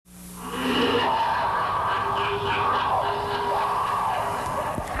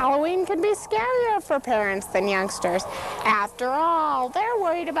can be scarier for parents than youngsters. After all, they're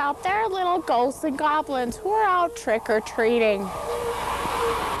worried about their little ghosts and goblins who are out trick-or-treating.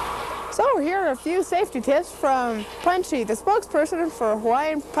 So here are a few safety tips from Punchy, the spokesperson for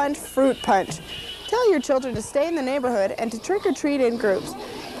Hawaiian Punch Fruit Punch. Tell your children to stay in the neighborhood and to trick-or-treat in groups.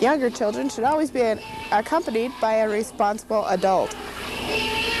 Younger children should always be accompanied by a responsible adult.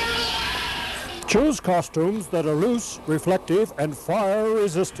 Choose costumes that are loose, reflective, and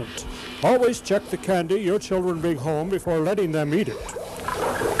fire-resistant. Always check the candy your children bring home before letting them eat it.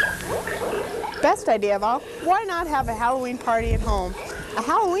 Best idea of all, why not have a Halloween party at home? A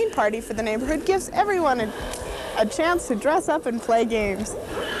Halloween party for the neighborhood gives everyone a chance to dress up and play games.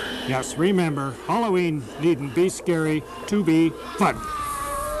 Yes, remember, Halloween needn't be scary to be fun.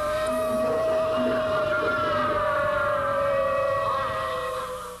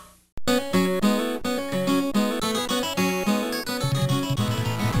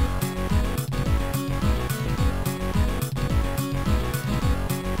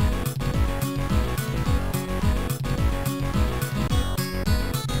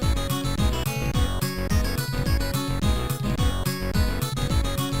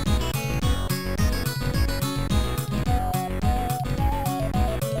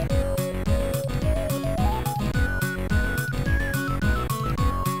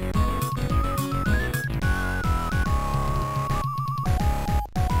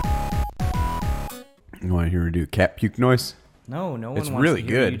 You want to hear her do a cat puke noise? No, no one It's wants really to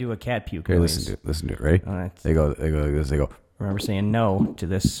hear good. you do a cat puke Okay, noise. listen to it, right? They go like this, they go. Remember saying no to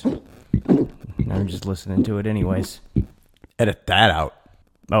this. Now I'm just listening to it anyways. Edit that out.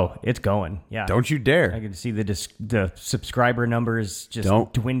 Oh, it's going. Yeah. Don't you dare. I can see the subscriber numbers just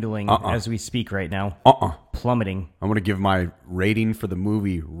dwindling as we speak right now. Plummeting. I'm going to give my rating for the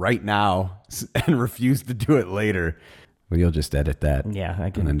movie right now and refuse to do it later. Well, you'll just edit that. Yeah,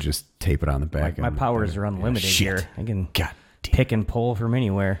 I can. And then just tape it on the back. My powers are unlimited here. I can pick and pull from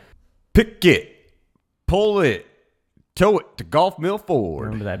anywhere. Pick it, pull it, tow it to Golf Mill Ford.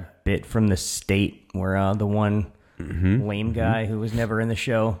 Remember that bit from The State where the one lame guy who was never in the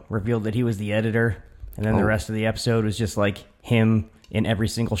show revealed that he was the editor, and then the rest of the episode was just like him in every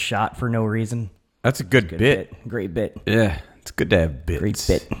single shot for no reason. That's a good bit. Great bit. Yeah, it's good to have bits. Great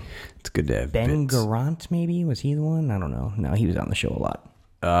bit. It's good to have Ben bits. Garant, maybe? Was he the one? I don't know. No, he was on the show a lot.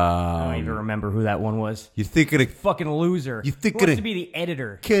 I don't even remember who that one was. You think of Fucking loser. You think who wants of to be the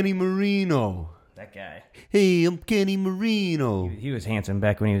editor? Kenny Marino. That guy. Hey, I'm Kenny Marino. He was handsome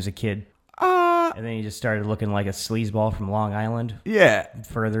back when he was a kid. And then he just started looking like a sleazeball from Long Island. Yeah.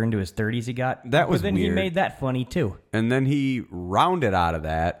 Further into his 30s he got. That was But then weird. he made that funny too. And then he rounded out of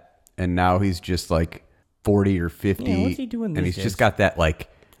that, and now he's just like 40 or 50. Yeah, what's he doing And these he's days? just got that like I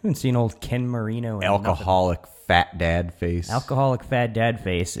haven't seen old Ken Marino in alcoholic fat dad face. Alcoholic fat dad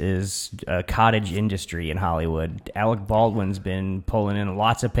face is a cottage industry in Hollywood. Alec Baldwin's been pulling in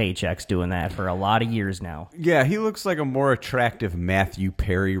lots of paychecks doing that for a lot of years now. Yeah, he looks like a more attractive Matthew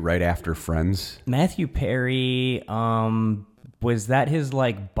Perry right after Friends. Matthew Perry, was that his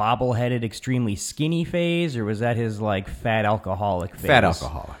like bobble-headed, extremely skinny phase, or was that his like fat alcoholic phase? Fat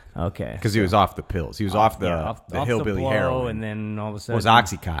alcoholic. Okay. Because he was off the pills. He was off the off hillbilly the blow, heroin. and then all of a It sudden was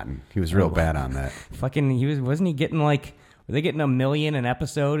Oxycontin. He was real bad on that. Fucking, wasn't he getting like? Were they getting $1 million an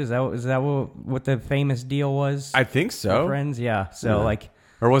episode? Is that what the famous deal was? I think so. For Friends, yeah. So like.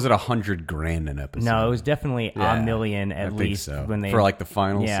 Or was it $100,000 an episode? No, it was definitely Yeah, $1 million at I think least so. when they for like the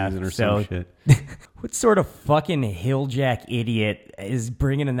final season or some shit. What sort of fucking hilljack idiot is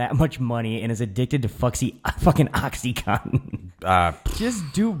bringing in that much money and is addicted to fucking Oxycontin?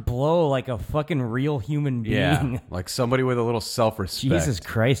 Just do blow like a fucking real human being. Yeah, like somebody with a little self-respect. Jesus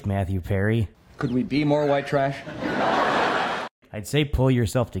Christ, Matthew Perry. Could we be more white trash? I'd say pull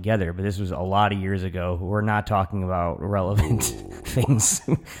yourself together, but this was a lot of years ago. We're not talking about relevant things.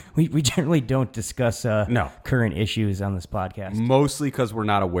 We generally don't discuss current issues on this podcast. Mostly because we're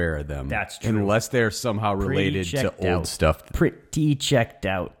not aware of them. That's true. Unless they're somehow related to old stuff. Pretty checked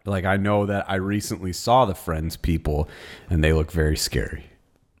out. Like I know that I recently saw the Friends people, and they look very scary.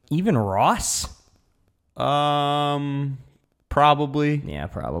 Even Ross? Probably. Yeah,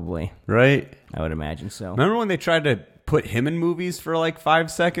 probably. Right? I would imagine so. Remember when they tried to put him in movies for like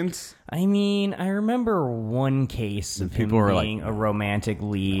 5 seconds? I mean, I remember one case of him being a romantic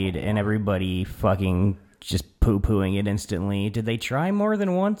lead and everybody fucking just poo-pooing it instantly. Did they try more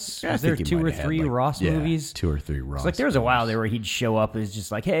than once? Yeah, Was there 2 or 3 Ross movies? 2 or 3 Ross. It's like there was a while there where he'd show up as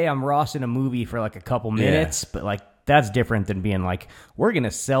just like, hey, I'm Ross in a movie for like a couple minutes, but like that's different than being like, we're going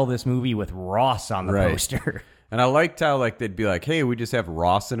to sell this movie with Ross on the poster. And I liked how like they'd be like, "Hey, we just have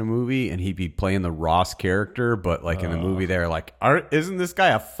Ross in a movie," and he'd be playing the Ross character, but like in the movie, they're like, "Isn't this guy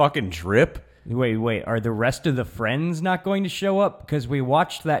a fucking drip?" Wait, are the rest of the Friends not going to show up? Because we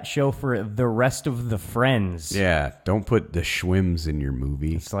watched that show for the rest of the Friends. Yeah, don't put the Schwims in your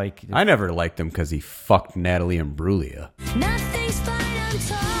movie. It's like... I never liked him because he fucked Natalie Imbruglia. Nothing's fine, I'm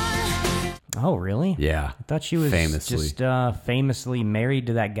torn. Oh, really? Yeah. I thought she was famously. just famously married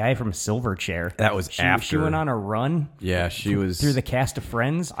to that guy from Silverchair. That was She after. went on a run Yeah, she was... through the cast of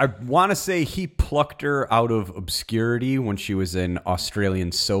Friends. I want to say he plucked her out of obscurity when she was an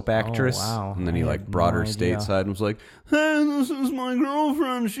Australian soap actress. wow. And then he I like had brought no her idea. stateside and was like, "Hey, this is my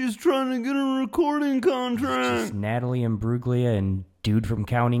girlfriend. She's trying to get a recording contract." Just Natalie Imbruglia and dude from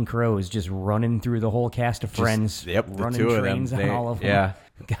Counting Crows just running through the whole cast of Friends. Yep, the running two of them. trains on all of them. Yeah.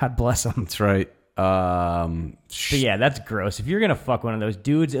 God bless them. That's right. But yeah, that's gross. If you're gonna fuck one of those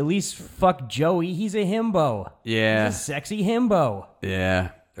dudes, at least fuck Joey. He's a himbo. Yeah. He's a sexy himbo. Yeah.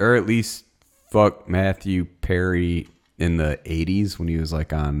 Or at least fuck Matthew Perry in the 80s when he was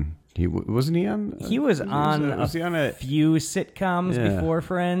like on... Wasn't he on... He was on was he on a... few sitcoms Yeah. before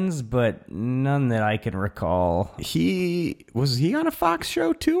Friends, but none that I can recall. Was he on a Fox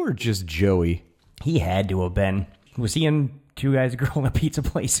show too, or just Joey? He had to have been. Was he in Two Guys, a Girl, and a Pizza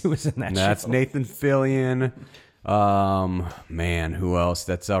Place? Who was in that show? That's Nathan Fillion. Man, who else?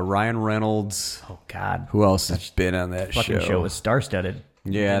 That's Ryan Reynolds. Oh, God. Who else has been on that Fucking show was star-studded.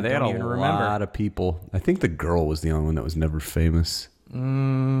 Yeah, they had Don't a even remember. lot of people. I think the girl was the only one that was never famous.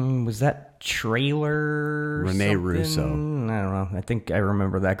 Was that Trailer? Renee something? Russo. I don't know. I think I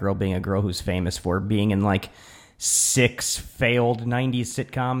remember that girl being a girl who's famous for being in like 6 failed 90s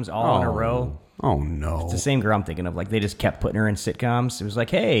sitcoms all in a row. Oh, no. It's the same girl I'm thinking of. Like, they just kept putting her in sitcoms. It was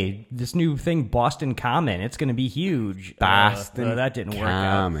like, hey, this new thing, Boston Common, it's going to be huge. Boston that didn't work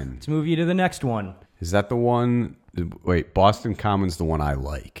Common. out. Let's move you to the next one. Is that the one? Wait, Boston Common's the one I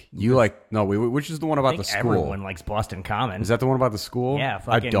like. You like... No, wait, which is the one I about think the school? everyone likes Boston Common. Is that the one about the school? Yeah, I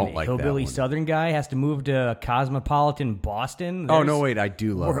fucking don't like that hillbilly one. Southern guy has to move to cosmopolitan Boston. Oh, There's no, wait, I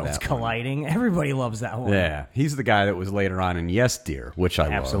do love worlds that one. colliding. Everybody loves that one. Yeah, he's the guy that was later on in Yes, Dear, which I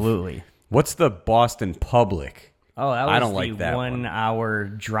love. Absolutely. What's the Boston Public? Oh, that was I don't the like that one. 1-hour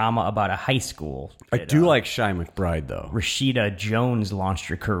drama about a high school. I that, do like Shy McBride, though. Rashida Jones launched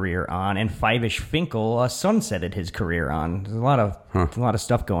her career on, and Five-ish Finkel sunsetted his career on. There's a lot of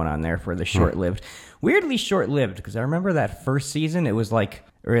stuff going on there for the short-lived. Weirdly short-lived, because I remember that first season, it was like,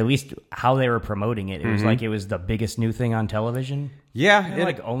 or at least how they were promoting it, it was like it was the biggest new thing on television. Yeah, It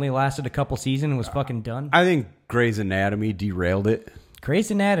like only lasted a couple seasons and was fucking done. I think Grey's Anatomy derailed it.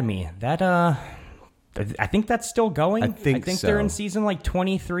 Grey's Anatomy, that I think that's still going. I think they're in so. season like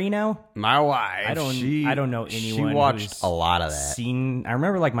 23 now. My wife, I don't know anyone. She watched who's a lot of that. Seen, I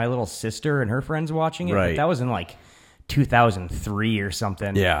remember like my little sister and her friends watching it. Right. But that was in like 2003 or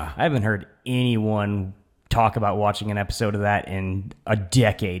something. Yeah. I haven't heard anyone talk about watching an episode of that in a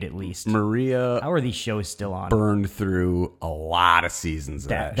decade at least. Maria How are these shows still on? burned through a lot of seasons of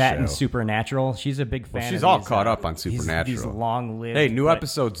that that show. and Supernatural. She's a big fan. she's of all these, caught up on these Supernatural. long-lived. Hey, new but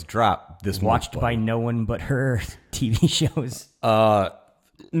episodes drop this watched month. by no one but her TV shows.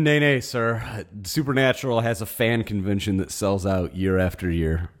 Nay, sir. Supernatural has a fan convention that sells out year after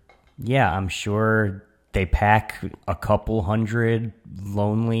year. Yeah, I'm sure they pack a couple hundred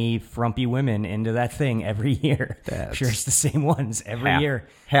lonely, frumpy women into that thing every year. I'm sure it's the same ones every year.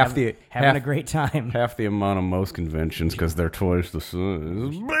 Having a great time. Half the amount of most conventions because they're twice the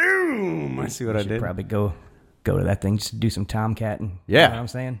size. Boom! I see what I did. Probably go to that thing just to do some tomcatting. Yeah. You know what I'm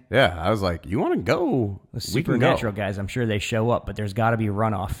saying? Yeah, I was like, you want to go? The We can go. Supernatural guys, I'm sure they show up, but there's got to be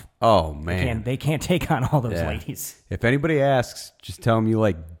runoff. Oh, man. They can't take on all those Yeah. ladies. If anybody asks, just tell them you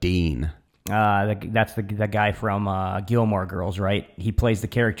like Dean. That's the guy from Gilmore Girls, right? He plays the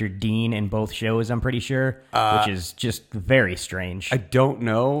character Dean in both shows, I'm pretty sure, which is just very strange. I don't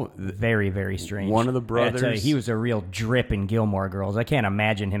know. Very, very strange. One of the I gotta tell you, brothers- he was a real drip in Gilmore Girls. I can't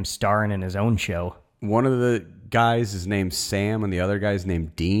imagine him starring in his own show. One of the guys is named Sam and the other guy's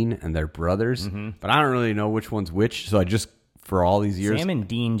named Dean, and they're brothers. But I don't really know which one's which, so I just, for all these years... Sam and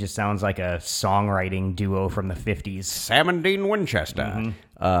Dean just sounds like a songwriting duo from the 50s. Sam and Dean Winchester.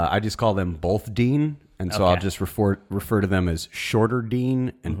 I just call them both Dean, and so I'll just refer to them as Shorter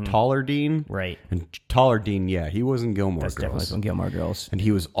Dean and Taller Dean. Right. And Taller Dean, yeah, he was in Gilmore That's definitely Girls. from Gilmore Girls. And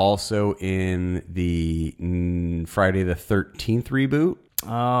he was also in the Friday the 13th reboot.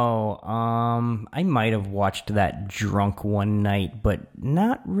 Oh, I might have watched that drunk one night, but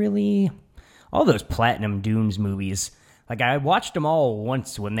not really. All those Platinum Dunes movies. Like, I watched them all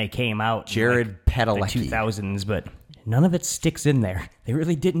once when they came out. Jared in, like, Padalecki. the 2000s, but none of it sticks in there. They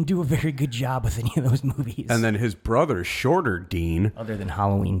really didn't do a very good job with any of those movies. And then his brother, Shorter Dean, other than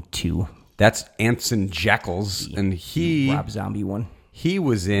Halloween 2, that's Anson Jekyls, and Rob Zombie one. he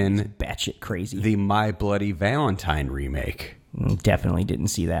was in Batshit crazy. the My Bloody Valentine remake. Definitely didn't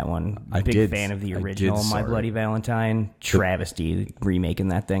see that one. I Big did- fan of the I did original saw My it. Bloody Valentine. Travesty remaking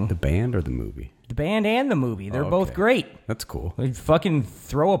that thing. The band or the movie? The band and the movie. They're both Okay. great. That's cool. We'd fucking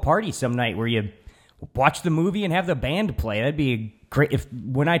throw a party some night where you watch the movie and have the band play. That'd be great. If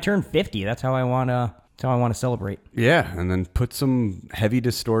when I turn 50, that's how I want to celebrate. Yeah, and then put some heavy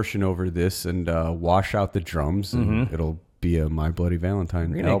distortion over this and wash out the drums, and it'll be a My Bloody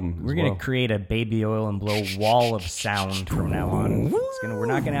Valentine album. We're gonna create a Baby Oil and Blow wall of sound from now on. We're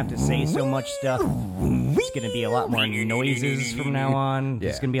not gonna have to say so much stuff. It's gonna be a lot more noises from now on.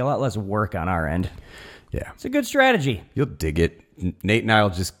 It's gonna be a lot less work on our end. Yeah, It's a good strategy. you'll dig it. Nate and I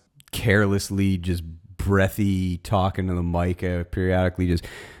will just carelessly, just breathy talking to the mic periodically, just.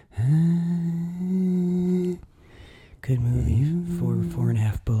 Good movie.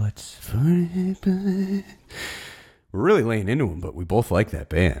 4.5 bullets. We're really laying into them, but we both like that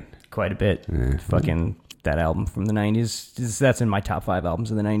band. Quite a bit. Fucking that album from the 90s. That's in my top 5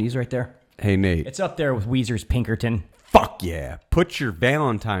 albums of the 90s right there. Hey, Nate. It's up there with Weezer's Pinkerton. Fuck yeah. Put your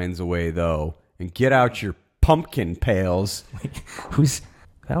Valentines away, though, and get out your pumpkin pails. Who's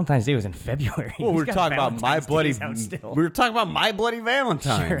Valentine's Day was in February. Well, we were Who's got talking about My Valentine's Bloody. Days out still? We were talking about My Bloody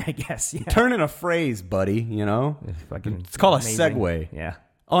Valentine. Sure, I guess. Yeah. Turn in a phrase, buddy. You know, Fucking it's called a amazing. segue. Yeah.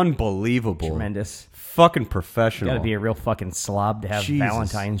 Unbelievable. Tremendous. Fucking professional. Got to be a real fucking slob to have Jesus.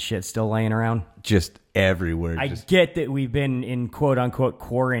 Valentine's shit still laying around. Just everywhere. I Just get that we've been in quote unquote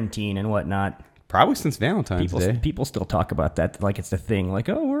quarantine and whatnot. probably since Valentine's Day. People still talk about that like it's the thing. Like,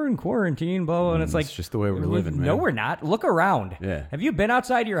 oh, we're in quarantine, blah, blah. And it's like, It's just the way we're living, man. No, we're not. Look around. Yeah. Have you been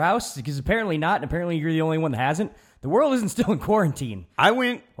outside your house? Because apparently not. And apparently you're the only one that hasn't. The world isn't still in quarantine. I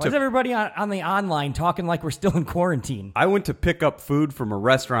went Why is to everybody on the online talking like we're still in quarantine? pick up food from a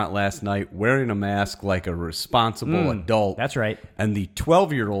restaurant last night wearing a mask like a responsible adult. That's right. And the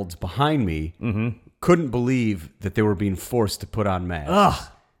 12-year-olds behind me couldn't believe that they were being forced to put on masks. Ugh.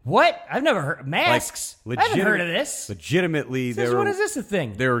 What? I've never heard masks. I haven't heard of this. Legitimately, they were. When is this a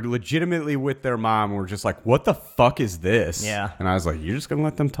thing? They were legitimately with their mom and were just like, what the fuck is this? Yeah. And I was like, you're just going to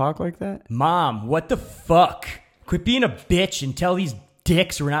let them talk like that? Mom, what the fuck? Quit being a bitch and tell these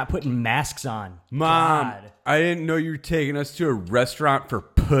dicks we're not putting masks on. Mom, God. I didn't know you were taking us to a restaurant for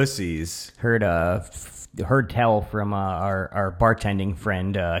pussies. Heard tell from our bartending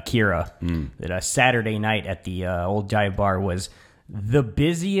friend Kira that Saturday night at the old dive bar was the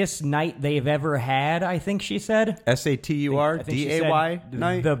busiest night they've ever had. I think she said. SATUR, I think she said DAY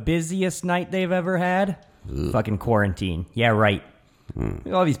night? The busiest night they've ever had. Fucking quarantine. Yeah, right.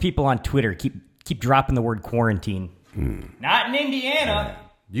 All these people on Twitter keep dropping the word quarantine. Not in Indiana.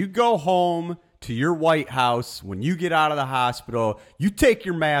 You go home to your White House when you get out of the hospital, you take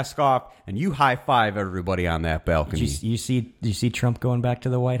your mask off, and you high-five everybody on that balcony. Did you see Trump going back to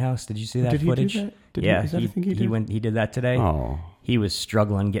the White House? Did you see that Did he do footage? that? Yeah, is that a thing he did? He did that today. Oh. He was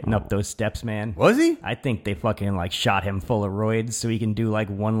struggling getting up those steps, man. Was he? I think they fucking like shot him full of roids so he can do like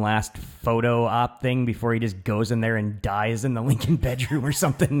one last photo op thing before he just goes in there and dies in the Lincoln bedroom or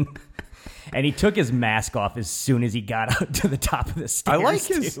something. And he took his mask off as soon as he got out to the top of the stairs.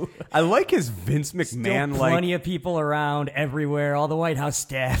 I like his Vince McMahon Plenty of people around everywhere. All the White House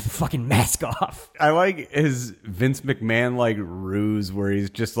staff, fucking mask off. I like his Vince McMahon like ruse where he's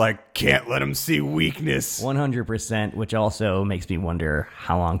just like can't let him see weakness. 100%, which also makes me wonder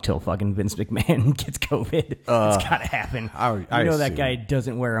how long till fucking Vince McMahon gets COVID. It's gotta happen. I you know that assume. guy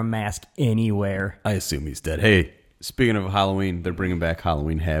doesn't wear a mask anywhere. I assume he's dead. Hey, speaking of Halloween, they're bringing back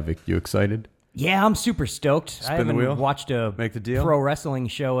Halloween Havoc. You excited? Yeah, I'm super stoked. I the haven't wheel? watched a Make the deal? pro wrestling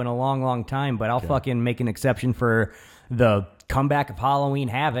show in a long, long time, but I'll fucking make an exception for the comeback of Halloween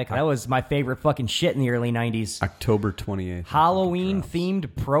Havoc. That was my favorite fucking shit in the early 90s. October 28th.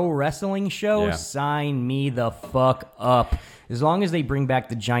 Halloween-themed pro wrestling show? Yeah. Sign me the fuck up. As long as they bring back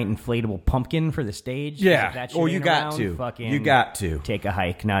the giant inflatable pumpkin for the stage. Yeah. if that shit Oh, you ain't got around, to. fucking You got to. Take a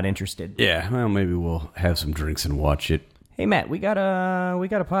hike. Not interested. Yeah, well, maybe we'll have some drinks and watch it. Hey, Matt, we got a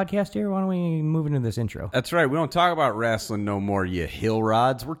podcast here. Why don't we move into this intro? That's right. We don't talk about wrestling no more, you hill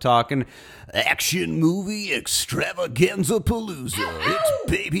rods. We're talking action movie extravaganza palooza.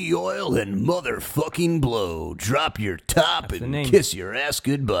 It's baby oil and motherfucking blow. Drop your top the and name. kiss your ass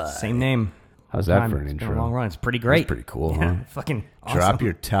goodbye. Same name. How's that Time. for an It's been intro? a long run. It's pretty great. That's pretty cool, Yeah, huh? fucking awesome. Drop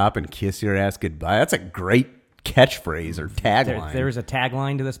your top and kiss your ass goodbye. That's a great catchphrase or tagline. There's a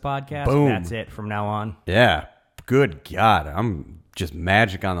tagline to this podcast. Boom. That's it from now on. Yeah. Good God, I'm just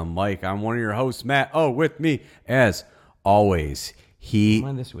magic on the mic. I'm one of your hosts, Matt. Oh, with me, as always, he Who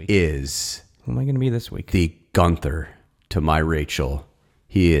am I this week? is Who am I going to be this week? the Gunther to my Rachel.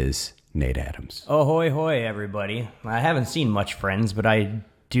 He is Nate Adams. Oh, hoy, everybody. I haven't seen much Friends, but I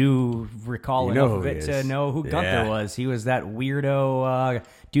do recall You know enough of who he it to is. know who Gunther Yeah. was. He was that weirdo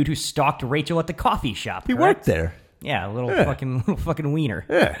dude who stalked Rachel at the coffee shop. He correct? worked there. Yeah, little fucking wiener.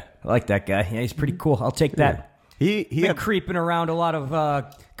 Yeah. I like that guy. Yeah, he's pretty cool. I'll take that. He Been had, creeping around a lot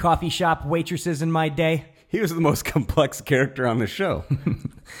of coffee shop waitresses in my day. he was the most complex character on the show.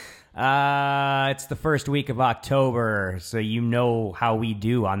 It's the first week of October, so you know how we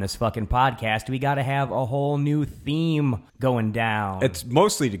do on this fucking podcast. We got to have a whole new theme going down. It's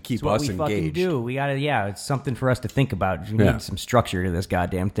mostly to keep It's what us we fucking engaged. do. We got to, it's something for us to think about. We Yeah. need some structure to this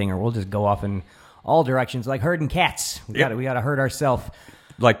goddamn thing, or we'll just go off in all directions like herding cats. We Yep. got to herd ourselves.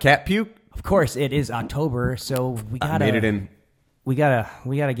 Like cat puke. Of course, it is October, so we I gotta made it in. We gotta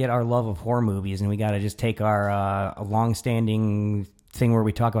get our love of horror movies, and we gotta just take our long-standing thing where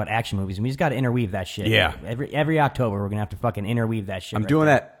we talk about action movies, and we just gotta interweave that shit. Yeah. Every October, we're gonna have to fucking interweave that shit. I'm right doing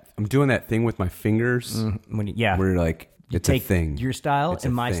there. that. I'm doing that thing with my fingers. Yeah. Where like it's Take a thing. your style It's a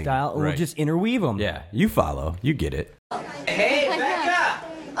and my thing. style, and we'll Right. just interweave them. Yeah, you follow. You get it. Hey,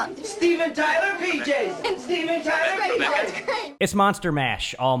 Becca! Steven Tyler PJs! Steven Tyler PJs! It's Monster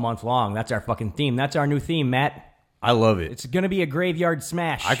Mash all month long. That's our fucking theme. That's our new theme, Matt. I love it. It's gonna be a graveyard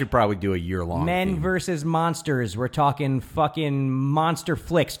smash. I could probably do a year-long Men theme. versus monsters. We're talking fucking monster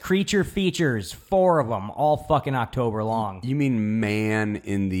flicks, creature features, 4 of them, all fucking October long. You mean man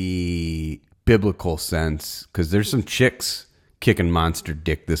in the biblical sense? Because there's some chicks kicking monster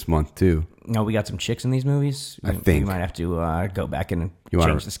dick this month too. No, we got some chicks in these movies. I think. we might have to go back and You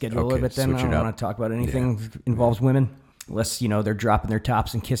wanna- change the schedule a okay, little bit. Then I switch it don't up. want to talk about anything that involves women, unless they're dropping their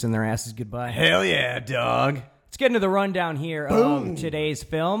tops and kissing their asses goodbye. Hell yeah, dog. Let's get into the rundown here of today's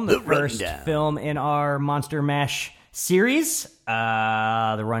film, the first rundown. film in our Monster Mash series.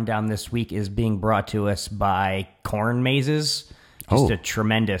 The rundown this week is being brought to us by Corn Mazes. Just Oh. a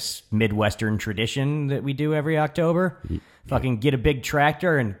tremendous Midwestern tradition that we do every October. Fucking get a big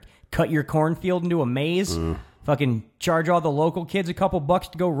tractor and cut your cornfield into a maze. Fucking charge all the local kids a couple bucks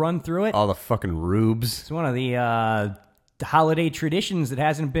to go run through it. All the fucking rubes. It's one of the holiday traditions that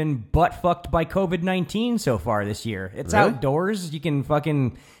hasn't been butt fucked by COVID-19 so far this year. It's Really? outdoors. You can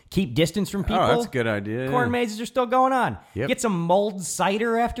fucking keep distance from people. Oh, that's a good idea. Corn mazes are still going on. Yep. Get some mulled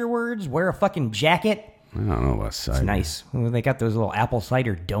cider afterwards. Wear a fucking jacket. I don't know what side. It's nice. Well, they got those little apple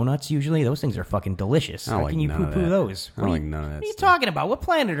cider donuts usually. Those things are fucking delicious. I don't How like can you none of poo-poo that. those? I don't What are like you- none of that What are you stuff. talking about? What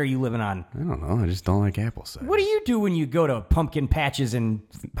planet are you living on? I don't know. I just don't like apple cider. What do you do when you go to pumpkin patches and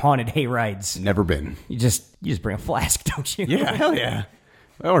haunted hay rides? Never been. You just bring a flask, don't you? Yeah, hell yeah.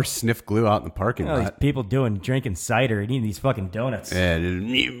 Or sniff glue out in the parking All these lot. people drinking cider and eating these fucking donuts. Yeah, Give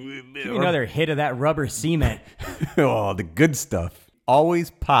me another hit of that rubber cement. oh, the good stuff.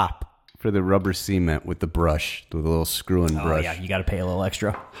 Always pop for the rubber cement with the brush, with a little screw and Oh brush. yeah, you got to pay a little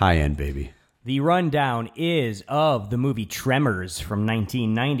extra. High end, baby. The rundown is of the movie Tremors from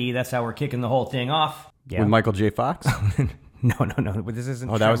 1990. That's how we're kicking the whole thing off. Yeah. With Michael J. Fox? No. This isn't.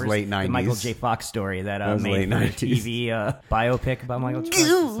 Oh, that was Tremors, late The 90s. Michael J. Fox story that, was made late for a 90s. TV biopic about Michael J. Fox.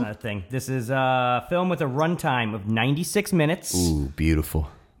 It's not a thing. This is a film with a runtime of 96 minutes. Ooh, beautiful.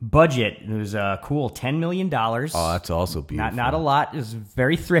 Budget, it was a cool $10 million. Oh, that's also beautiful. Not a lot. It was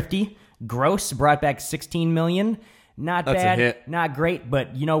very thrifty. Gross brought back $16 million. Not That's a bad. hit. Not great,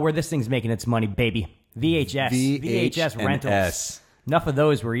 but you know where this thing's making its money, baby. VHS. VHS and rentals. S. Enough of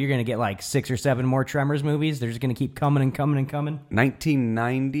those where you're going to get like 6 or 7 more Tremors movies. They're just going to keep coming and coming and coming.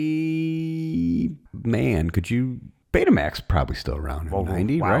 1990. Man, could you. Betamax probably still around in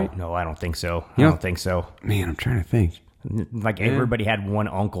 90, Wow. right? No, I don't think so. You I know- don't think so. Man, I'm trying to think. Like everybody had one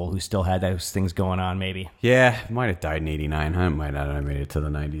uncle who still had those things going on, maybe. Yeah, might have died in 89. I might not have made it to the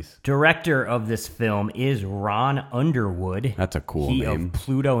 90s. Director of this film is Ron Underwood. That's a cool he name. of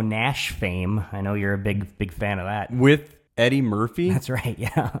Pluto Nash fame. I know you're a big fan of that. With Eddie Murphy? That's right,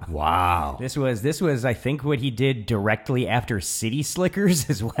 yeah. Wow. This was I think what he did directly after City Slickers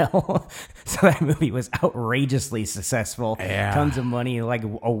as well. So that movie was outrageously successful. Yeah. Tons of money, like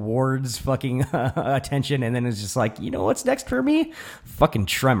awards, fucking attention, and then it's just like, you know what's next for me? Fucking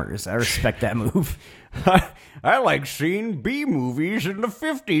Tremors. I respect that move. I like seeing B movies in the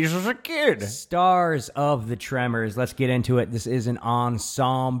 50s as a kid. Stars of the Tremors. Let's get into it. This is an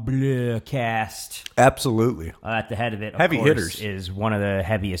ensemble cast. Absolutely. At the head of it, of Heavy course, hitters. is one of the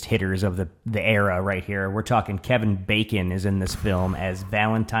heaviest hitters of the era right here. We're talking Kevin Bacon is in this film as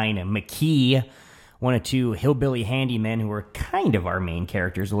Valentine McKee, one of 2 hillbilly handymen who are kind of our main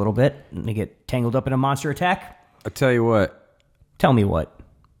characters a little bit. They get tangled up in a monster attack. I'll tell you what. Tell me what.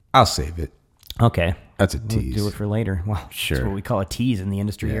 I'll save it. Okay. That's a We'll tease. do it for later. Well, Sure. That's what we call a tease in the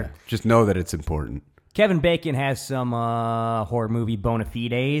industry here. Just know that it's important. Kevin Bacon has some horror movie bona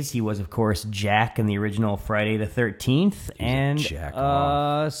fides. He was, of course, Jack in the original Friday the 13th, and jack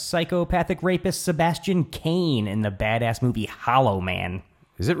off. psychopathic rapist Sebastian Kane in the badass movie Hollow Man.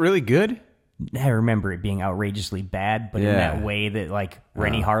 Is it really good? I remember it being outrageously bad, but in that way that, like,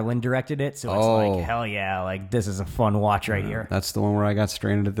 Rennie Harlan directed it, so it's like, hell yeah, like, this is a fun watch right here. That's the one where I got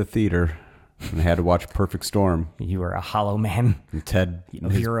stranded at the theater and I had to watch Perfect Storm. You were a Hollow Man And Ted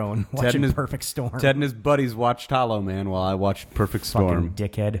of your own, watching his, Perfect Storm. Ted and his buddies watched Hollow Man while I watched Perfect Storm. Fucking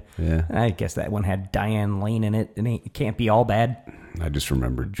dickhead. Yeah. I guess that one had Diane Lane in it. It can't be all bad. I just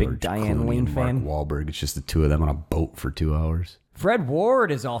remembered George Diane Clooney Lane and Mark fan. Wahlberg. It's just the two of them on a boat for 2 hours. Fred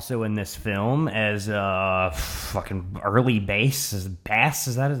Ward is also in this film as fucking early bass. Bass?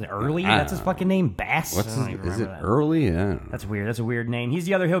 Is that his early? That's his fucking name, Bass? Is it early? I don't know. That's weird. That's a weird name. He's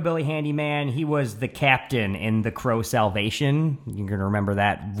the other hillbilly handyman. He was the captain in The Crow Salvation. You're going to remember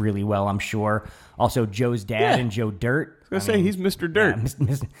that really well, I'm sure. Also, Joe's dad and Joe Dirt. I was going to say, he's Mr. Dirt.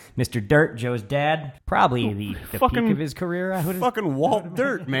 Yeah, Mr. Dirt, Joe's dad. Probably the peak of his career. Fucking Walt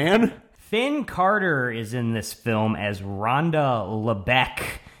Dirt, man. Finn Carter is in this film as Rhonda LeBeck.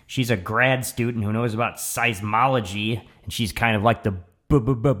 She's a grad student who knows about seismology, and she's kind of like the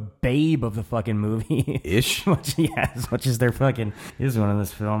babe of the fucking movie. Ish? As much as they're fucking is one in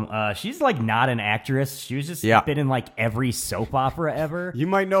this film. She's like not an actress. She was just been in like every soap opera ever. You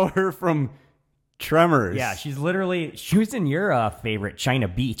might know her from Tremors. Yeah, she was in your favorite China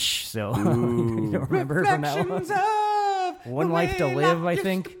Beach, so you don't remember her from that one? One Life to Live, I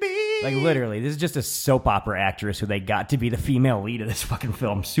think. Like, literally, this is just a soap opera actress who they got to be the female lead of this fucking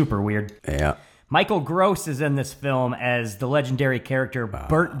film. Super weird. Yeah. Michael Gross is in this film as the legendary character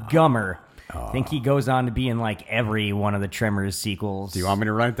Burt Gummer. I think he goes on to be in, like, every one of the Tremors sequels. Do you want me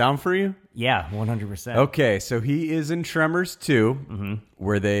to run it down for you? Yeah, 100%. Okay, so he is in Tremors 2,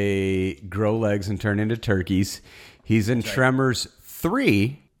 where they grow legs and turn into turkeys. He's in Tremors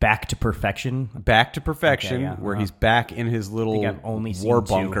 3... Back to Perfection, okay, where he's back in his little war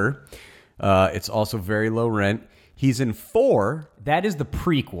bunker. It's also very low rent. He's in 4. That is the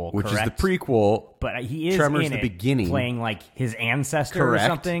prequel, which correct? is the prequel. But he is Tremors in the it, beginning, playing like his ancestor correct. or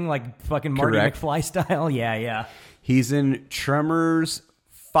something, like fucking Marty McFly style. Yeah. He's in Tremors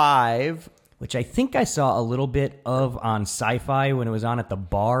 5. Which I think I saw a little bit of on Sci-Fi when it was on at the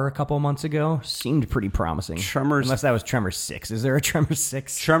bar a couple months ago. Seemed pretty promising. Unless that was Tremors 6. Is there a Tremors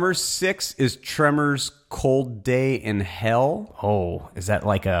 6? Tremors 6 is Tremors Cold Day in Hell. Oh, is that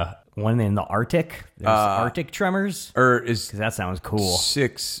like a one in the Arctic? There's Arctic Tremors? Or is... Because that sounds cool.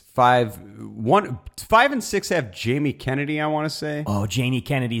 5 and 6 have Jamie Kennedy, I want to say. Oh, Jamie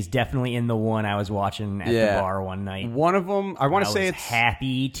Kennedy's definitely in the one I was watching at the bar one night. One of them, I want to say it's...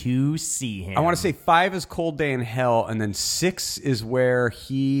 happy to see him. I want to say 5 is Cold Day in Hell, and then 6 is where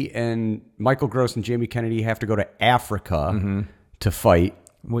he and Michael Gross and Jamie Kennedy have to go to Africa to fight.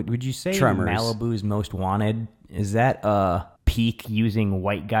 Would you say Tremors. Malibu's Most Wanted? Is that peak using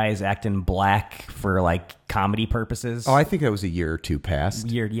white guys acting black for like comedy purposes? Oh, I think that was a year or two past.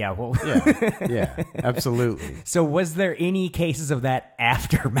 Yeah, well, Yeah, absolutely. So was there any cases of that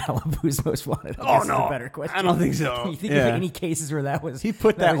after Malibu's Most Wanted? I guess is a better question. I don't think so. You think of any cases where that was He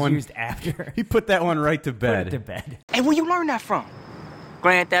put that was one used after? He put that one right to bed. Put it to bed. Hey, where you learn that from?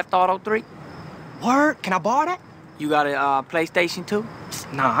 Grand Theft Auto 3? Word? Can I borrow that? You got a PlayStation 2?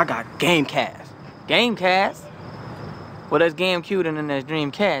 Nah, I got Gamecast. Gamecast? Well, there's GameCube and then there's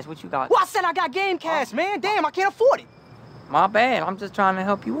Dreamcast. What you got? Well, I said I got Gamecast, man. Damn, I can't afford it. My bad. I'm just trying to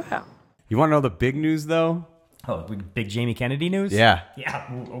help you out. You want to know the big news, though? Oh, big Jamie Kennedy news? Yeah. Yeah,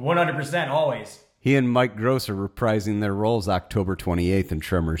 100%, always. He and Mike Gross are reprising their roles October 28th in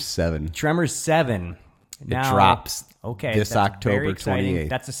Tremors 7. Tremors 7. Now, drops this that's October very exciting. 28th.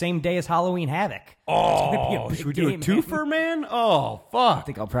 That's the same day as Halloween Havoc. Oh, should we do a twofer, man? Oh, fuck. I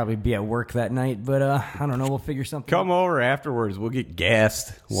think I'll probably be at work that night, but I don't know. We'll figure something Come over afterwards. We'll get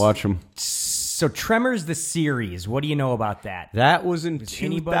gassed. Watch them. So Tremors, the series, what do you know about that? That was in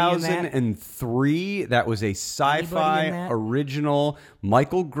anybody in that? 2003. That was a Anybody in sci-fi that? original.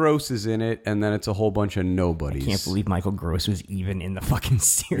 Michael Gross is in it, and then it's a whole bunch of nobodies. I can't believe Michael Gross was even in the fucking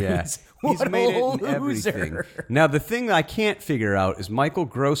series. Yeah. What He's made a it in loser. everything. Now, the thing I can't figure out is Michael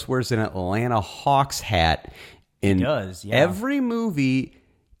Gross wears an Atlanta Hawks hat in does, yeah. every movie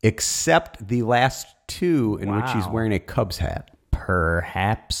except the last 2 in which he's Wow. wearing a Cubs hat.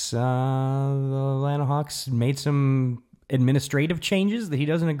 Perhaps the Atlanta Hawks made some administrative changes that he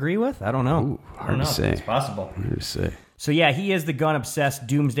doesn't agree with. I don't know. Hard to say. It's possible. Hard to say. So yeah, he is the gun-obsessed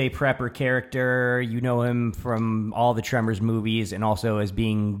doomsday prepper character. You know him from all the Tremors movies and also as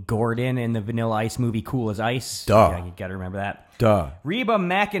being Gordon in the Vanilla Ice movie Cool as Ice. Duh. Yeah, you gotta remember that. Duh. Reba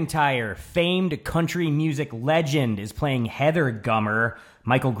McEntire, famed country music legend, is playing Heather Gummer,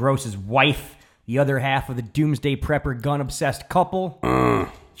 Michael Gross's wife, the other half of the doomsday prepper gun-obsessed couple.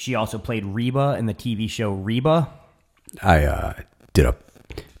 She also played Reba in the TV show Reba. I did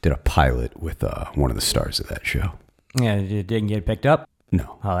a pilot with one of the stars of that show. Yeah, it didn't get picked up.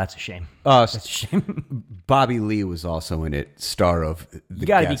 No. Oh, that's a shame. That's a shame. Bobby Lee was also in it, star of the You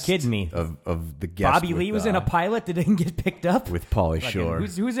gotta guest, be kidding me. Of the guest. Bobby Lee was in a pilot that didn't get picked up? with Pauly Fucking Shore.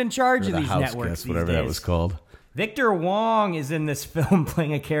 Who's in charge Or of the these house networks guest, these whatever days? that was called. Victor Wong is in this film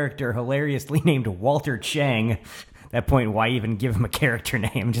playing a character hilariously named Walter Chang. At that point, why even give him a character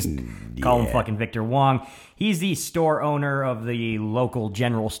name? Just call him fucking Victor Wong. He's the store owner of the local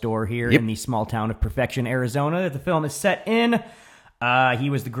general store here in the small town of Perfection, Arizona, that the film is set in. He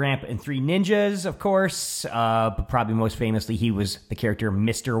was the grandpa in Three Ninjas, of course, but probably most famously, he was the character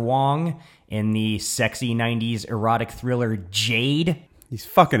Mr. Wong in the sexy 90s erotic thriller Jade. He's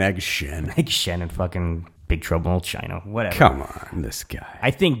fucking Egg Shen. Like Shen and fucking Big Trouble in Little China, whatever. Come on, this guy.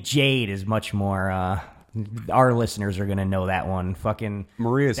 I think Jade is much more. Our listeners are gonna know that one. Fucking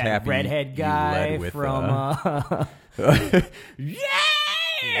Maria's that happy redhead you guy led with, from.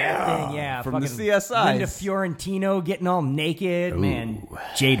 Yeah, from the fucking CSIs. Linda Fiorentino getting all naked. Man,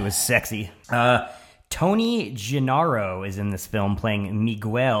 Jade was sexy. Tony Gennaro is in this film playing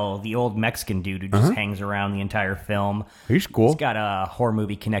Miguel, the old Mexican dude who just hangs around the entire film. He's cool. He's got a horror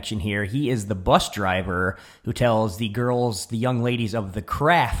movie connection here. He is the bus driver who tells the girls, the young ladies of the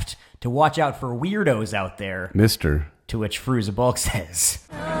craft, to watch out for weirdos out there. Mister. To which Fruza Bulk says,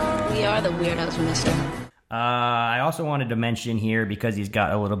 We are the weirdos, mister. I also wanted to mention here, because he's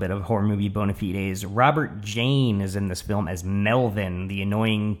got a little bit of horror movie bona fides, Robert Jane is in this film as Melvin, the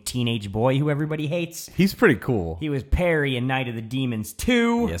annoying teenage boy who everybody hates. He's pretty cool. He was Perry in Night of the Demons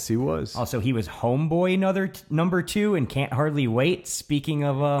 2. Yes, he was. Also, he was Homeboy number 2 and Can't Hardly Wait. Speaking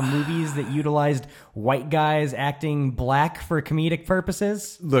of movies that utilized white guys acting black for comedic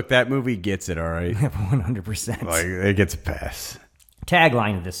purposes. Look, that movie gets it, all right? 100%. Like, it gets a pass.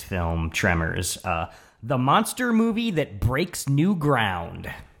 Tagline of this film, Tremors, the monster movie that breaks new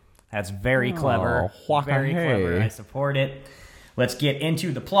ground. That's very clever. Very clever. I support it. Let's get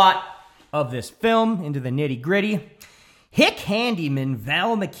into the plot of this film, into the nitty gritty. Hick Handyman,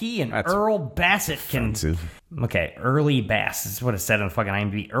 Val McKee, and Earl Bassett can... Offensive. Okay, Early Bass. This is what it said on fucking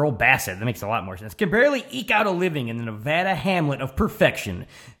IMDb. Earl Bassett. That makes a lot more sense. Can barely eke out a living in the Nevada hamlet of Perfection.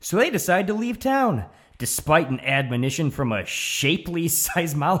 So they decide to leave town. Despite an admonition from a shapely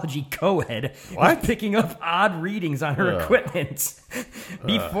seismology co-ed picking up odd readings on her equipment.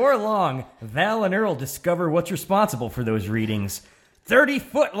 Before long, Val and Earl discover what's responsible for those readings.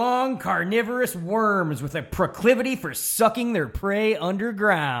 30-foot-long carnivorous worms with a proclivity for sucking their prey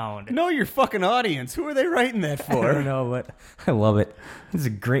underground. Know your fucking audience. Who are they writing that for? I don't know, but I love it. This is a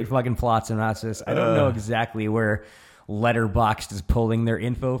great fucking plot synopsis. I don't know exactly where Letterboxd is pulling their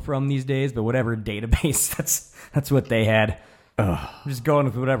info from these days, but whatever database, that's what they had. I'm just going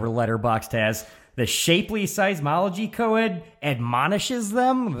with whatever Letterboxd has. The shapely seismology co-ed admonishes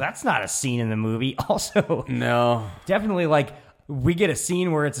them. That's not a scene in the movie. Also, No. definitely like we get a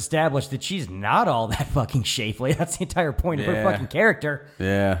scene where it's established that she's not all that fucking shapely. That's the entire point of her fucking character.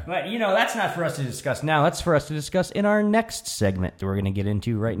 Yeah. But, you know, that's not for us to discuss now. That's for us to discuss in our next segment that we're going to get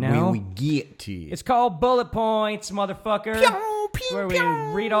into right now. When we get to you. It's called Bullet Points, motherfucker. Where we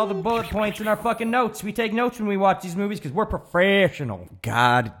read all the bullet points in our fucking notes. We take notes when we watch these movies because we're professional.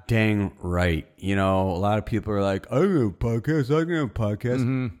 God dang right. You know, a lot of people are like, I can have a podcast, I can have a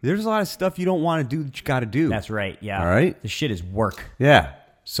podcast. There's a lot of stuff you don't want to do that you got to do. That's right, yeah. All right? This shit is work. Yeah.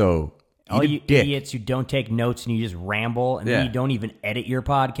 So, All eat a you dick. idiots who don't take notes and you just ramble and then Yeah. you don't even edit your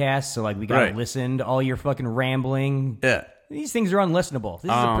podcast. So, like, we got to Right. listen to all your fucking rambling. Yeah. These things are unlistenable. This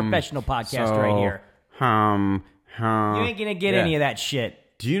is a professional podcast right here. You ain't going to get any of that shit.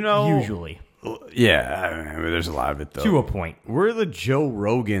 Do you know? Usually. Yeah, I mean, there's a lot of it, though. To a point. We're the Joe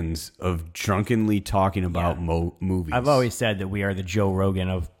Rogans of drunkenly talking about movies. I've always said that we are the Joe Rogan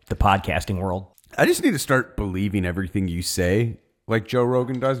of the podcasting world. I just need to start believing everything you say, like Joe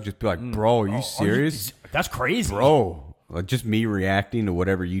Rogan does. Just be like, bro, are you serious? That's crazy. Bro, like just me reacting to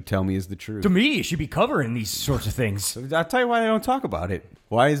whatever you tell me is the truth. The media should be covering these sorts of things. I'll tell you why they don't talk about it.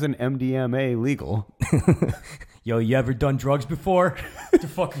 Why isn't MDMA legal? Yo, you ever done drugs before? It's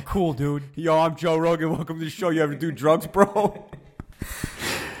fucking cool, dude. Yo, I'm Joe Rogan. Welcome to the show. You ever do drugs, bro? All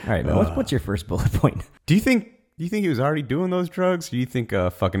right, man, what's your first bullet point? Do you think Do you think he was already doing those drugs? Or do you think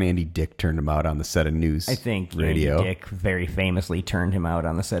fucking Andy Dick turned him out on the set of News I think Radio? Andy Dick very famously turned him out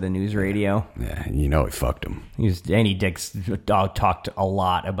on the set of News Radio. Yeah, you know he fucked him. Andy Dick's talked a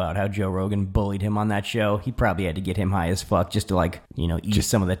lot about how Joe Rogan bullied him on that show. He probably had to get him high as fuck just to ease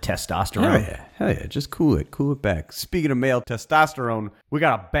some of the testosterone. Hell yeah, just cool it back. Speaking of male testosterone, we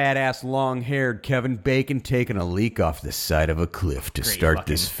got a badass long-haired Kevin Bacon taking a leak off the side of a cliff to start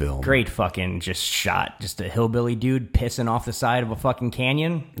this film. Great fucking just shot. Just a hillbilly dude pissing off the side of a fucking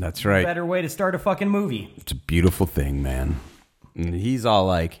canyon. That's right. Better way to start a fucking movie. It's a beautiful thing, man. And he's all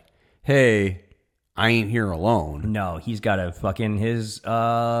like, hey, I ain't here alone. No, he's got his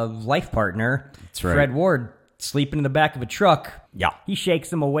life partner, That's right. Fred Ward, sleeping in the back of a truck. Yeah. He shakes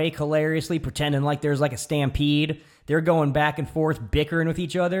them awake hilariously, pretending like there's like a stampede. They're going back and forth, bickering with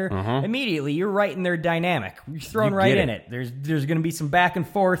each other. Immediately, you're right in their dynamic. You're thrown right in it. There's going to be some back and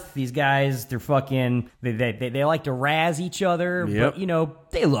forth. These guys, they're fucking, they like to razz each other,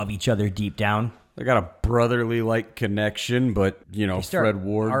 but, they love each other deep down. They got a brotherly-like connection, but, They start Fred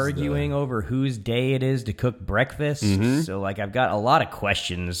Ward's arguing over whose day it is to cook breakfast. So, I've got a lot of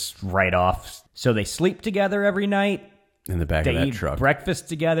questions right off. So they sleep together every night. in the back of that eat truck. breakfast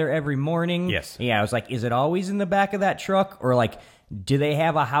together every morning. Yes. Yeah, I was like, is it always in the back of that truck? Or do they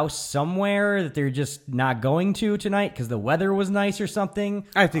have a house somewhere that they're just not going to tonight because the weather was nice or something?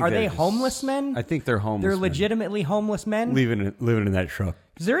 I think Are they homeless men? I think they're homeless. They're men. legitimately homeless men? living in that truck.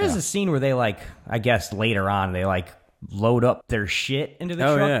 'Cause there is a scene where they I guess later on, they load up their shit into the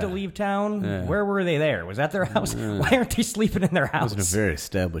truck to leave town. Yeah. Where were they there? Was that their house? Why aren't they sleeping in their house? That wasn't a very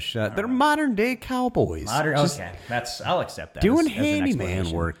established shot. They're modern day cowboys. Okay, I'll accept that. Doing as an handyman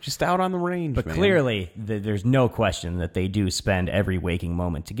explanation. work, just out on the range. But man. clearly, there's no question that they do spend every waking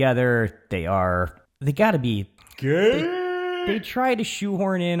moment together. They got to be good. They try to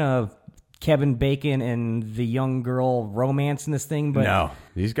shoehorn in a Kevin Bacon and the young girl romance in this thing, but No,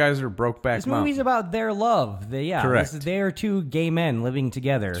 these guys are Brokeback this Mountain. movie's about their love. Correct. They're two gay men living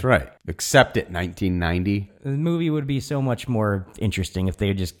together. That's right. Except at 1990. The movie would be so much more interesting if they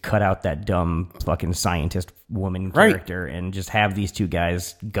had just cut out that dumb fucking scientist woman Right. character and just have these two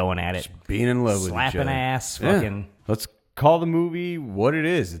guys going at it, Being in love with each slapping other. ass, Yeah. fucking. Let's call the movie what it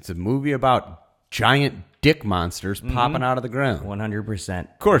is. It's a movie about giant dick monsters popping out of the ground. 100%.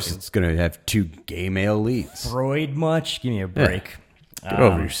 Of course, it's going to have two gay male leads. Freud much? Give me a break. Get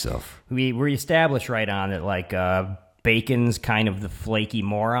over yourself. We established right on that Bacon's kind of the flaky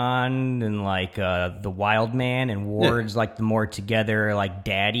moron and the wild man, and Ward's the more together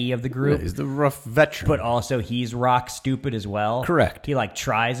daddy of the Yeah, group. he's the rough veteran. But also he's rock stupid as well. Correct. He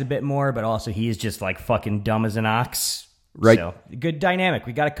tries a bit more, but also he's just fucking dumb as an ox. Right. So good dynamic.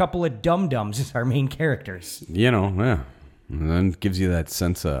 We got a couple of dum-dums as our main characters. Yeah. And then it gives you that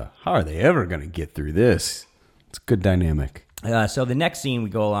sense of, how are they ever going to get through this? It's a good dynamic. So the next scene we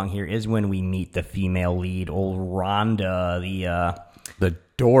go along here is when we meet the female lead, old Rhonda, The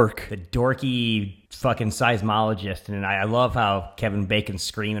dork. the dorky fucking seismologist. And I love how Kevin Bacon's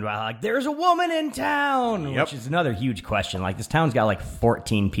screaming about there's a woman in town, Yep. which is another huge question. This town's got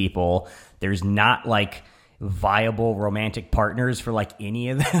 14 people. There's not viable romantic partners for any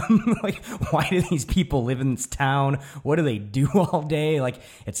of them. Why do these people live in this town? What do they do all day?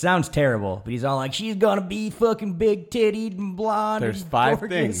 It sounds terrible, but he's all she's gonna be fucking big titted and blonde. There's and 5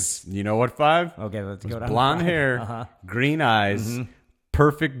 gorgeous. things. You know what 5? Okay, let's go down. Blonde to 5. hair, green eyes,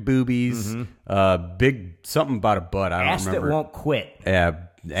 perfect boobies, big something about a butt. I Ass don't that remember. won't quit.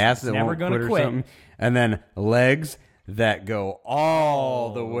 Ass that never won't gonna quit or quit. something. And then legs that go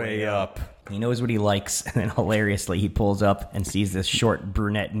all the way up. He knows what he likes, and then hilariously he pulls up and sees this short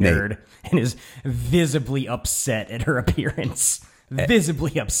brunette nerd and is visibly upset at her appearance.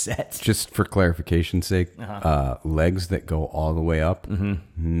 Visibly upset. Just for clarification's sake, legs that go all the way up,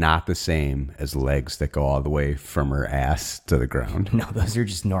 not the same as legs that go all the way from her ass to the ground. No, those are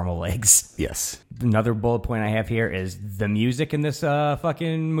just normal legs. Yes. Another bullet point I have here is the music in this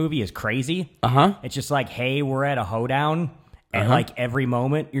fucking movie is crazy. Uh-huh. It's just hey, we're at a hoedown. And every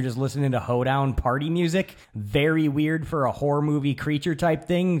moment, you're just listening to hoedown party music. Very weird for a horror movie creature type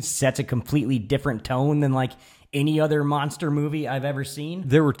thing. Sets a completely different tone than any other monster movie I've ever seen.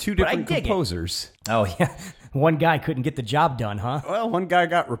 There were 2 But I different dig it. composers. Oh, yeah. One guy couldn't get the job done, huh? Well, one guy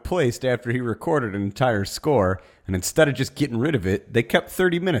got replaced after he recorded an entire score. And instead of just getting rid of it, they kept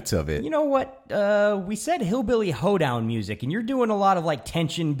 30 minutes of it. You know what? We said hillbilly hoedown music, and you're doing a lot of like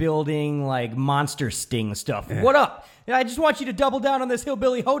tension building, like monster sting stuff. Yeah. What up? I just want you to double down on this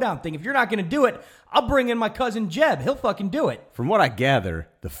hillbilly hoedown thing. If you're not going to do it, I'll bring in my cousin Jeb. He'll fucking do it. From what I gather,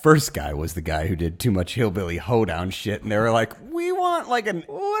 the first guy was the guy who did too much hillbilly hoedown shit, and they were like, we want like an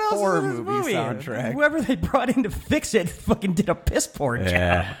horror movie soundtrack. Whoever they brought in to fix it fucking did a piss poor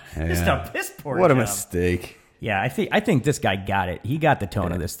job. Just a piss poor job. What a mistake. Yeah, I think this guy got it. He got the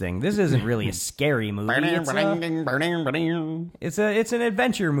tone of this thing. This isn't really a scary movie. It's an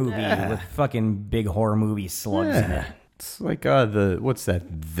adventure movie with fucking big horror movie slugs in it. It's like what's that?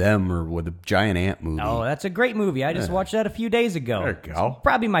 Them or with the giant ant movie. Oh, that's a great movie. I just watched that a few days ago. There you go. It's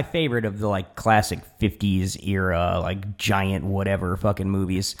probably my favorite of the like classic 50s era like giant whatever fucking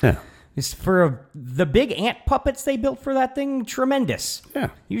movies. Yeah. It's for the big ant puppets they built for that thing, tremendous. Yeah.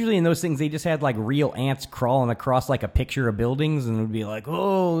 Usually in those things, they just had like real ants crawling across like a picture of buildings, and it would be like,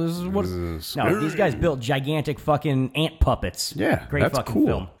 oh, this is what. No, these guys built gigantic fucking ant puppets. Yeah, great that's fucking cool.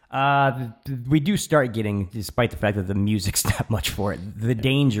 film. We do start getting, despite the fact that the music's not much for it, the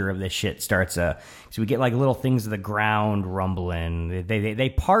danger of this shit starts. So we get like little things of the ground rumbling. They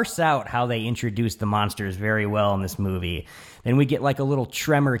parse out how they introduce the monsters very well in this movie. Then we get like a little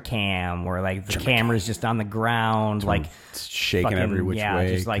tremor cam where like the camera's just on the ground, like it's shaking fucking, every which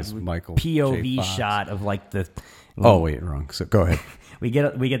way. Just like Michael POV shot of like the. Oh wait, wrong. So go ahead. We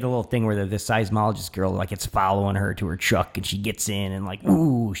get the little thing where the seismologist girl, like, it's following her to her truck, and she gets in and, like,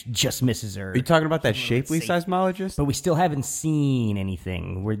 ooh, she just misses her. Are you talking about that shapely seismologist? But we still haven't seen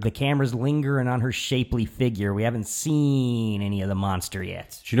anything. Where the camera's lingering on her shapely figure. We haven't seen any of the monster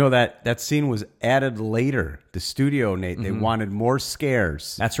yet. Did you know that scene was added later? The studio, Nate, they wanted more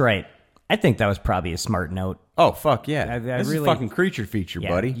scares. That's right. I think that was probably a smart note. Oh, fuck yeah. This is really, fucking creature feature,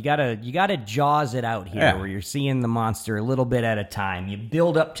 buddy. You gotta jaws it out here where you're seeing the monster a little bit at a time. You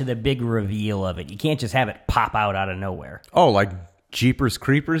build up to the big reveal of it. You can't just have it pop out of nowhere. Oh, like Jeepers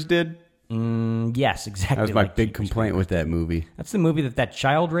Creepers did? Yes, exactly. That was my big complaint with that movie. That's the movie that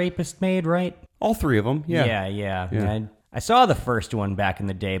child rapist made, right? All three of them, yeah. Yeah. I saw the first one back in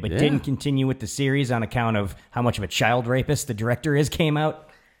the day, but didn't continue with the series on account of how much of a child rapist the director came out.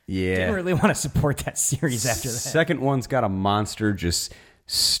 Yeah. Didn't really want to support that series after that. Second one's got a monster just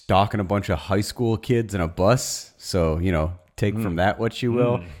stalking a bunch of high school kids in a bus. So, take from that what you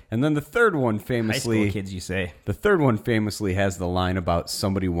will. And then the third one famously... High school kids, you say. The third one famously has the line about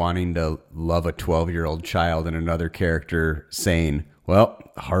somebody wanting to love a 12-year-old child and another character saying, well,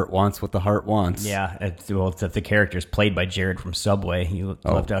 the heart wants what the heart wants. Yeah, the character's played by Jared from Subway. You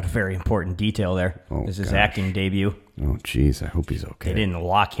left out a very important detail there. This is his acting debut. Oh, jeez, I hope he's okay. They didn't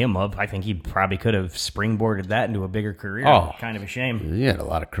lock him up. I think he probably could have springboarded that into a bigger career. Oh, kind of a shame. He had a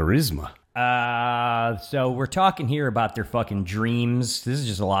lot of charisma. So we're talking here about their fucking dreams. This is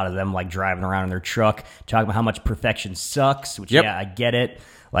just a lot of them like driving around in their truck, talking about how much perfection sucks, which, yeah, I get it.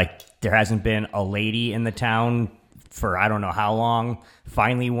 Like, there hasn't been a lady in the town for I don't know how long.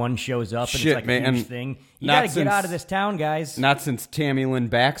 Finally, one shows up, and it's like a huge thing. You got to get out of this town, guys. Not since Tammy Lynn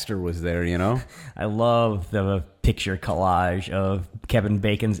Baxter was there, I love the picture collage of Kevin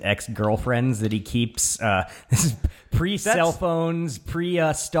Bacon's ex-girlfriends that he keeps. This is pre-cell phones,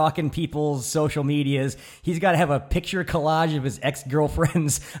 pre-stalking people's social medias. He's got to have a picture collage of his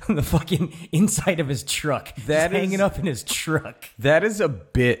ex-girlfriends on the fucking inside of his truck. That is hanging up in his truck. That is a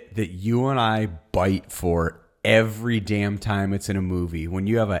bit that you and I bite for every damn time it's in a movie. When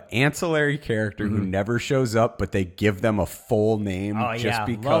you have an ancillary character who never shows up, but they give them a full name just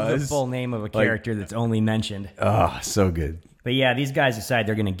because. Love the full name of a character that's only mentioned. Oh, so good. But yeah, these guys decide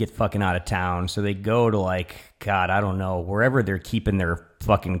they're going to get fucking out of town. So they go to like, God, I don't know, wherever they're keeping their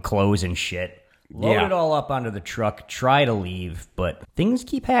fucking clothes and shit. Load it all up onto the truck, try to leave, but things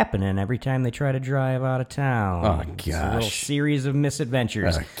keep happening every time they try to drive out of town. Oh, gosh. It's a little series of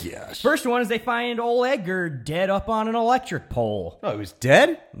misadventures. Oh, gosh. First one is they find old Edgar dead up on an electric pole. Oh, he was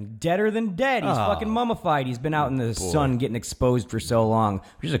dead? Deader than dead. He's fucking mummified. He's been out in the sun getting exposed for so long.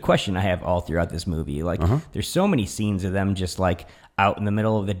 Which is a question I have all throughout this movie. Like, there's so many scenes of them just like out in the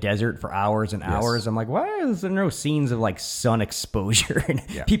middle of the desert for hours and hours. I'm like, why is there no scenes of like sun exposure and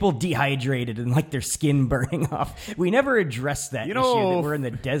people dehydrated and like their skin burning off? We never addressed that issue that we're in the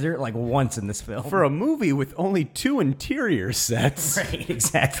desert like once in this film. For a movie with only 2 interior sets. Right,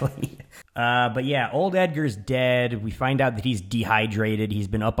 exactly. But yeah, old Edgar's dead. We find out that he's dehydrated. He's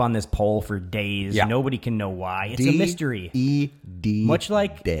been up on this pole for days. Yeah. Nobody can know why. It's a mystery. D-E-D. Much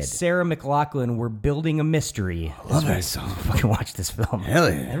like dead. Sarah McLachlan, we're building a mystery. Love that song. Fucking watch this film. Hell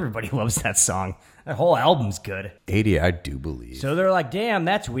yeah. Everybody loves that song. That whole album's good. 80, I do believe. So they're like, damn,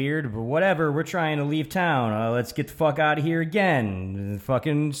 that's weird, but whatever, we're trying to leave town. Let's get the fuck out of here again. And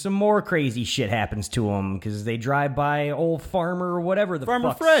fucking some more crazy shit happens to them because they drive by old Farmer or whatever the Farmer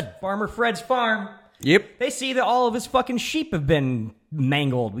fuck's- Fred. Farmer Fred's farm. Yep. They see that all of his fucking sheep have been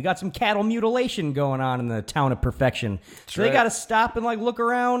mangled. We got some cattle mutilation going on in the town of Perfection. So they right. got to stop and like look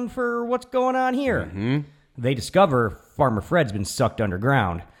around for what's going on here. Mm-hmm. They discover Farmer Fred's been sucked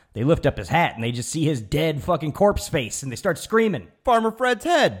underground. They lift up his hat and they just see his dead fucking corpse face and they start screaming. Farmer Fred's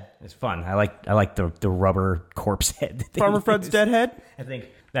head. It's fun. I like the rubber corpse head. that they Farmer Fred's use. dead head? I think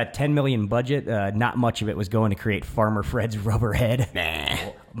that $10 million budget, not much of it was going to create Farmer Fred's rubber head. Nah.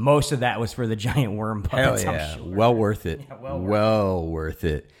 Most of that was for the giant worm Hell puppets. I'm yeah. sure. Well worth it. well worth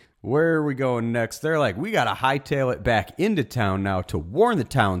it. Where are we going next? They're like, we got to hightail it back into town now to warn the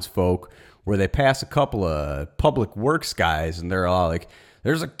townsfolk, where they pass a couple of public works guys and they're all like,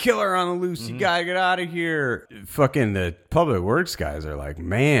 there's a killer on the loose. You gotta get out of here. Fucking the public works guys are like,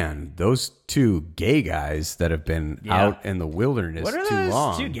 man, those two gay guys that have been out in the wilderness What are too those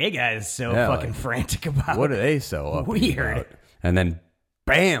long. two gay guys so Yeah, fucking like, frantic about? What are they so up Weird. And then,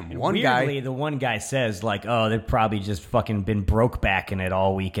 bam, one Weirdly, guy. the one guy says like, "Oh, they've probably just fucking been broke backing it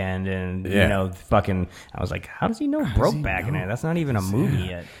all weekend," and Yeah. you know, fucking. I was like, "How does he know broke backing it? That's not even a movie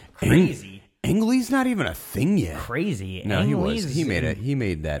yet." Crazy. Ang Lee's not even a thing yet. Crazy. No, Ang he was. Lee's He made in- it. He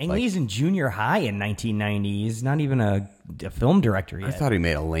made that. Ang Like, Lee's in junior high in 1990. He's not even a film director yet. I thought he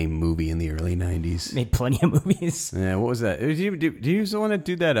made a lame movie in the early '90s. Made plenty of movies. Yeah, what was that? Did he was the one that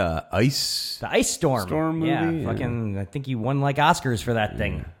do that Ice? The Ice Storm. Storm movie? Yeah, Yeah. fucking. I think he won like Oscars for that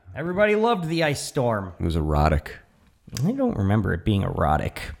thing. Everybody loved the Ice Storm. It was erotic. I don't remember it being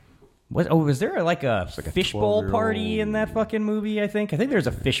erotic. Was there like a fishbowl 12-year-old. party in that fucking movie? I think there's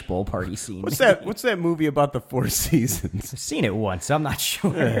a fishbowl party scene. What's that? What's that movie about the Four Seasons? I've seen it once. I'm not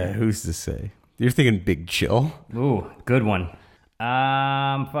sure. Who's to say? You're thinking Big Chill. Ooh, good one.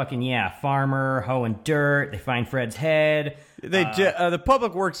 Fucking yeah. Farmer hoeing dirt. They find Fred's head. The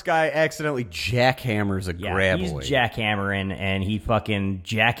public works guy accidentally jackhammers a Yeah, graboid. he's jackhammering, and he fucking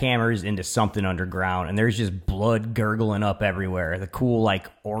jackhammers into something underground, and there's just blood gurgling up everywhere. The cool, like,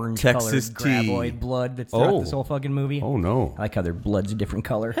 orange-colored Texas tea. graboid blood that's throughout Oh. this whole fucking movie. Oh no! I like how their blood's a different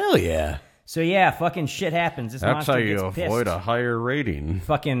color. Hell yeah! So yeah, fucking shit happens. This That's monster how you gets avoid pissed. a higher rating.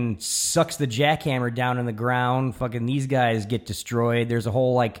 Fucking sucks the jackhammer down in the ground. Fucking these guys get destroyed. There's a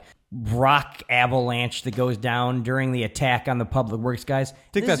whole like rock avalanche that goes down during the attack on the public works guys. I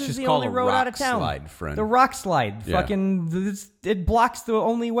think that's just the called only a road rock out of town. slide, friend. The rock slide. Yeah. Fucking it blocks the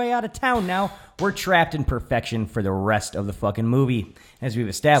only way out of town. Now we're trapped in Perfection for the rest of the fucking movie, as we've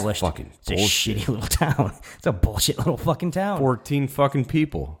established. It's fucking it's a bullshit. shitty little town. It's a bullshit little fucking town. 14 fucking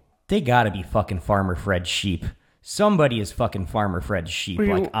people. They gotta be fucking Farmer Fred's sheep. Somebody is fucking Farmer Fred's sheep,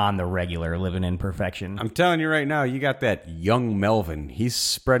 like on the regular, living in Perfection. I'm telling you right now, you got that young Melvin. He's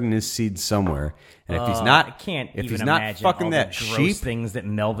spreading his seed somewhere, and if he's not, I can't if even he's not imagine fucking all that the gross sheep, things that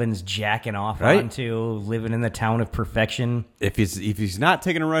Melvin's jacking off Right? onto, living in the town of Perfection. if he's not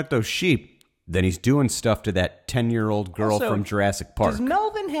taking a run at those sheep, then he's doing stuff to that 10-year-old girl Also, from Jurassic Park. Does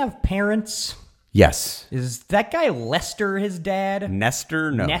Melvin have parents? Yes, Is that guy Lester his dad? Nestor.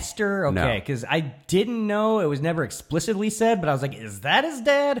 No, Nestor? No. Okay, because I didn't know. It was never explicitly said, but I was like, is that his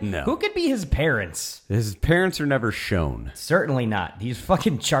dad? No. Who could be his parents? His parents are never shown. Certainly not. He's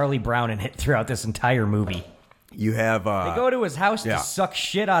fucking Charlie Brown in it throughout this entire movie. You have They go to his house yeah. to suck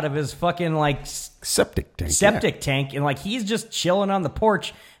shit out of his fucking, like, septic tank. septic tank, and, like, he's just chilling on the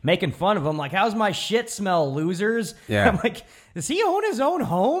porch making fun of him. Like, how's my shit smell, losers? Yeah. I'm like, does he own his own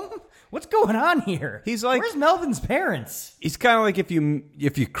home? What's going on here? He's like- where's Melvin's parents? He's kind of like if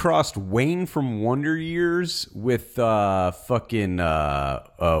you crossed Wayne from Wonder Years with fucking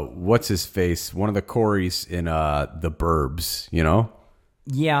what's his face, one of the Corys in the Burbs, you know?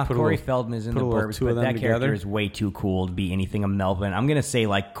 Yeah, a Corey little- Feldman is in put the a little Burbs, two of but them that character together. is way too cool to be anything of Melvin. I'm gonna say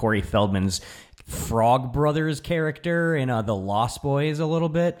like Corey Feldman's Frog Brothers character in The Lost Boys a little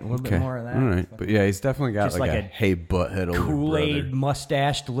bit more of that. All right, but yeah, he's definitely got Just like, like a a hey butthead older Kool-Aid brother.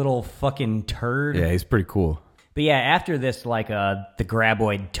 mustached little fucking turd. Yeah, he's pretty cool. But yeah, after this, like the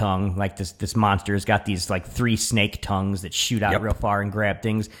graboid tongue, like this monster's got these like 3 snake tongues that shoot out Yep. real far and grab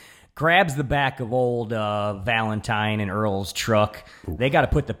things. Grabs the back of old Valentine and Earl's truck. They got to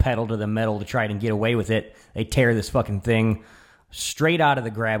put the pedal to the metal to try and get away with it. They tear this fucking thing straight out of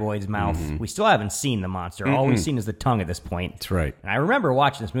the graboid's mouth. We still haven't seen the monster. All we've seen is the tongue at this point. That's right. And I remember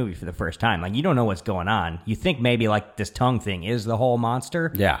watching this movie for the first time. Like, you don't know what's going on. You think maybe, like, this tongue thing is the whole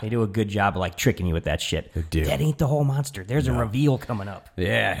monster. Yeah. They do a good job of, like, tricking you with that shit. They do. That ain't the whole monster. There's a reveal coming up.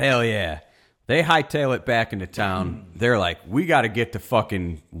 Yeah, hell yeah. They hightail it back into town. They're like, we got to get to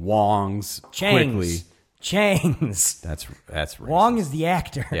fucking Wong's quickly. Chang's. That's racist. Wong is the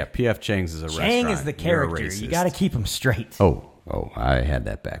actor. Yeah, P.F. Chang's is a restaurant. Chang is the You're a character. You racist. got to keep him straight. Oh, I had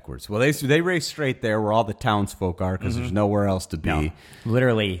that backwards. Well, they race straight there where all the townsfolk are because there's nowhere else to be. No.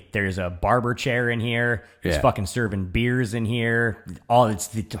 Literally, there's a barber chair in here. He's Yeah. fucking serving beers in here. It's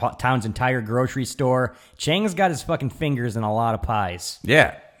the town's entire grocery store. Chang's got his fucking fingers in a lot of pies.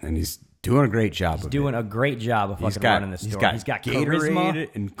 Yeah, and he's doing a great job of Doing it. a great job of fucking running the store. He's got charisma.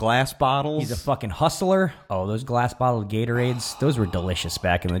 Gatorade and glass bottles. He's a fucking hustler. Oh, those glass bottled Gatorades, those were delicious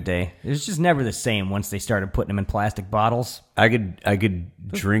back in the day. It was just never the same once they started putting them in plastic bottles. I could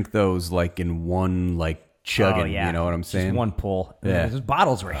drink those like in one like chugging. Oh, yeah. You know what I'm saying? Just one pull. Yeah. Those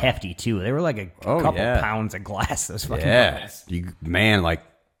bottles were hefty, too. They were like a couple pounds of glass, those fucking bottles. Like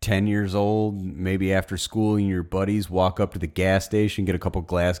 10 years old, maybe after school, and your buddies walk up to the gas station, get a couple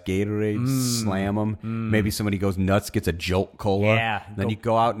glass Gatorades, slam them. Maybe somebody goes nuts, gets a Jolt Cola. Yeah. Then you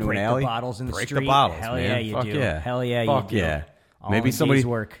go out into an break the alley, bottles in the break street. the bottles. Hell man. yeah, you Fuck do. Yeah. Hell yeah, you Fuck do. yeah. All Maybe in somebody day's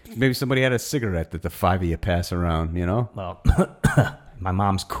work. Maybe somebody had a cigarette that the five of you pass around. You know. Well, my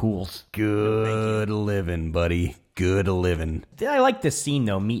mom's cools. Good living, buddy. Good living. I like this scene,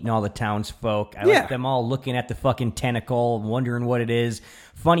 though, meeting all the townsfolk. I Yeah. like them all looking at the fucking tentacle, wondering what it is.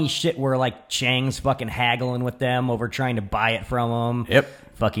 Funny shit where, like, Chang's fucking haggling with them over trying to buy it from them. Yep.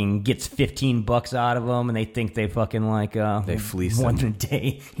 Fucking gets $15 out of them, and they think they fucking, like, They fleece won him. the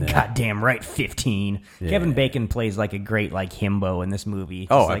day. Goddamn right, 15. Kevin Bacon plays, like, a great, like, himbo in this movie.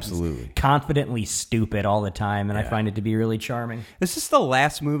 Oh, Just, like, he's absolutely. confidently stupid all the time, and I find it to be really charming. Is this the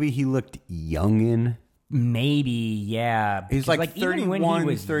last movie he looked young in? Maybe, yeah. He's Because, like even when he 31,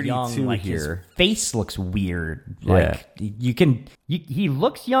 was 32 young, like here. his face looks weird. Like he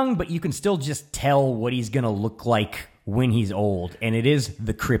looks young, but you can still just tell what he's gonna look like when he's old, and it is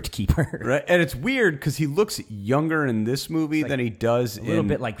the Crypt Keeper. Right, and it's weird because he looks younger in this movie than he does A little in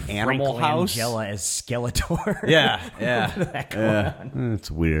bit like Animal Frank House. Langella as Skeletor. Yeah, A little bit of that going on. It's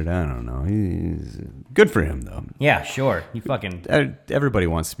weird. I don't know. He's good for him though. Yeah, sure. He fucking. Everybody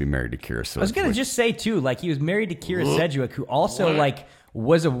wants to be married to Kira. I was gonna just say too, like he was married to Kira Sedgwick, who also like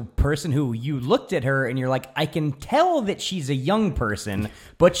was a person who you looked at her and you're like, I can tell that she's a young person,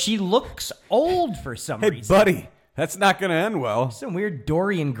 but she looks old for some Hey, reason. buddy, that's not going to end well. Some weird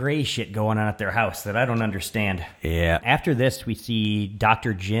Dorian Gray shit going on at their house that I don't understand. Yeah. After this, we see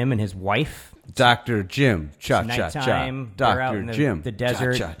Dr. Jim and his wife. Dr. Jim. Cha cha cha. Nighttime. They're out Dr. in Jim. the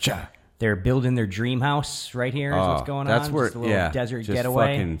desert. Cha cha cha. They're building their dream house right here. Is what's going That's on. where, Just a little desert just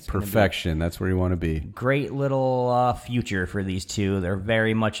getaway. fucking It's gonna be perfection. That's where you want to be. great little future for these two. They're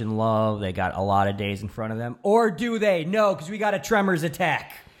very much in love. They got a lot of days in front of them. Or do they? No, because we got a Tremors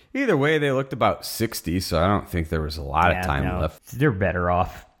attack. Either way, they looked about 60, so I don't think there was a lot of time left. They're better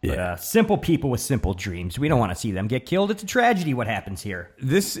off. But, Yeah. simple people with simple dreams. We don't want to see them get killed. It's a tragedy what happens here.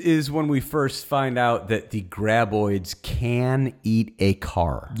 This is when we first find out that the graboids can eat a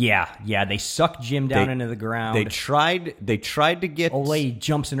car. Yeah. They suck Jim down into the ground. They tried to get Old lady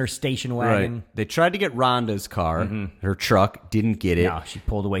jumps in her station wagon. right. They tried to get Rhonda's car, her truck, didn't get it. No, she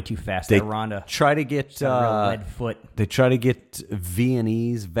pulled away too fast. They That Rhonda. try to get Got a real lead foot. They try to get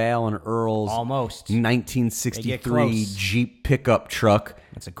V&E's, Val and Earl's Almost. They 1963 get close. Jeep pickup truck.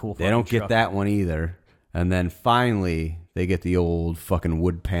 That's a cool They fucking don't get truck. that one either. And then finally, they get the old fucking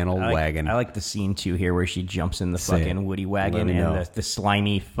wood panel wagon. I like the scene too here where she jumps in the Say it. fucking Woody wagon Let me know. and the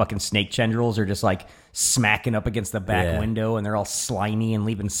slimy fucking snake tendrils are just like smacking up against the back Yeah. window and they're all slimy and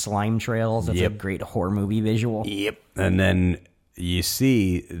leaving slime trails. That's Yep. a great horror movie visual. Yep. And then you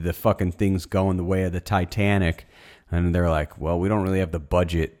see the fucking things going the way of the Titanic. And they're like, well, we don't really have the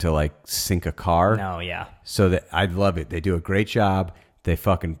budget to like sink a car. No, yeah. So that I love it. They do a great job. They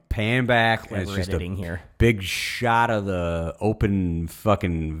fucking pan back. And it's Clever just editing a here. big shot of the open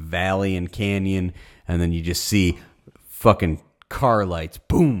fucking valley and canyon. And then you just see fucking car lights,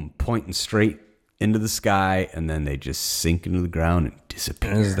 boom, pointing straight into the sky. And then they just sink into the ground and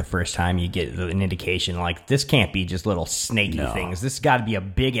disappear. This is the first time you get an indication like this can't be just little snaky things. This got to be a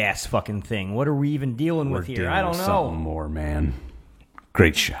big ass fucking thing. What are we even dealing with here? I don't know. Something more, man.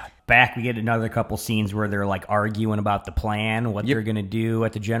 Great shot. Back, we get another couple scenes where they're like arguing about the plan, what they're gonna do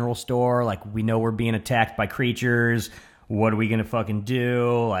at the general store. Like, we know we're being attacked by creatures. What are we gonna fucking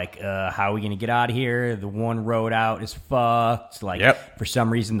do? Like, how are we gonna get out of here? The one road out is fucked. Like, Yep. for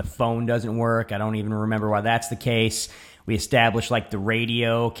some reason the phone doesn't work. I don't even remember why that's the case. We establish like the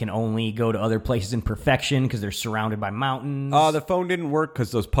radio can only go to other places in perfection because they're surrounded by mountains. Oh, the phone didn't work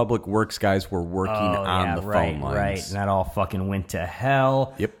because those public works guys were working on the phone lines. Right, and that all fucking went to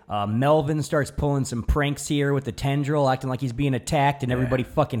hell. Yep. Melvin starts pulling some pranks here with the tendril, acting like he's being attacked, and everybody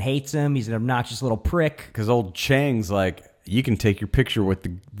fucking hates him. He's an obnoxious little prick. Because old Chang's like, you can take your picture with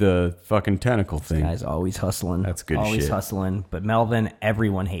the fucking tentacle thing. Guy's always hustling. That's good always shit. hustling. But Melvin,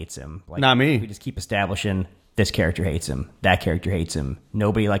 everyone hates him. Like, Not me. We just keep establishing this character hates him. That character hates him.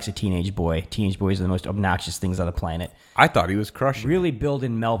 Nobody likes a teenage boy. Teenage boys are the most obnoxious things on the planet. I thought he was crushing. Really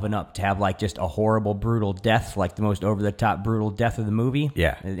building Melvin up to have like just a horrible, brutal death, like the most over-the-top brutal death of the movie.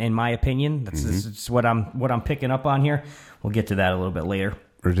 Yeah. In my opinion, that's what I'm picking up on here. We'll get to that a little bit later.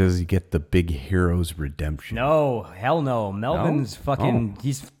 Or does he get the big hero's redemption? No, hell no. Melvin's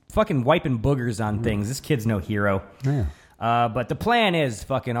he's fucking wiping boogers on things. This kid's no hero. Yeah. But the plan is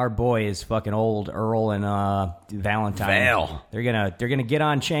fucking our boy is fucking old Earl and Valentine. Val. They're gonna get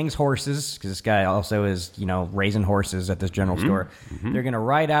on Chang's horses because this guy also is raising horses at this general store. They're gonna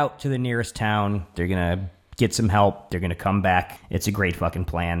ride out to the nearest town. They're gonna get some help. They're gonna come back. It's a great fucking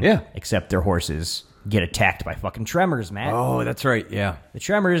plan. Yeah. Except their horses get attacked by fucking tremors, Matt. Oh, that's right. Yeah. The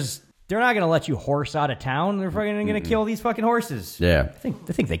tremors. They're not going to let you horse out of town. They're fucking going to kill these fucking horses. Yeah. I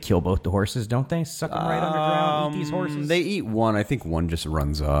think they kill both the horses, don't they? Suck them right underground, eat these horses. They eat one. I think one just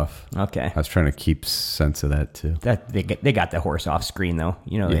runs off. Okay. I was trying to keep sense of that too. That they got the horse off screen though.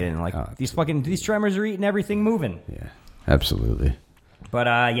 They didn't like these tremors are eating everything moving. Yeah, absolutely.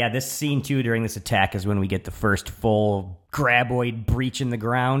 But this scene too during this attack is when we get the first full graboid breach in the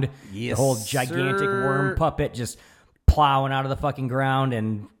ground. Yes, the whole gigantic sir. worm puppet just plowing out of the fucking ground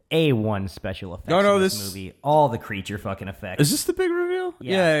and A1 special effects in this movie. All the creature fucking effects. Is this the big reveal?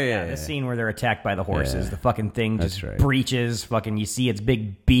 Yeah. The scene where they're attacked by the horses. Yeah. The fucking thing That's just right. breaches. Fucking, you see its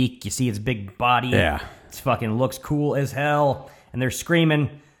big beak. You see its big body. Yeah. It fucking looks cool as hell. And they're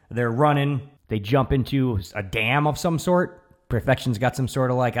screaming. They're running. They jump into a dam of some sort. Perfection's got some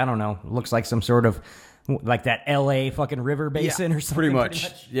sort of looks like some sort of like that LA fucking river basin or something. Pretty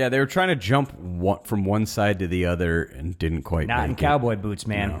much. Yeah, they were trying to jump from one side to the other and didn't quite Not make in it. cowboy boots,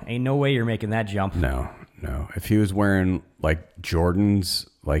 man. No. Ain't no way you're making that jump. No. If he was wearing like Jordans,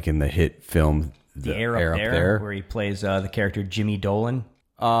 like in the hit film The Air Up There, where he plays the character Jimmy Dolan.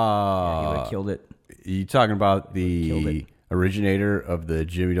 He would have killed it. You talking about the originator of the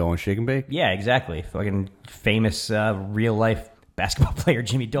Jimmy Dolan Shake and Bake? Yeah, exactly. Fucking famous real life basketball player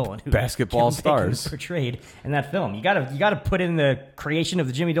Jimmy Dolan, who Basketball Kevin Bacon stars. portrayed in that film. You gotta put in the creation of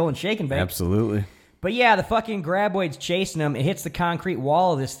the Jimmy Dolan Shake and Bake. Absolutely. But yeah, the fucking graboid's chasing him. It hits the concrete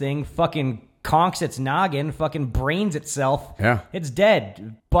wall of this thing. Fucking conks its noggin. Fucking brains itself. Yeah. It's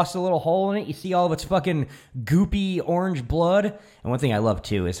dead. Busts a little hole in it. You see all of its fucking goopy orange blood. And one thing I love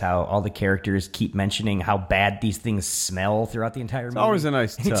too is how all the characters keep mentioning how bad these things smell throughout the entire movie. always a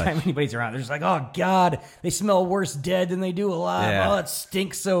nice touch. Anytime anybody's around, they're just like, oh God, they smell worse dead than they do alive. Yeah. Oh, it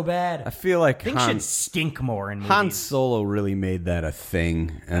stinks so bad. I feel like Things should stink more in movies. Han Solo really made that a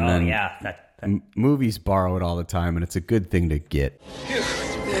thing. And Oh then yeah. movies borrow it all the time, and it's a good thing to get.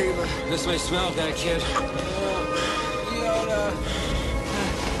 This may smell bad, kid.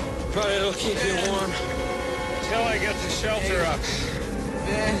 Probably it'll keep you warm. Till I get the shelter up.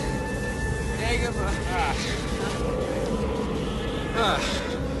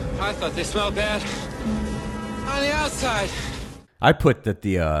 I thought they smelled bad on the outside. I put that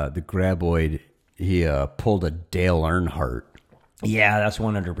the graboid, he pulled a Dale Earnhardt. Yeah, that's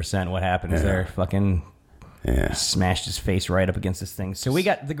 100% what happened is there. Fucking smashed his face right up against this thing. So we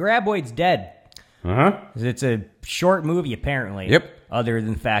got the graboid's dead. Uh-huh. It's a short movie, apparently. Yep. Other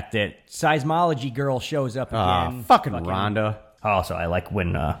than the fact that Seismology Girl shows up again. Fucking Rhonda. Also, I like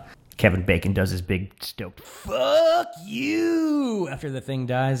when Kevin Bacon does his big stoked "fuck you" after the thing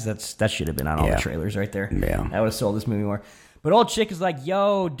dies. That should have been on all the trailers right there. Yeah. That would have sold this movie more. But old chick is like,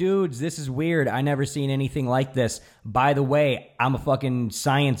 yo, dudes, this is weird. I never seen anything like this. By the way, I'm a fucking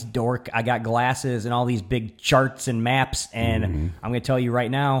science dork. I got glasses and all these big charts and maps. And I'm going to tell you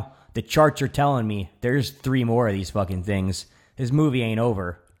right now, the charts are telling me there's 3 more of these fucking things. This movie ain't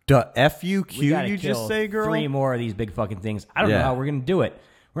over. F-U-Q, We gotta you kill just say, girl? 3 more of these big fucking things. I don't know how we're going to do it.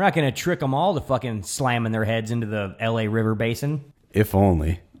 We're not going to trick them all to fucking slamming their heads into the LA River Basin. If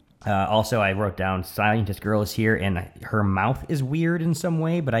only. Also, I wrote down Scientist Girl is here, and her mouth is weird in some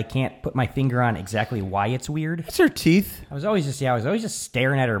way, but I can't put my finger on exactly why it's weird. It's her teeth. I was always just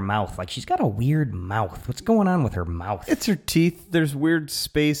staring at her mouth. Like, she's got a weird mouth. What's going on with her mouth? It's her teeth. There's weird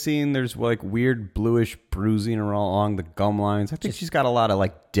spacing. There's like weird bluish bruising along the gum lines. I think she's got a lot of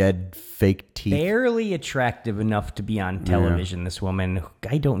like dead fake teeth. Barely attractive enough to be on television, this woman.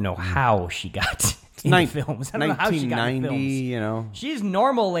 I don't know how she got in the films. I don't know how she got in 1990, films. you know. She's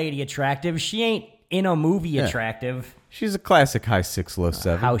normal lady attractive. She ain't in a movie attractive. She's a classic high 6, low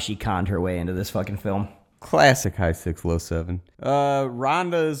 7. How she conned her way into this fucking film. Classic high 6, low 7.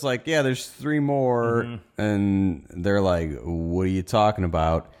 Rhonda is like, yeah, there's 3 more. And they're like, what are you talking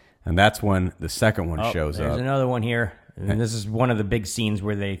about? And that's when the second one shows There's up. another one here. And this is one of the big scenes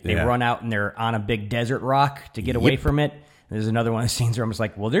where they run out and they're on a big desert rock to get away from it. There's another one of the scenes where I'm just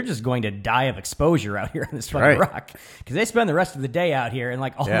like, well, they're just going to die of exposure out here on this fucking rock. Because they spend the rest of the day out here and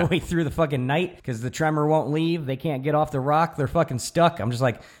like all the way through the fucking night because the tremor won't leave. They can't get off the rock. They're fucking stuck. I'm just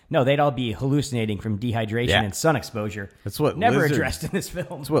like, no, they'd all be hallucinating from dehydration and sun exposure. That's what never addressed in this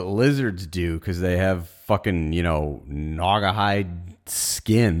film. That's what lizards do because they have fucking, Naugahyde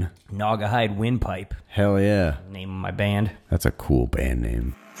skin. Naugahyde windpipe. Hell yeah. Name of my band. That's a cool band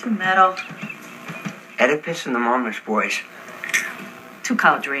name. Some metal. Oedipus and the Marmish Boys. 2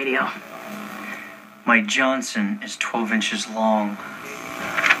 college radio. My Johnson is 12 inches long.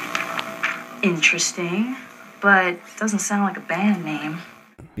 Interesting, but doesn't sound like a band name.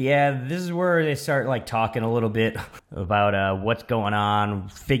 Yeah, this is where they start like talking a little bit about what's going on,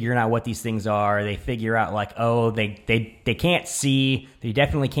 figuring out what these things are. They figure out like, oh, they can't see, they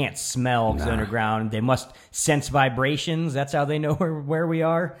definitely can't smell because underground. They must sense vibrations. That's how they know where we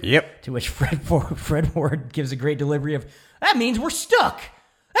are. Yep. To which Fred Ward gives a great delivery of, that means we're stuck.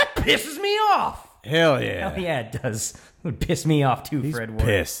 That pisses me off. Hell yeah. Hell yeah, it does. It would piss me off too, He's Fred Ward.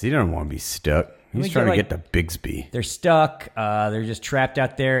 pissed. He doesn't want to be stuck. He's trying to get to Bigsby. They're stuck. They're just trapped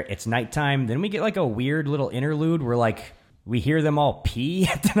out there. It's nighttime. Then we get like a weird little interlude where like we hear them all pee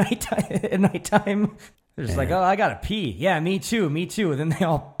at nighttime. They're just like, oh, I gotta pee. Yeah, me too. And then they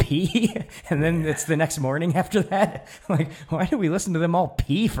all pee. And then it's the next morning after that. Like, why did we listen to them all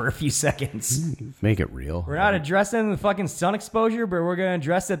pee for a few seconds? Make it real. We're not addressing the fucking sun exposure, but we're going to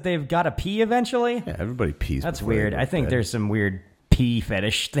address that they've got to pee eventually. Yeah, everybody pees. That's weird. I think there's some weird pee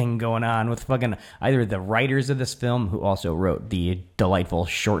fetish thing going on with fucking either the writers of this film, who also wrote the delightful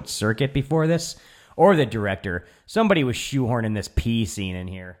Short Circuit before this, or the director. Somebody was shoehorning this pee scene in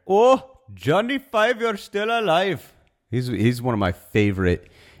here. Oh, Johnny Five, you're still alive. He's one of my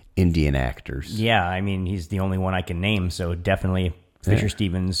favorite Indian actors. Yeah, I mean, he's the only one I can name, so definitely Fisher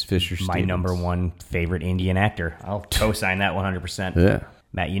Stevens, my number one favorite Indian actor. I'll co-sign that 100%. Yeah.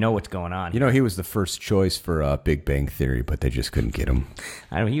 Matt, you know what's going on. He was the first choice for Big Bang Theory, but they just couldn't get him.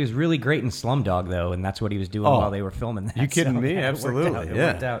 I know he was really great in Slumdog, though, and that's what he was doing while they were filming that. You kidding me? Absolutely.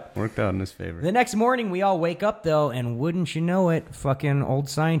 It worked out in his favor. The next morning, we all wake up, though, and wouldn't you know it, fucking old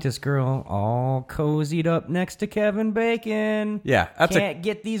scientist girl all cozied up next to Kevin Bacon. Yeah. Can't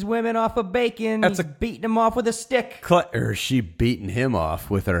get these women off of Bacon. He's beating them off with a stick. Or she beating him off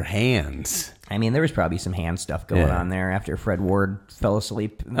with her hands. I mean, there was probably some hand stuff going on there after Fred Ward fell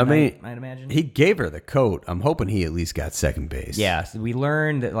asleep in the night, I'd imagine. He gave her the coat. I'm hoping he at least got second base. Yeah, so we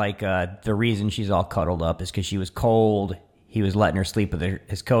learned that like the reason she's all cuddled up is because she was cold. He was letting her sleep with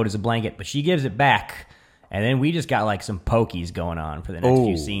his coat as a blanket, but she gives it back. And then we just got like some pokies going on for the next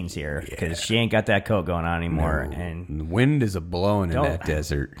few scenes here because she ain't got that coat going on anymore. No. And the wind is a-blowing in that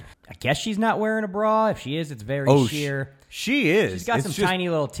desert. I guess she's not wearing a bra. If she is, it's very sheer. She is. She's got some tiny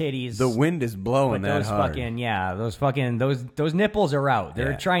little titties. The wind is blowing that hard. Those nipples are out.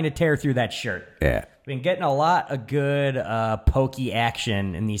 They're trying to tear through that shirt. Yeah. Been getting a lot of good pokey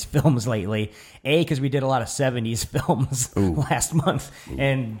action in these films lately. A, because we did a lot of 70s films last month.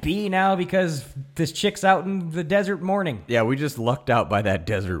 And B, now because this chick's out in the desert morning. Yeah, we just lucked out by that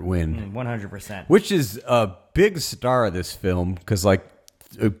desert wind. 100%. Which is a big star of this film because like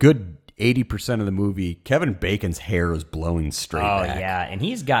a good 80% of the movie, Kevin Bacon's hair is blowing straight back. Oh, yeah. And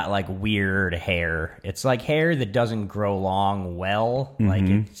he's got, like, weird hair. It's, like, hair that doesn't grow long well. Like,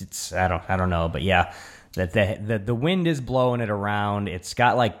 it's I don't know. But, yeah, the wind is blowing it around. It's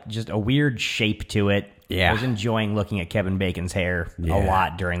got, like, just a weird shape to it. Yeah. I was enjoying looking at Kevin Bacon's hair a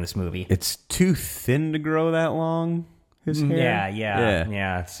lot during this movie. It's too thin to grow that long, his hair?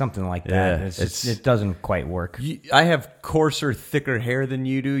 Yeah, something like that. Yeah, it doesn't quite work. I have coarser, thicker hair than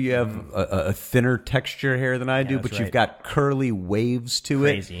you do. You have a thinner texture hair than I do, but you've got curly waves to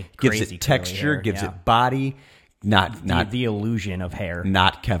it. Gives it texture, gives it body. Not the illusion of hair.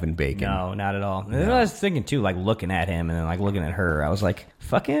 Not Kevin Bacon. No, not at all. No. I was thinking too, like looking at him and then like looking at her. I was like,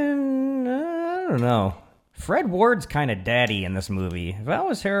 fucking, I don't know. Fred Ward's kind of daddy in this movie. If I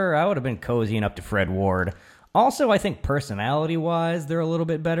was her, I would have been cozying up to Fred Ward Also, I think personality-wise, they're a little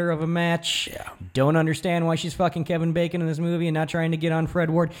bit better of a match. Yeah. Don't understand why she's fucking Kevin Bacon in this movie and not trying to get on Fred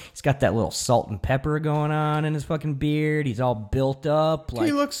Ward. He's got that little salt and pepper going on in his fucking beard. He's all built up.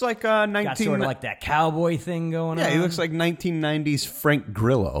 He looks like got sort of like that cowboy thing going on. Yeah, he looks like 1990s Frank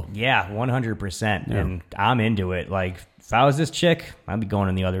Grillo. Yeah, 100%. Yeah. And I'm into it. Like, if I was this chick, I'd be going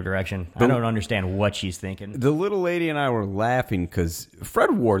in the other direction. I don't understand what she's thinking. The little lady and I were laughing because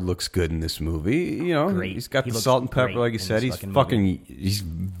Fred Ward looks good in this movie. You know, great. He's got the salt and pepper, like you said. He's he's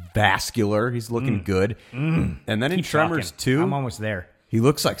vascular. He's looking good. And then in Tremors 2, I'm almost there. He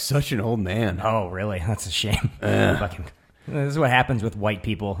looks like such an old man. Oh, really? That's a shame. Fucking, this is what happens with white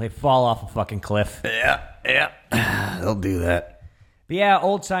people. They fall off a fucking cliff. Yeah. They'll do that. But yeah,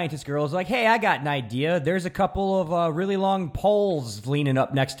 old scientist girl is like, hey, I got an idea. There's a couple of really long poles leaning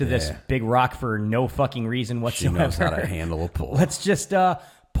up next to this big rock for no fucking reason whatsoever. She knows how to handle a pole. Let's just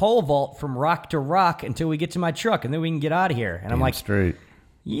pole vault from rock to rock until we get to my truck, and then we can get out of here. And I'm like, straight.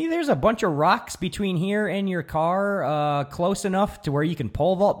 Yeah, there's a bunch of rocks between here and your car, close enough to where you can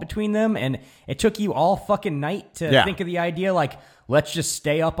pole vault between them, and it took you all fucking night to think of the idea, like, let's just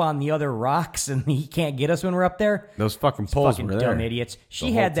stay up on the other rocks and he can't get us when we're up there. Those fucking poles were there. Dumb idiots.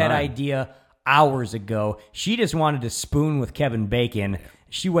 She had that idea hours ago. She just wanted to spoon with Kevin Bacon.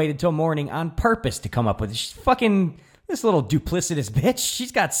 She waited till morning on purpose to come up with it. She's fucking... This little duplicitous bitch,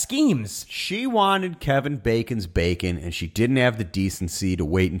 she's got schemes. She wanted Kevin Bacon's bacon, and she didn't have the decency to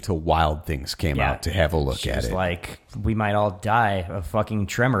wait until Wild Things came out to have a look at it. She's like, we might all die of fucking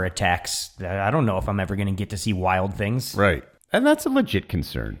tremor attacks. I don't know if I'm ever going to get to see Wild Things. Right. And that's a legit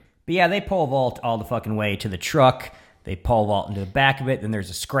concern. But yeah, they pole vault all the fucking way to the truck. They pole vault into the back of it. Then there's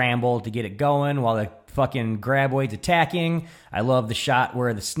a scramble to get it going while the fucking graboid's attacking. I love the shot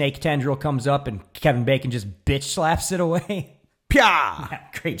where the snake tendril comes up and Kevin Bacon just bitch slaps it away. Pya! Yeah,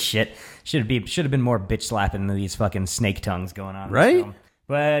 great shit. Should have been more bitch slapping than these fucking snake tongues going on. Right?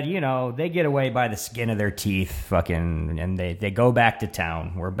 But, you know, they get away by the skin of their teeth, fucking, and they go back to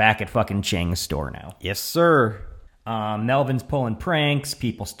town. We're back at fucking Chang's store now. Yes, sir. Melvin's pulling pranks.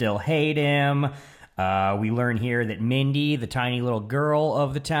 People still hate him. We learn here that Mindy, the tiny little girl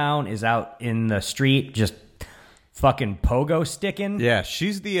of the town, is out in the street just fucking pogo sticking. Yeah,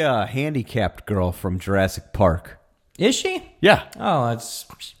 she's the handicapped girl from Jurassic Park. Is she? Yeah. Oh, it's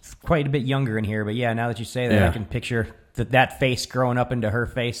quite a bit younger in here, but yeah, now that you say that, I can picture that face growing up into her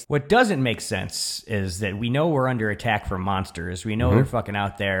face. What doesn't make sense is that we know we're under attack from monsters. We know they're fucking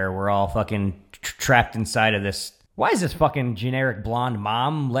out there. We're all fucking trapped inside of this. Why is this fucking generic blonde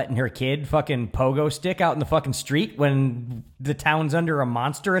mom letting her kid fucking pogo stick out in the fucking street when the town's under a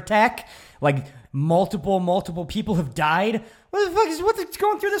monster attack? Like, multiple people have died? What's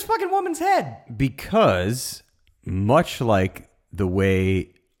going through this fucking woman's head? Because, much like the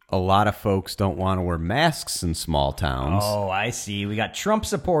way a lot of folks don't want to wear masks in small towns. Oh, I see. We got Trump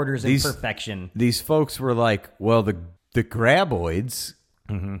supporters in perfection. These folks were like, well, the graboids...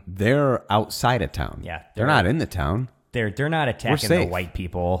 They're outside of town. Yeah. They're not in the town. They're not attacking the white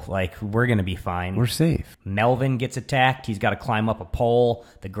people. Like, we're going to be fine. We're safe. Melvin gets attacked. He's got to climb up a pole.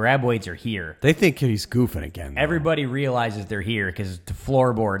 The graboids are here. They think he's goofing again, though. Everybody realizes they're here because the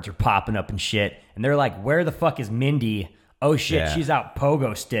floorboards are popping up and shit. And they're like, where the fuck is Mindy? Oh, shit, she's out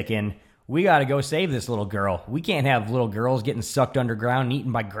pogo sticking. We got to go save this little girl. We can't have little girls getting sucked underground and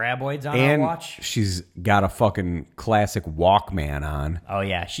eaten by graboids on our watch. She's got a fucking classic Walkman on. Oh,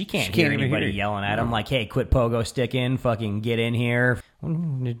 yeah. She can't hear anybody yelling at him like, hey, quit pogo sticking. Fucking get in here.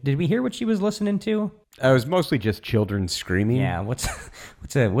 Did we hear what she was listening to? It was mostly just children screaming. Yeah. What's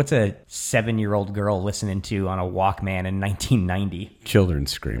a 7-year-old girl listening to on a Walkman in 1990? Children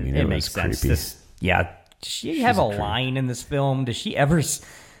screaming. It makes sense. Creepy. Does she have a line in this film? Does she ever...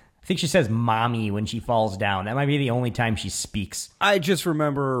 I think she says mommy when she falls down. That might be the only time she speaks. I just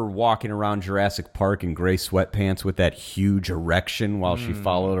remember walking around Jurassic Park in gray sweatpants with that huge erection while she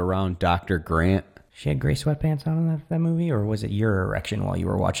followed around Dr. Grant. She had gray sweatpants on in that movie? Or was it your erection while you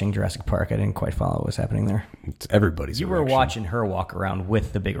were watching Jurassic Park? I didn't quite follow what was happening there. It's everybody's erection. You were watching her walk around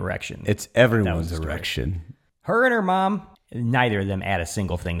with the big erection. It's everyone's erection. Her and her mom... Neither of them add a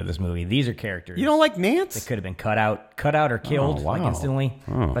single thing to this movie. These are characters. You don't like Nance? That could have been cut out or killed like instantly.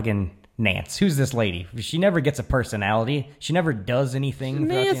 Fucking Nance. Who's this lady? She never gets a personality. She never does anything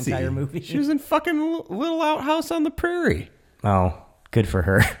throughout the entire movie. She was in fucking Little Outhouse on the Prairie. Oh, good for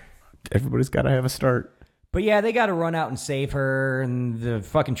her. Everybody's got to have a start. But yeah, they got to run out and save her, and the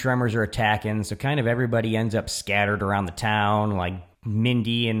fucking Tremors are attacking, so kind of everybody ends up scattered around the town, like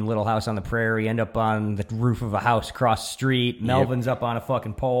Mindy and Little House on the Prairie end up on the roof of a house across the street. Melvin's up on a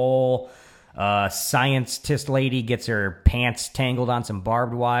fucking pole. Scientist lady gets her pants tangled on some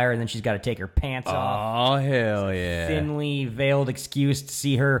barbed wire, and then she's got to take her pants off. Oh, hell yeah. Thinly veiled excuse to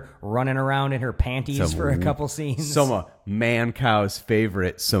see her running around in her panties for a couple scenes. Some Man Cow's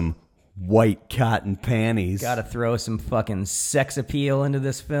favorite, some white cotton panties. Got to throw some fucking sex appeal into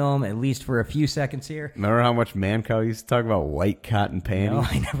this film, at least for a few seconds here. Remember how much Man Cow used to talk about white cotton panties? No,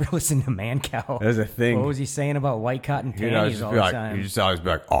 I never listened to Man Cow. There's a thing. What was he saying about white cotton panties all the time? He just always be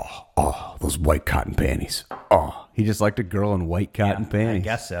like, oh, those white cotton panties. Oh, he just liked a girl in white cotton panties. I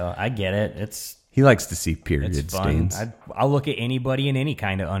guess so. I get it. He likes to see period It's fun. stains. I'll look at anybody in any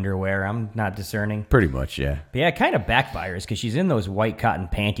kind of underwear. I'm not discerning. Pretty much, yeah. But yeah, it kind of backfires because she's in those white cotton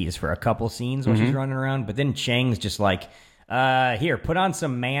panties for a couple scenes while she's running around. But then Chang's just like, here, put on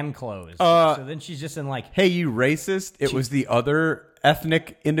some man clothes. So then she's just in like... Hey, you racist. It was the other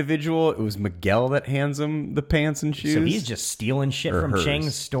ethnic individual. It was Miguel that hands him the pants and shoes. So he's just stealing shit from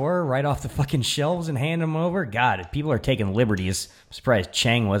Chang's store right off the fucking shelves and handing them over? God, people are taking liberties. I'm surprised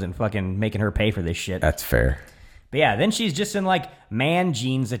Chang wasn't fucking making her pay for this shit. That's fair. But yeah, then she's just in like man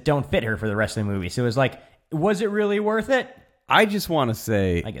jeans that don't fit her for the rest of the movie. So it was like, was it really worth it? I just want to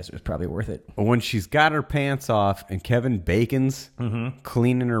say... I guess it was probably worth it. When she's got her pants off and Kevin Bacon's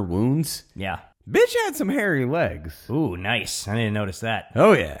cleaning her wounds... Yeah. Bitch had some hairy legs. Ooh, nice. I didn't notice that.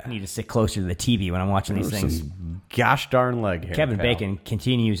 Oh, yeah. I need to sit closer to the TV when I'm watching these things. Some gosh darn leg hair. Kevin Bacon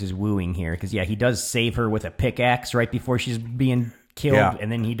continues his wooing here because, yeah, he does save her with a pickaxe right before she's being killed. Yeah.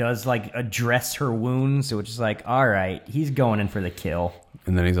 And then he does, like, address her wounds, which is like, all right, he's going in for the kill.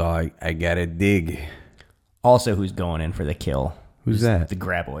 And then he's all like, I gotta dig. Also, who's going in for the kill? Who's that? The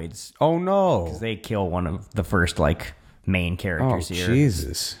Graboids. Oh, no. Because they kill one of the first, like, main characters here.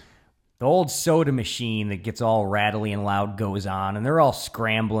 Jesus. The old soda machine that gets all rattly and loud goes on, and they're all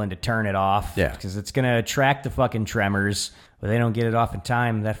scrambling to turn it off. Yeah. Because it's going to attract the fucking tremors, but they don't get it off in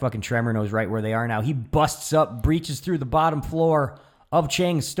time. That fucking tremor knows right where they are now. He busts up, breaches through the bottom floor of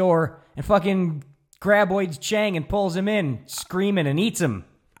Chang's store, and fucking graboids Chang and pulls him in, screaming, and eats him.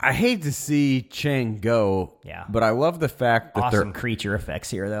 I hate to see Chang go, Yeah. but I love the fact that Awesome creature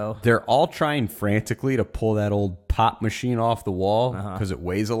effects here, though. they're all trying frantically to pull that old pop machine off the wall because it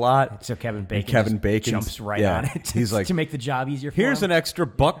weighs a lot. So Kevin Bacon, Kevin Bacon jumps right on it. He's like, to make the job easier for here's him. an extra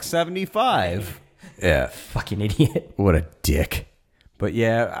 $1.75. Yeah. Fucking idiot. What a dick. But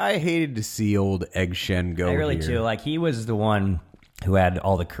yeah, I hated to see old Egg Shen go I really here. too. Like, he was the one who had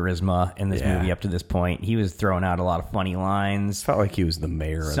all the charisma in this movie up to this point. He was throwing out a lot of funny lines. Felt like he was the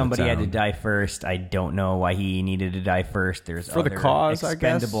mayor of Somebody the had to town. die first. I don't know why he needed to die first. There's For the other cause, I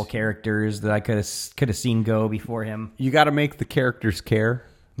guess. expendable characters that I could have seen go before him. You got to make the characters care.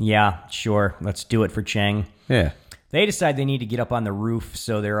 Yeah, sure. Let's do it for Chang. Yeah. They decide they need to get up on the roof,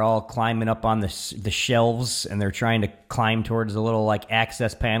 so they're all climbing up on the shelves, and they're trying to climb towards a little like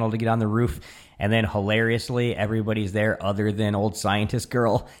access panel to get on the roof. And then hilariously, everybody's there other than old scientist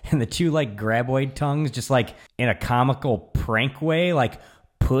girl, and the two like graboid tongues just like in a comical prank way, like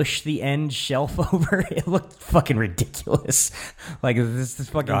push the end shelf over. It looked fucking ridiculous. Like this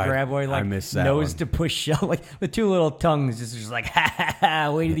fucking graboid like knows to push shelf. Like the two little tongues just like ha ha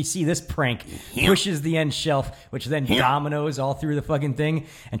ha. Wait till you see this prank. Pushes the end shelf, which then dominoes all through the fucking thing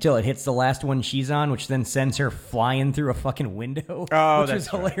until it hits the last one she's on, which then sends her flying through a fucking window. Oh, which that's was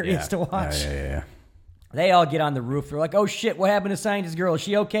hilarious to watch. Yeah. They all get on the roof. They're like, oh shit, what happened to Scientist Girl? Is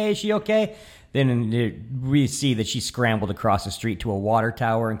she okay? Is she okay? Then we see that she scrambled across the street to a water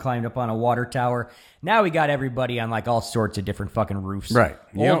tower and climbed up on a water tower. Now we got everybody on like all sorts of different fucking roofs. Right.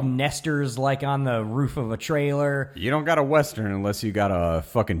 Old nesters like on the roof of a trailer. You don't got a Western unless you got a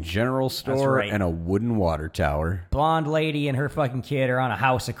fucking general store right. and a wooden water tower. Blonde lady and her fucking kid are on a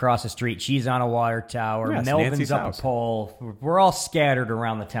house across the street. She's on a water tower. Yeah, it's Melvin's Nancy's up house. a pole. We're all scattered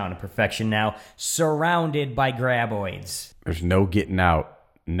around the town of perfection now, surrounded by graboids. There's no getting out.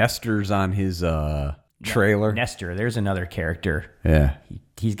 Nestor's on his trailer. Nestor, there's another character. Yeah.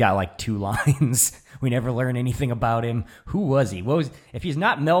 He's got like 2 lines. We never learn anything about him. Who was he? If he's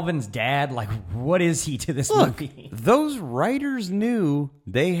not Melvin's dad, like what is he to this movie? Those writers knew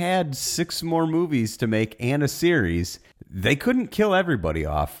they had 6 more movies to make and a series. They couldn't kill everybody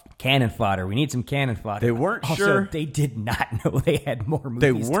off. Cannon fodder. We need some cannon fodder. They weren't also, sure. They did not know they had more movies.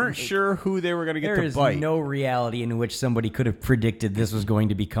 They to weren't make. sure who they were going to get There to is bite. no reality in which somebody could have predicted this was going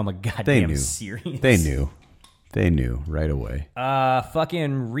to become a They goddamn knew. series. They knew. They knew right away.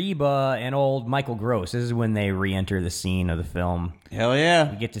 Fucking Reba and old Michael Gross. This is when they re-enter the scene of the film. Hell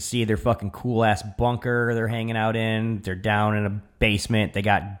yeah. We get to see their fucking cool-ass bunker they're hanging out in. They're down in a basement. They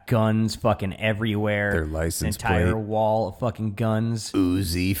got guns fucking everywhere. Their license An entire plate. wall of fucking guns.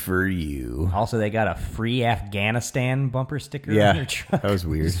 Uzi for you. Also, they got a free Afghanistan bumper sticker Yeah, on their truck. that was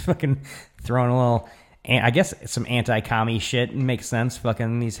weird. Just fucking throwing a little... And I guess some anti-commie shit makes sense.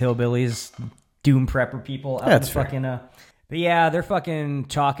 Fucking these hillbillies, doom prepper people out That's in the fucking... But yeah, they're fucking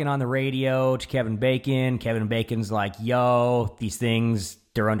talking on the radio to Kevin Bacon. Kevin Bacon's like, yo, these things,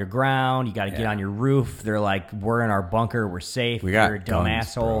 they're underground. You got to get on your roof. They're like, we're in our bunker. We're safe. We got You're a dumb guns,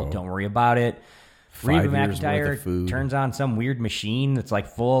 asshole. bro. Don't worry about it. 5 Reba years worth of McEntire food. turns on some weird machine that's like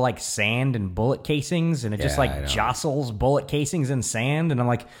full of like sand and bullet casings, and it just Yeah, I like know. jostles bullet casings in sand. And I'm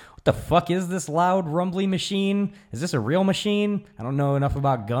like, what the fuck is this loud, rumbly machine? Is this a real machine? I don't know enough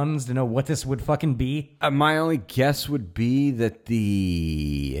about guns to know what this would fucking be. My only guess would be that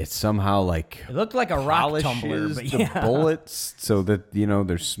it's somehow like It looked like a rock polishes tumbler, but the yeah. bullets so that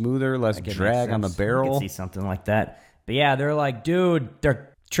they're smoother, less It makes drag on the sense. I barrel. could see something like that. But yeah, they're like, dude, their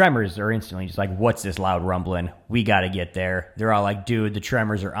tremors are instantly just like, what's this loud rumbling? We got to get there. They're all like, dude, the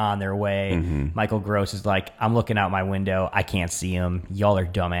tremors are on their way. Mm-hmm. Michael Gross is like, I'm looking out my window. I can't see them. Y'all are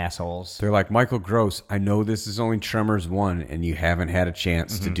dumb assholes. They're like, Michael Gross, I know this is only Tremors 1 and you haven't had a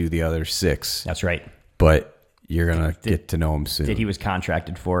chance to do the other 6. That's right. But you're going to get to know him soon. That he was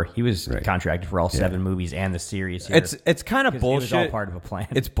contracted for. He was contracted for all 7 movies and the series here. It's kind of 'Cause bullshit. It was all part of a plan.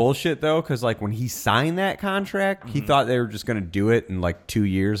 It's bullshit though, because like when he signed that contract, he thought they were just going to do it in like 2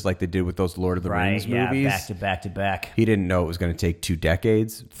 years, like they did with those Lord of the Rings movies. back to back to back. He didn't know it was going to take 2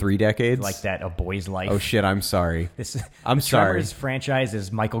 decades, 3 decades, Like that, A Boy's Life. Oh shit! I'm sorry. I'm the sorry. Tremors franchise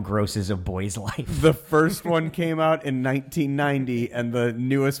is Michael Gross's A Boy's Life. The first one came out in 1990, and the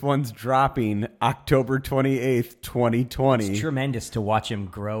newest one's dropping October 28th, 2020. It's tremendous to watch him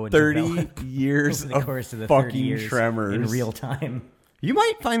grow and 30 develop years over the course of the fucking 30 years Tremors in real time. You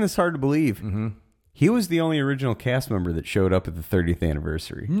might find this hard to believe. He was the only original cast member that showed up at the 30th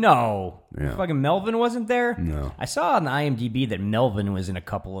anniversary. No. Yeah. Fucking Melvin wasn't there? No. I saw on the IMDb that Melvin was in a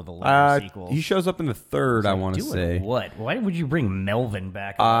couple of the later sequels. He shows up in the 3rd, I want to Doing say. what? Why would you bring Melvin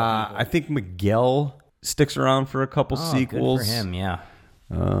back? I think Miguel sticks around for a couple sequels. Good for him, yeah.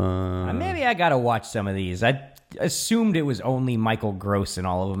 Maybe I gotta watch some of these. I assumed it was only Michael Gross in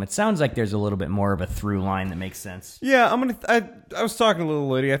all of them. It sounds like there's a little bit more of a through line that makes sense. Yeah, I was talking to Little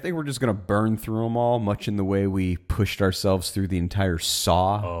Lady. I think we're just gonna burn through them all, much in the way we pushed ourselves through the entire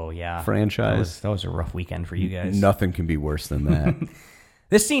Saw franchise. That was a rough weekend for you guys. Nothing can be worse than that.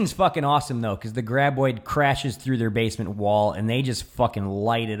 This scene's fucking awesome, though, because the Graboid crashes through their basement wall, and they just fucking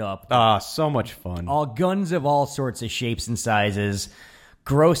light it up. So much fun. All guns of all sorts of shapes and sizes.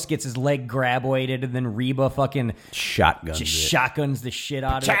 Gross gets his leg graboided, and then Reba fucking shotguns the shit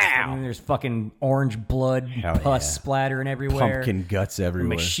out of it. And there's fucking orange blood, pus splattering everywhere. Pumpkin guts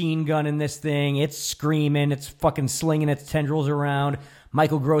everywhere. A machine gun in this thing. It's screaming. It's fucking slinging its tendrils around.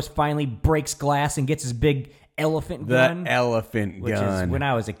 Michael Gross finally breaks glass and gets his big elephant gun. The elephant gun. Which is, when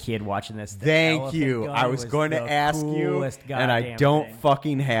I was a kid watching this. Thank you. I was going to ask you, and I don't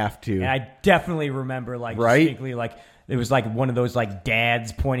fucking have to. And I definitely remember, distinctly, it was like one of those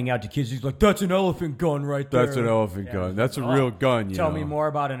dads pointing out to kids. He's like, "That's an elephant gun right there." That's an elephant gun. That's a real gun. Tell me more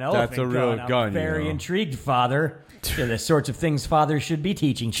about an elephant gun. That's a real gun. I'm very intrigued, Father. They're the sorts of things fathers should be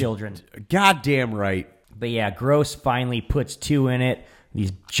teaching children. Goddamn right. But yeah, Gross finally puts 2 in it.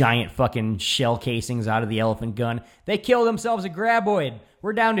 These giant fucking shell casings out of the elephant gun. They kill themselves a Graboid.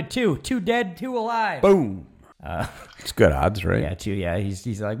 We're down to 2. 2 dead, 2 alive. Boom. It's good odds, right? Yeah, 2. Yeah,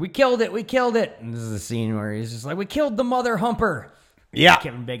 he's like, we killed it. And this is a scene where he's just like, we killed the mother humper. Yeah.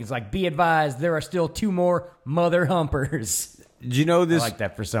 Kevin Bacon's like, be advised, there are still 2 more mother humpers. Did you know this? I like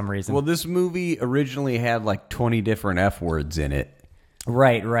that for some reason. Well, this movie originally had 20 different F words in it.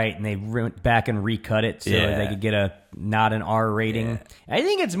 Right. And they went back and recut it so they could get not an R rating. Yeah. I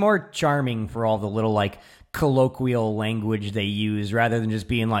think it's more charming for all the little colloquial language they use rather than just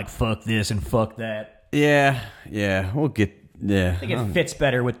being like, fuck this and fuck that. Yeah. We'll get. Yeah. I think it fits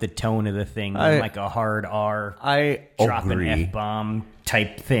better with the tone of the thing than like a hard R. I drop agree. an F-bomb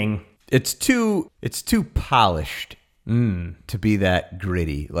type thing. It's too polished. To be that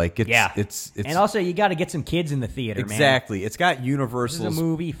gritty, it's and also you got to get some kids in the theater. Exactly, man. It's got Universal's this is a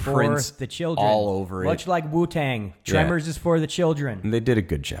movie for the children all over it, much like Wu-Tang. Tremors is for the children, and they did a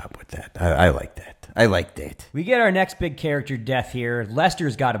good job with that. I like that. I liked it. We get our next big character death here.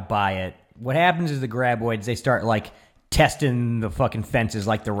 Lester's got to buy it. What happens is the Graboids they start testing the fucking fences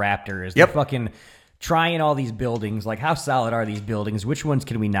like the Raptors. Yep. They're fucking trying all these buildings. Like, how solid are these buildings? Which ones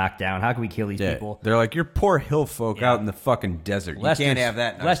can we knock down? How can we kill these people? They're like, you're poor hill folk out in the fucking desert. You can't have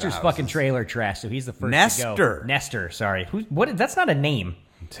that in Lester's our fucking houses. trailer trash, so he's the first Nestor. to go. Nestor, sorry. What? That's not a name.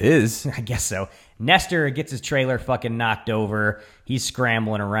 It's his. I guess so. Nestor gets his trailer fucking knocked over. He's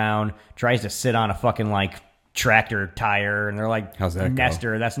scrambling around, tries to sit on a fucking, like, tractor tire, and they're like, how's that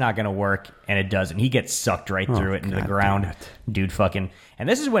Nestor, that's not gonna work. And it doesn't. He gets sucked right through it into the ground. Dude fucking. And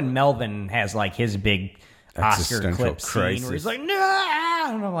this is when Melvin has like his big Oscar clip scene where he's like, nah!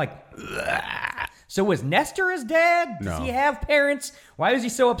 And I'm like, ugh. So was Nestor his dad? Does he have parents? Why was he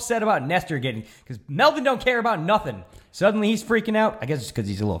so upset about Nestor getting? Because Melvin don't care about nothing. Suddenly he's freaking out. I guess it's because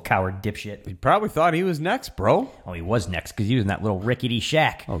he's a little coward dipshit. He probably thought he was next, bro. Oh, he was next because he was in that little rickety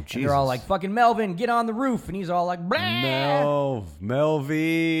shack. Oh, Jesus. And they're all like, fucking Melvin, get on the roof. And he's all like, blah.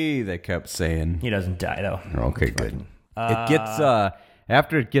 Melvy, they kept saying. He doesn't die, though. Okay, good. It gets,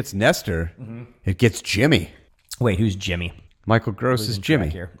 after it gets Nestor, it gets Jimmy. Wait, who's Jimmy? Michael Gross is Jimmy.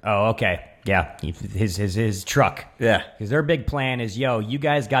 Here. Oh, okay. Yeah, his truck. Yeah. Because their big plan is, yo, you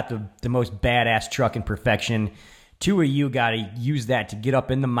guys got the most badass truck in perfection. Two of you got to use that to get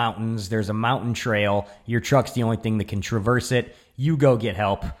up in the mountains. There's a mountain trail. Your truck's the only thing that can traverse it. You go get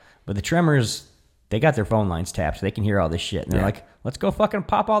help. But the Tremors, they got their phone lines tapped. They can hear all this shit. And they're like, let's go fucking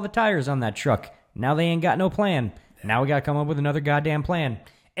pop all the tires on that truck. Now they ain't got no plan. Now we got to come up with another goddamn plan.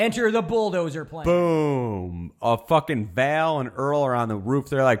 Enter the bulldozer plan. Boom. Fucking Val and Earl are on the roof.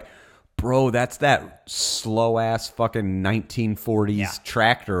 They're like, bro, that's that slow-ass fucking 1940s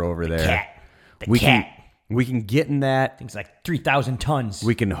tractor over there. The cat. We can get in that. Things like 3,000 tons.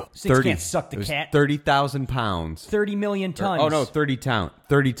 We can can't suck the cat. 30,000 pounds. 30 million tons. 30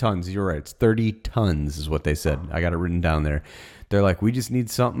 tons. You're right. It's 30 tons is what they said. I got it written down there. They're like, we just need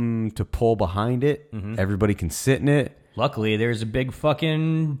something to pull behind it. Everybody can sit in it. Luckily, there's a big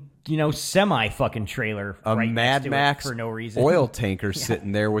fucking, semi-fucking trailer right Mad next to Max it for no reason. oil tanker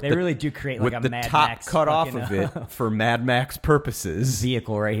sitting there with they really do create like a the Mad top Max cut off fucking, of it for Mad Max purposes.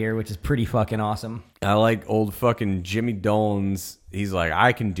 Vehicle right here, which is pretty fucking awesome. I like old fucking Jimmy Dolan's. He's like,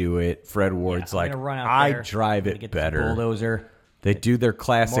 I can do it. Fred Ward's like, I drive it better. Bulldozer. They do their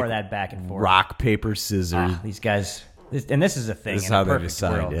classic More of that back and forth. rock, paper, scissors. These guys. And this is a thing. This is in how a they perfect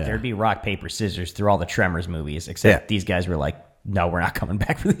decide, world, yeah. there'd be rock, paper, scissors through all the Tremors movies, except these guys were like, no, we're not coming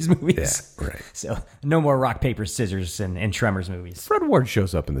back for these movies. Yeah, right. So no more rock, paper, scissors in Tremors movies. Fred Ward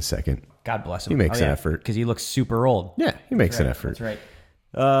shows up in the second. God bless him. He makes an effort. Because he looks super old. Yeah, he makes an effort. That's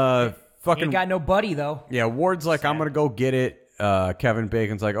right. Fucking Ain't got no buddy, though. Yeah, Ward's like, I'm going to go get it. Kevin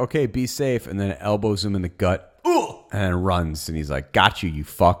Bacon's like, okay, be safe. And then elbows him in the gut. And then runs. And he's like, got you, you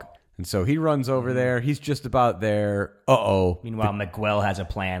fuck. And so he runs over there. He's just about there. Meanwhile, Miguel has a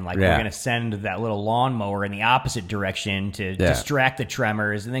plan. Like, we're going to send that little lawnmower in the opposite direction to distract the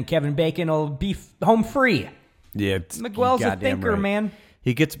Tremors. And then Kevin Bacon will be home free. Yeah. Miguel's a thinker, man.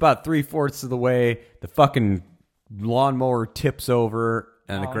 He gets about 3/4 of the way. The fucking lawnmower tips over.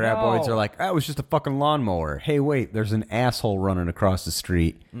 And the graboids are like, it was just a fucking lawnmower. Hey, wait, there's an asshole running across the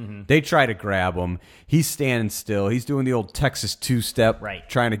street. They try to grab him. He's standing still. He's doing the old Texas two-step,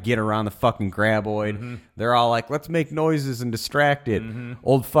 trying to get around the fucking graboid. They're all like, let's make noises and distract it.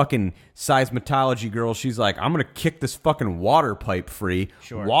 Old fucking seismology girl, she's like, I'm going to kick this fucking water pipe free.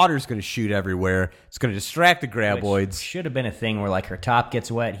 Sure. Water's going to shoot everywhere. It's going to distract the graboids. Which should have been a thing where, like, her top gets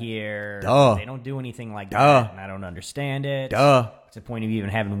wet here. Duh. They don't do anything like that, and I don't understand it. Duh. What's the point of even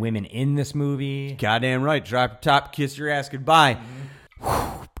having women in this movie? Goddamn right. Drop your top, kiss your ass goodbye.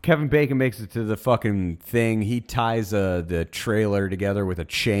 Kevin Bacon makes it to the fucking thing. He ties the trailer together with a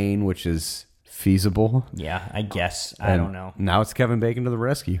chain, which is feasible. Yeah, I guess. I don't know. Now it's Kevin Bacon to the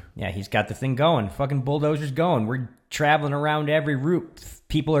rescue. Yeah, he's got the thing going. Fucking bulldozer's going. We're traveling around every route.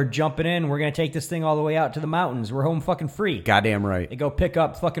 People are jumping in. We're going to take this thing all the way out to the mountains. We're home fucking free. Goddamn right. They go pick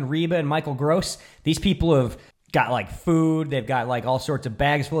up fucking Reba and Michael Gross. These people have got like food. They've got like all sorts of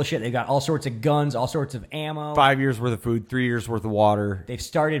bags full of shit. They've got all sorts of guns, all sorts of ammo. 5 years worth of food, 3 years worth of water. They've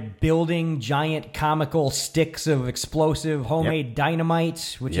started building giant comical sticks of explosive homemade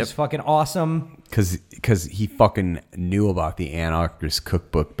dynamite, which is fucking awesome. Because he fucking knew about the Anarchist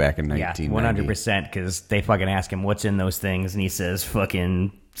cookbook back in 1990. 100%. Because they fucking ask him what's in those things, and he says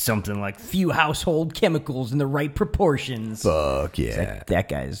fucking something like few household chemicals in the right proportions. Fuck yeah. Like, that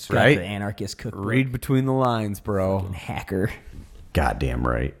guy's got right. the Anarchist cookbook. Read between the lines, bro. Fucking hacker. Goddamn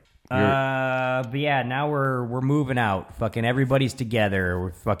right. But yeah, now we're moving out. Fucking everybody's together.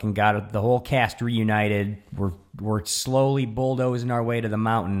 We fucking got the whole cast reunited. We're slowly bulldozing our way to the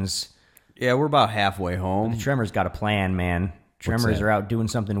mountains. Yeah, we're about halfway home. The Tremors got a plan, man. Tremors are out doing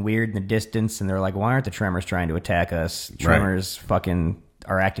something weird in the distance, and they're like, why aren't the Tremors trying to attack us? Tremors fucking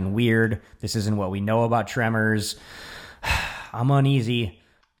are acting weird. This isn't what we know about tremors. I'm uneasy.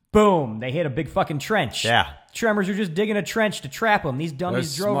 Boom, they hit a big fucking trench. Yeah. Tremors are just digging a trench to trap them. These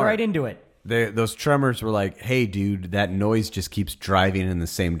dummies They're drove smart. right into it. Those tremors were like, hey, dude, that noise just keeps driving in the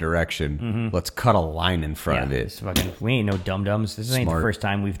same direction. Let's cut a line in front of it. We ain't no dum-dums. This ain't the Smart. first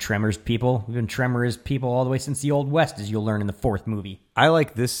time we've tremors people. We've been tremors people all the way since the Old West, as you'll learn in the 4th movie. I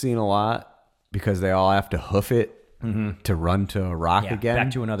like this scene a lot because they all have to hoof it to run to a rock again.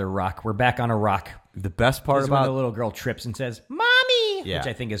 Back to another rock. We're back on a rock. The best part This is when about the little girl trips and says, "Mommy," Yeah. which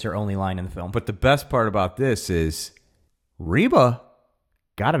I think is her only line in the film. But the best part about this is Reba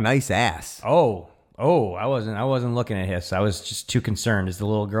got a nice ass. Oh, I wasn't looking at his. I was just too concerned. Is the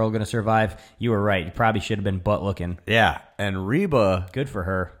little girl going to survive? You were right. You probably should have been butt looking. Yeah, and Reba, Good for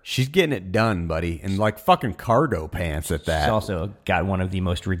her. she's getting it done, buddy, in like fucking cargo pants at that. She's also got one of the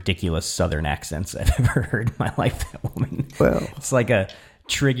most ridiculous Southern accents I've ever heard in my life. That woman. Well. It's like a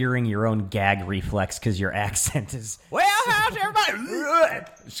triggering your own gag reflex because your accent is. Well, how's everybody?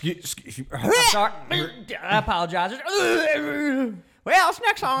 I'm sorry. I apologize. Well, this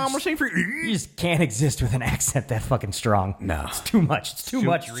next song I'm gonna sing for you. You just can't exist with an accent that fucking strong. No. It's too much. It's too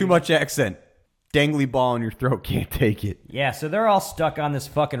much. Too much accent. Dangly ball in your throat can't take it. Yeah, so they're all stuck on this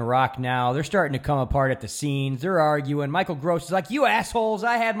fucking rock now. They're starting to come apart at the seams. They're arguing. Michael Gross is like, "You assholes,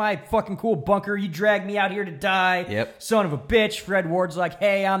 I had my fucking cool bunker. You dragged me out here to die. Yep. Son of a bitch." Fred Ward's like,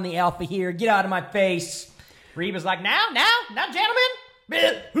 "Hey, I'm the alpha here. Get out of my face." Reba's like, now,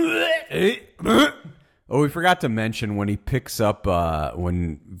 gentlemen. Oh, we forgot to mention when he picks up,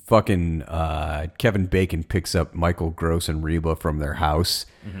 when fucking Kevin Bacon picks up Michael Gross and Reba from their house.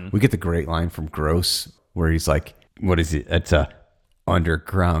 We get the great line from Gross where he's like, what is it? It's a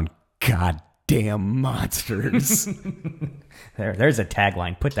underground goddamn monsters. There's a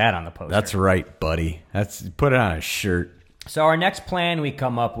tagline. Put that on the poster. That's right, buddy. Put it on a shirt. So our next plan we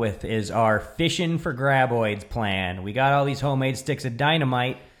come up with is our fishing for graboids plan. We got all these homemade sticks of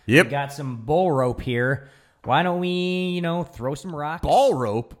dynamite. Yep. We got some bull rope here. Why don't we, throw some rocks? Ball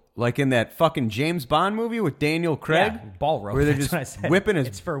rope? Like in that fucking James Bond movie with Daniel Craig? Yeah, ball rope. Where they're That's just what I said. whipping his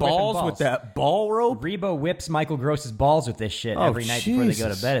It's for balls, whipping with that ball rope? Reba whips Michael Gross's balls with this shit Oh, every night before they go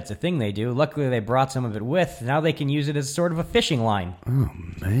Jesus. to bed. It's a thing they do. Luckily, they brought some of it with. Now they can use it as sort of a fishing line. Oh,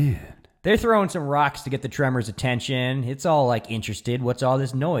 man. They're throwing some rocks to get the tremors' attention. It's all like interested. What's all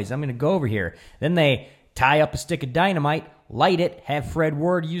this noise? I'm going to go over here. Then they tie up a stick of dynamite, light it, have Fred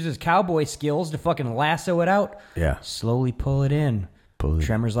Ward use his cowboy skills to fucking lasso it out. Yeah. Slowly pull it in.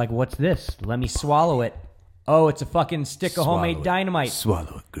 Tremor's like, "What's this? Let me swallow it." Oh, it's a fucking stick of homemade dynamite.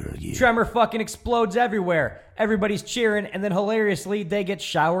 Swallow it, girl, yeah. Tremor fucking explodes everywhere. Everybody's cheering, and then hilariously, they get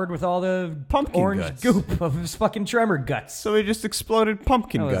showered with all the Pumpkin orange guts. goop of his fucking Tremor guts. So he just exploded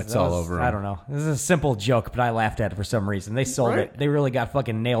pumpkin guts all over him. I don't know. This is a simple joke, but I laughed at it for some reason. They sold it. They really got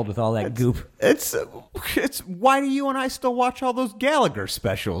fucking nailed with all that goop. It's why do you and I still watch all those Gallagher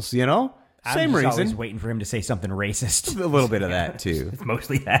specials, Same I'm just always reason. waiting for him to say something racist. A little bit of that, too. It's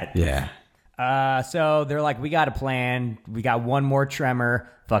mostly that. Yeah. So they're like, "We got a plan. We got one more Tremor.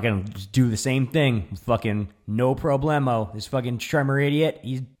 Fucking just do the same thing. Fucking no problemo. This fucking Tremor idiot,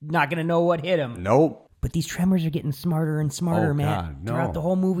 he's not going to know what hit him." Nope. But these Tremors are getting smarter and smarter, Oh, man. God, no. Throughout the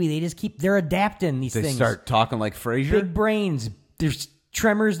whole movie, they're adapting these They things. start talking like Frasier. Big brains. There's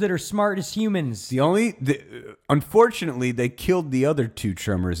Tremors that are smart as humans. Unfortunately, they killed the other two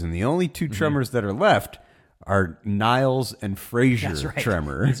Tremors, and the only two Tremors that are left are Niles and Frasier That's right.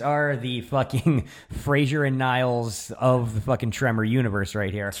 Tremor. These are the fucking Frasier and Niles of the fucking Tremor universe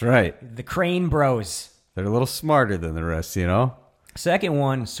right here. That's right. The Crane Bros. They're a little smarter than the rest, Second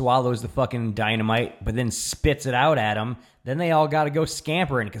one swallows the fucking dynamite, but then spits it out at them. Then they all got to go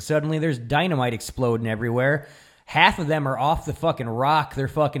scampering because suddenly there's dynamite exploding everywhere. Half of them are off the fucking rock. They're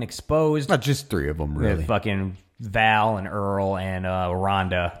fucking exposed. Not just three of them, really. They're fucking Val and Earl and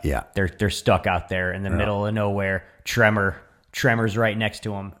Rhonda. Yeah. They're stuck out there in the middle of nowhere. Tremor's right next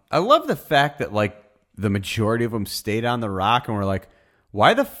to them. I love the fact that, the majority of them stayed on the rock and were like,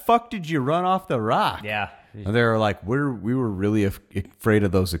 why the fuck did you run off the rock? Yeah. And they were like, we were really afraid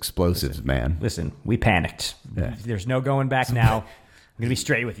of those explosives, man. Listen, we panicked. Yeah. There's no going back now. I'm going to be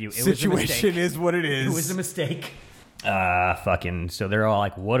straight with you. It was a Situation mistake. is what it is. It was a mistake. So they're all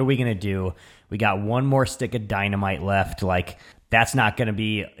like, what are we going to do? We got one more stick of dynamite left. That's not going to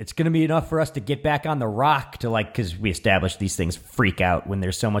be, it's going to be enough for us to get back on the rock to because we established these things freak out when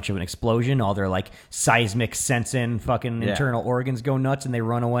there's so much of an explosion. All their seismic sensing fucking internal organs go nuts and they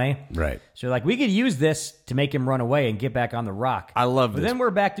run away. Right. So we could use this to make him run away and get back on the rock. I love But this. then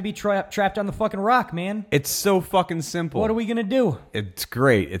we're back to be trapped on the fucking rock, man. It's so fucking simple. What are we going to do? It's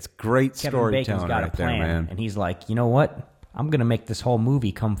great. It's great Kevin Bacon's storytelling got right a plan, there, man. and he's like, you know what? I'm going to make this whole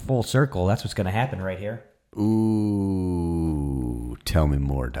movie come full circle. That's what's going to happen right here. Ooh, tell me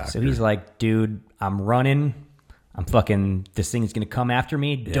more, doctor. So he's like, dude, I'm running. This thing's going to come after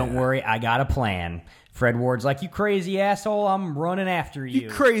me. Yeah. Don't worry, I got a plan. Fred Ward's like, you crazy asshole, I'm running after you. You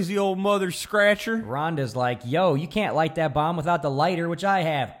crazy old mother scratcher. Rhonda's like, yo, you can't light that bomb without the lighter, which I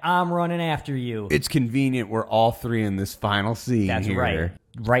have. I'm running after you. It's convenient we're all three in this final scene. That's here. Right.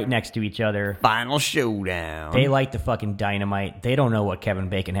 Right next to each other. Final showdown. They light the fucking dynamite. They don't know what Kevin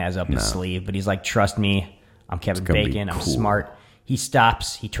Bacon has up his sleeve, but he's like, trust me, I'm Kevin Bacon. I'm smart. He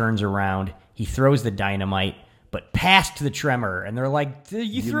stops. He turns around. He throws the dynamite, but past the tremor. And they're like,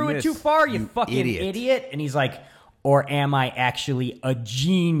 you threw it too far, you fucking idiot. And he's like, or am I actually a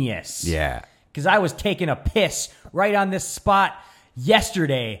genius? Yeah. Because I was taking a piss right on this spot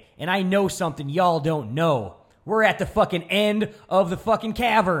yesterday, and I know something y'all don't know. We're at the fucking end of the fucking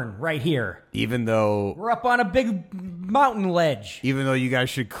cavern right here. Even though... We're up on a big mountain ledge. Even though you guys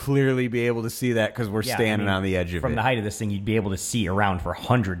should clearly be able to see that because we're standing on the edge of it. From the height of this thing, you'd be able to see around for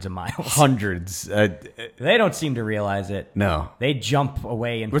hundreds of miles. Hundreds. They don't seem to realize it. No. They jump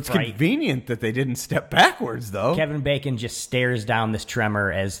away in fright. It's convenient that they didn't step backwards, though. Kevin Bacon just stares down this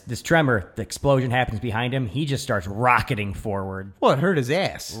tremor as the explosion happens behind him. He just starts rocketing forward. Well, it hurt his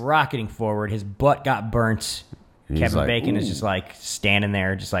ass. Rocketing forward. His butt got burnt. Kevin Bacon is just like standing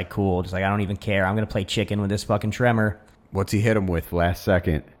there, just like cool, just like I don't even care. I'm gonna play chicken with this fucking tremor. What's he hit him with last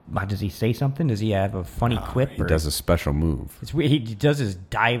second? Does he say something? Does he have a funny quip? He does a special move. It's weird. He does his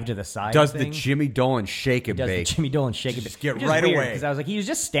dive to the side. Does thing. The Jimmy Dolan shake and bake? The Jimmy Dolan shake and bake. Just get right away. Because I was like, he was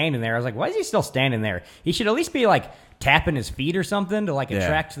just standing there. I was like, why is he still standing there? He should at least be like tapping his feet or something to like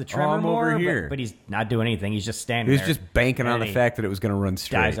attract the tremor more. Over here. But he's not doing anything. He's just standing there. He was just banking on the fact that it was going to run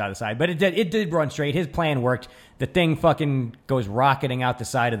straight. Dives out of the side. But it did run straight. His plan worked. The thing fucking goes rocketing out the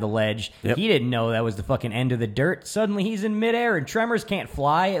side of the ledge. Yep. He didn't know that was the fucking end of the dirt. Suddenly he's in midair and Tremors can't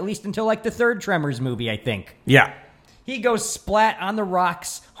fly, at least until like the third Tremors movie, I think. Yeah. He goes splat on the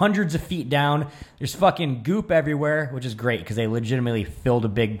rocks, hundreds of feet down. There's fucking goop everywhere, which is great because they legitimately filled a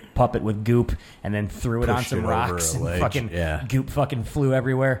big puppet with goop and then threw it on some rocks and fucking goop fucking flew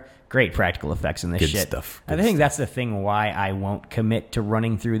everywhere. Great practical effects in this shit. Stuff. I think that's the thing why I won't commit to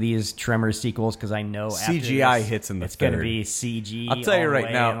running through these Tremors sequels because I know after CGI this, hits in the it's going to be CG. I'll tell you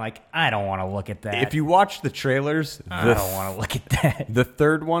right now, like I don't want to look at that. If you watch the trailers, I don't want to look at that. The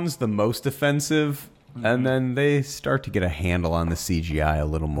third one's the most offensive. And then they start to get a handle on the CGI a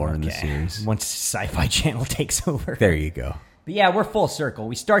little more in the series. Once Sci-Fi Channel takes over. There you go. But yeah, we're full circle.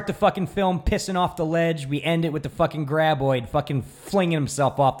 We start the fucking film pissing off the ledge. We end it with the fucking graboid fucking flinging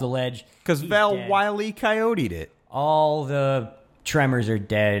himself off the ledge. Because Val Wile Coyote'd it. All the Tremors are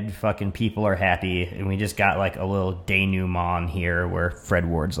dead. Fucking people are happy. And we just got like a little denouement here where Fred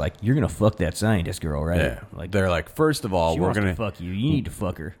Ward's like, you're going to fuck that scientist girl, right? Yeah. Like, they're like, first of all, we're going to fuck you. You need to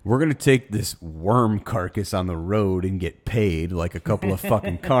fuck her. We're going to take this worm carcass on the road and get paid like a couple of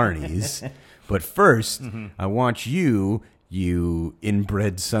fucking carnies. But first, I want you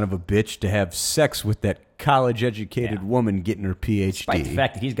inbred son of a bitch, to have sex with that college-educated woman getting her PhD. Despite the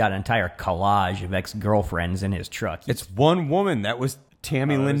fact that he's got an entire collage of ex-girlfriends in his truck. It's one woman. That was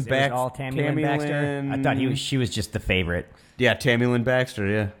Tammy Lynn Baxter. It was all Tammy Lynn Baxter? I thought she was just the favorite. Yeah, Tammy Lynn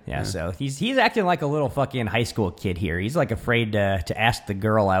Baxter, yeah. So he's acting like a little fucking high school kid here. He's like afraid to ask the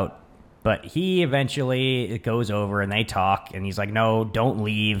girl out. But he eventually, it goes over and they talk. And he's like, no, don't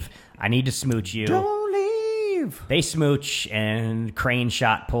leave. I need to smooch you. Don't leave. They smooch and crane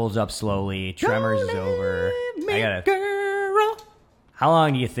shot pulls up slowly. Tremors is over. Girl. How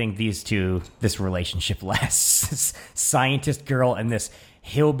long do you think this relationship lasts? This scientist girl and this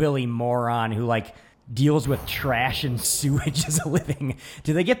hillbilly moron who like deals with trash and sewage as a living.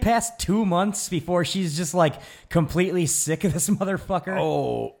 Do they get past 2 months before she's just like completely sick of this motherfucker?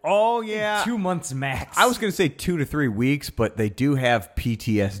 Oh yeah. 2 months max. I was going to say 2 to 3 weeks, but they do have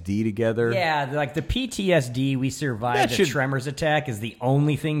PTSD together. Yeah, like the PTSD we survived a Tremors attack is the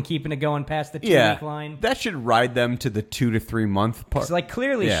only thing keeping it going past the 2-week line. That should ride them to the 2 to 3 month part. Like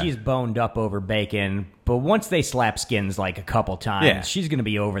clearly she's boned up over Bacon. But once they slap skins like a couple times, she's going to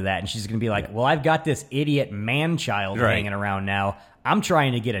be over that. And she's going to be like, well, I've got this idiot man-child hanging around now. I'm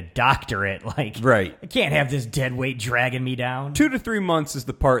trying to get a doctorate. Like, I can't have this dead weight dragging me down. 2 to 3 months is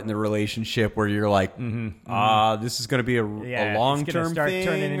the part in the relationship where you're like, this is going to be a long-term start thing.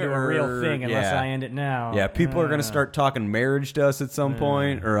 Turning into a real thing unless I end it now. Yeah, people are going to start talking marriage to us at some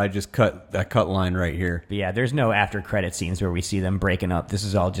point, or I just cut that line right here. But yeah, there's no after credit scenes where we see them breaking up. This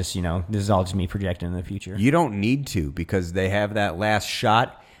is all just, this is all just me projecting in the future. You don't need to, because they have that last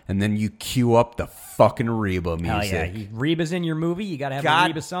shot and then you cue up the fucking Reba music. Hell yeah. Reba's in your movie. You got to have a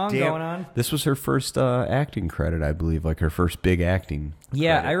Reba song going on. This was her first acting credit, I believe, like her first big acting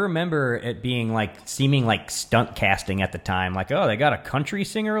credit. I remember it being like seeming like stunt casting at the time. Like, oh, they got a country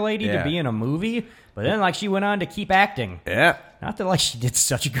singer lady to be in a movie. But then, like, she went on to keep acting. Yeah. Not that, like, she did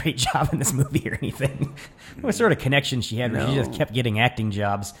such a great job in this movie or anything. What sort of connection she had where she just kept getting acting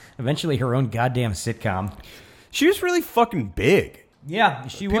jobs. Eventually, her own goddamn sitcom. She was really fucking big. Yeah,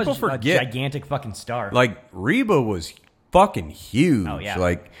 she was a gigantic fucking star. Like, Reba was fucking huge. Oh, yeah.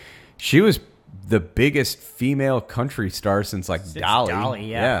 Like, she was the biggest female country star since, like, Dolly.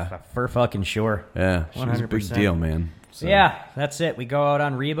 Dolly, yeah. For fucking sure. Yeah, she was a big deal, man. So. Yeah, that's it. We go out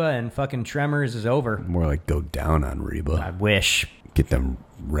on Reba and fucking Tremors is over. More like go down on Reba. I wish. Get them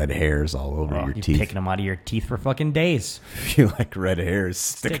red hairs all over your teeth. Picking them out of your teeth for fucking days. If you like red hairs,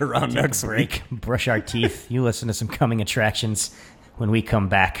 stick around next week. Brush our teeth. You listen to some coming attractions. When we come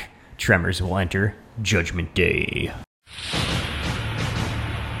back, Tremors will enter Judgment Day.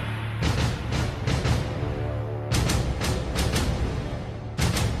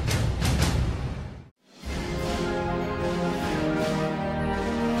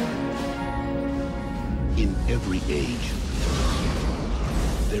 In every age,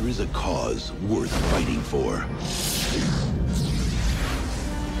 there is a cause worth fighting for.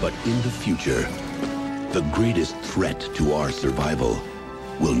 But in the future, the greatest threat to our survival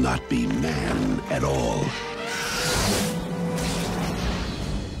will not be man at all.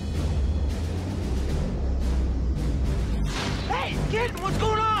 Hey, kid, what's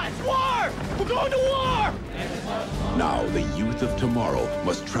going on? It's war! We're going to war! Now the youth of tomorrow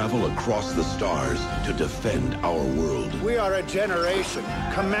must travel across the stars to defend our world. We are a generation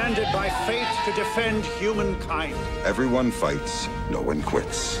commanded by fate to defend humankind. Everyone fights, no one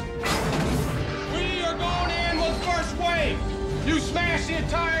quits. We are going in with the first wave. You smash the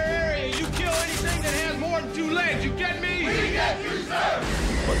entire area. You kill anything that has more than 2 legs. You get me? We get you, sir!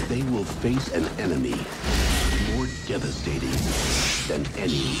 But they will face an enemy more devastating than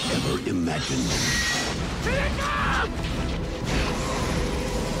any ever imagined. Here they come!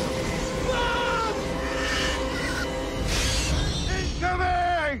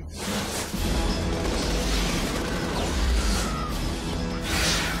 Incoming!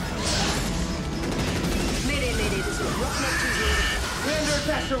 Mayday, this is Roughneck 2. We're under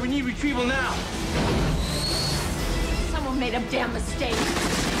attack, sir. We need retrieval now. Someone made a damn mistake.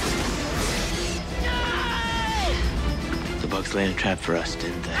 The bugs laid a trap for us,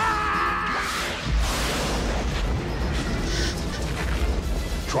 didn't they?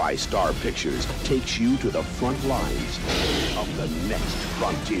 TriStar Pictures takes you to the front lines of the next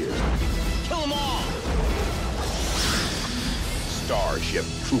frontier. Kill them all! Starship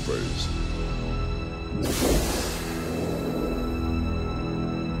Troopers.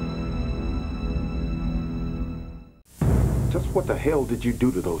 Just what the hell did you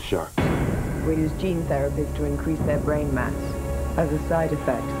do to those sharks? We used gene therapies to increase their brain mass. As a side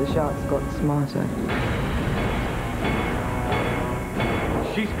effect, the sharks got smarter.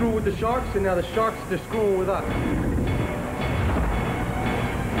 She screwed with the sharks, and now the sharks, they're screwing with us.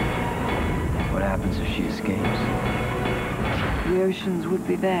 What happens if she escapes? The oceans would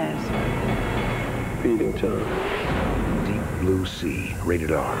be theirs. Feeding time. Deep Blue Sea,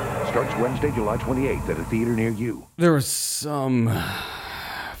 rated R. Starts Wednesday, July 28th at a theater near you. There was some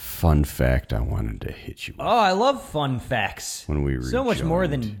fun fact I wanted to hit you with. Oh, I love fun facts. When we so much more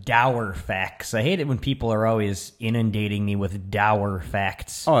than dour facts. I hate it when people are always inundating me with dour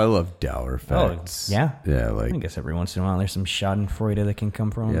facts. Oh, I love dour facts. Oh, yeah? Yeah, like... I guess every once in a while there's some schadenfreude that can come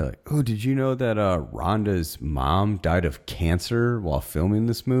from. Yeah, like, oh, did you know that Rhonda's mom died of cancer while filming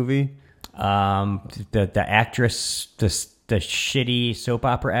this movie? The actress, the shitty soap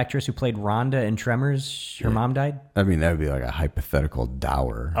opera actress who played Rhonda in Tremors, her mom died? I mean, that would be like a hypothetical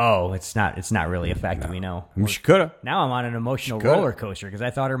dour. Oh, it's not really a fact that we know. I mean, she could have. Now I'm on an emotional roller coaster because I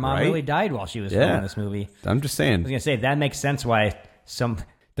thought her mom really died while she was filming this movie. I'm just saying. I was going to say, that makes sense why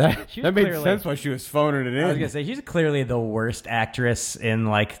That made sense why she was phoning it in. I was going to say, she's clearly the worst actress in,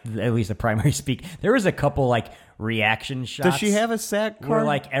 like, at least the primary speak. There was a couple, like, reaction shots. Does she have a SAG card? Where,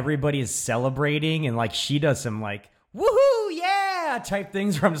 like, everybody is celebrating and, like, she does some, like, woohoo, yeah, type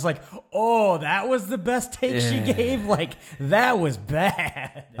things where I'm just like, oh, that was the best take she gave? Like, that was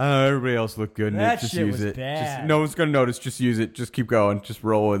bad. Everybody else looked good in That it. Just shit use was it. bad. No one's going to notice. Just use it. Just keep going. Just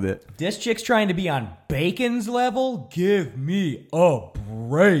roll with it. This chick's trying to be on Bacon's level? Give me a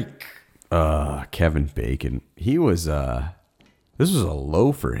break. Kevin Bacon. He was, this was a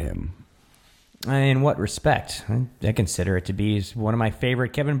low for him. In what respect? I consider it to be one of my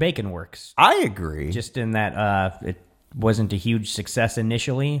favorite Kevin Bacon works. I agree. Just in that wasn't a huge success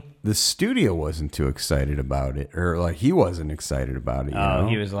initially. The studio wasn't too excited about it, or like he wasn't excited about it. You know?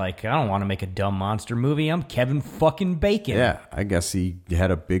 He was like, I don't want to make a dumb monster movie. I'm Kevin fucking Bacon. Yeah, I guess he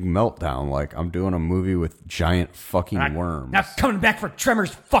had a big meltdown. Like, I'm doing a movie with giant fucking worms. Now coming back for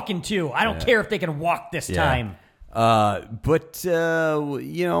Tremors fucking 2. I don't care if they can walk this time. But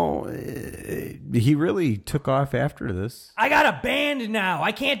you know, he really took off after this. I got a band now.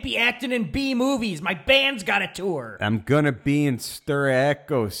 I can't be acting in B movies. My band's got a tour. I'm gonna be in Stir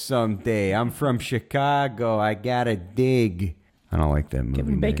Echo someday. I'm from Chicago. I gotta dig. I don't like that movie.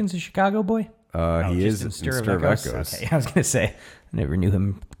 Kevin Bacon's a Chicago boy? He is in Stir of Echoes. Okay, I was gonna say, I never knew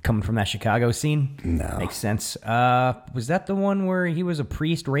him coming from that Chicago scene. No. Makes sense. Was that the one where he was a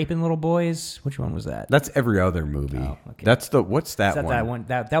priest raping little boys? Which one was that? That's every other movie. Oh, okay. That's the, what's that one? That one?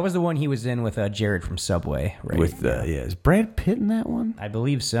 That was the one he was in with Jared from Subway, right? With is Brad Pitt in that one? I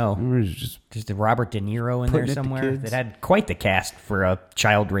believe so. Just Robert De Niro in there somewhere. That had quite the cast for a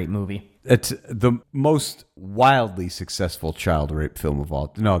child rape movie. It's the most wildly successful child rape film of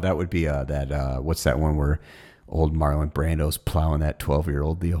all. No, that would be what's that one where old Marlon Brando's plowing that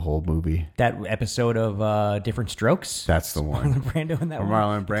 12-year-old the whole movie? That episode of Different Strokes? That's the one. Marlon Brando in that one?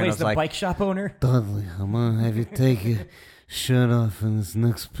 Marlon Brando's plays the like, bike shop owner? Dudley, I'm going to have you take your shirt off in this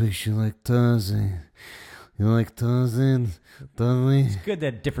next picture like Tarzan. You like Tarzan, Dudley? It's good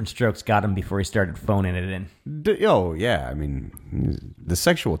that Different Strokes got him before he started phoning it in. Oh, yeah. I mean, the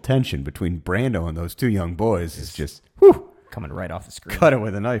sexual tension between Brando and those two young boys is just, whew, coming right off the screen. Cut it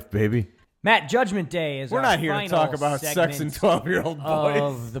with a knife, baby. Matt, Judgment Day is We're not here to talk about sex and 12-year-old boys.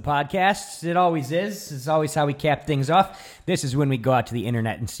 Of the podcast. It always is. It's always how we cap things off. This is when we go out to the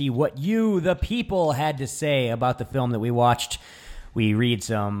internet and see what you, the people, had to say about the film that we watched. We read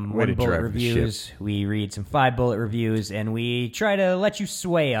some 1-bullet reviews, we read some 5-bullet reviews, and we try to let you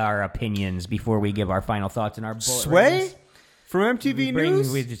sway our opinions before we give our final thoughts and our bullet Sway? ratings. From MTV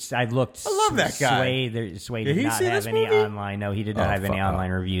News? I looked. I love that guy. Sway did not have any online. No, he did not have any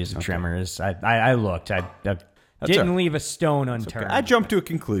online reviews of Tremors. I looked. I didn't leave a stone unturned. Okay. I jumped to a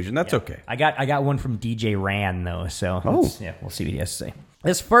conclusion. That's okay. I got one from DJ Ran, though, so we'll see what he has to say.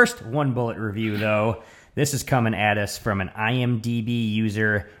 This first 1-bullet review, though, this is coming at us from an IMDb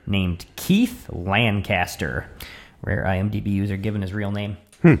user named Keith Lancaster. Rare IMDb user given his real name.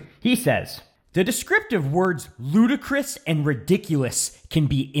 He says, the descriptive words ludicrous and ridiculous can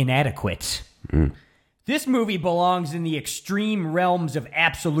be inadequate. This movie belongs in the extreme realms of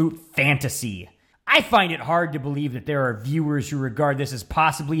absolute fantasy. I find it hard to believe that there are viewers who regard this as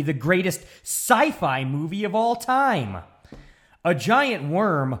possibly the greatest sci-fi movie of all time. A giant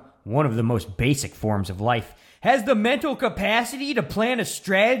worm, one of the most basic forms of life, has the mental capacity to plan a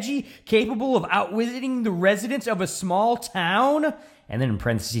strategy capable of outwitting the residents of a small town? And then in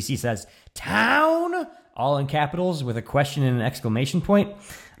parentheses he says, town? All in capitals with a question and an exclamation point.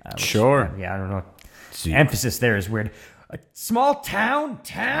 Sure. I don't know. Emphasis there is weird. A small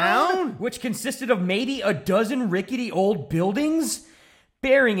town? Which consisted of maybe a dozen rickety old buildings?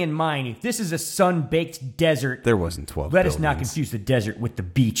 Bearing in mind, if this is a sun-baked desert, there wasn't 12 Let us not confuse the desert with the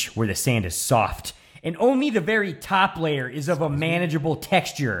beach where the sand is soft, and only the very top layer is of a manageable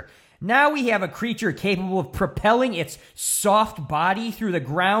texture. Now we have a creature capable of propelling its soft body through the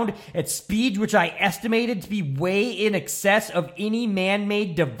ground at speeds which I estimated to be way in excess of any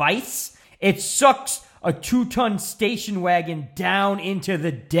man-made device. It sucks a 2-ton station wagon down into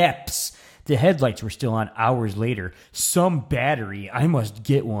the depths. The headlights were still on hours later. Some battery, I must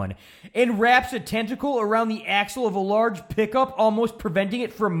get one. And wraps a tentacle around the axle of a large pickup, almost preventing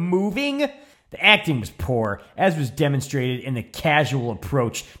it from moving. The acting was poor, as was demonstrated in the casual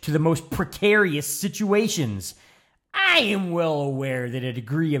approach to the most precarious situations. I am well aware that a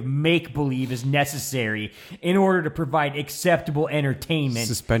degree of make-believe is necessary in order to provide acceptable entertainment.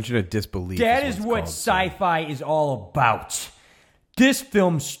 Suspension of disbelief. That is what sci-fi is all about. This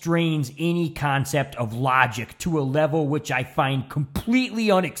film strains any concept of logic to a level which I find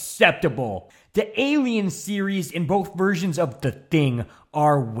completely unacceptable. The Alien series in both versions of The Thing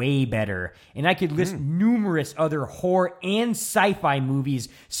are way better, and I could list numerous other horror and sci-fi movies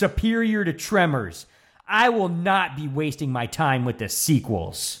superior to Tremors. I will not be wasting my time with the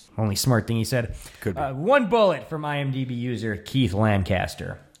sequels. Only smart thing he said. Could be. 1 bullet from IMDb user Keith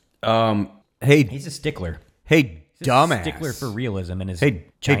Lancaster. Hey, he's a stickler. Hey, dumbass. Stickler for realism in his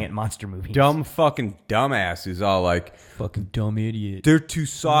giant monster movies. Dumb fucking dumbass who's all like, fucking dumb idiot. They're too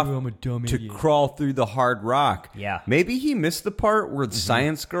soft I'm a dumb to idiot. crawl through the hard rock. Yeah. Maybe he missed the part where the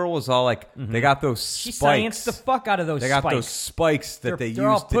science girl was all like, they got those She spikes. scienced the fuck out of those They spikes. got those spikes that they They're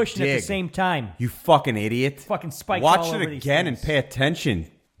all used to pushing dig. at the same time. You fucking idiot. Fucking spikes Watch all it over these again and things. pay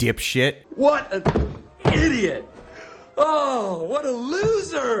attention, dipshit. What an idiot! Oh, what a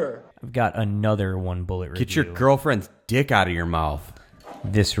loser! I've got another one bullet review. Get your girlfriend's dick out of your mouth.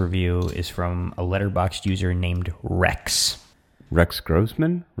 This review is from a Letterboxd user named Rex. Rex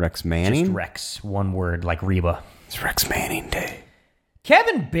Grossman? Rex Manning? Just Rex. One word, like Reba. It's Rex Manning Day.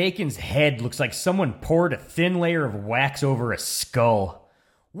 Kevin Bacon's head looks like someone poured a thin layer of wax over a skull.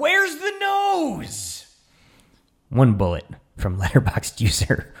 Where's the nose? One bullet from Letterboxd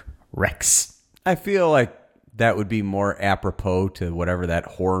user Rex. I feel like that would be more apropos to whatever that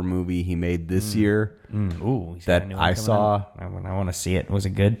horror movie he made this year. Ooh, that I saw. I want to see it. Was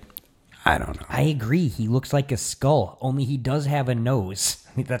it good? I don't know. I agree. He looks like a skull, only he does have a nose.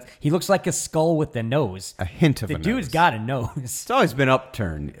 He looks like a skull with the nose. A hint of a nose. The dude's got a nose. It's always been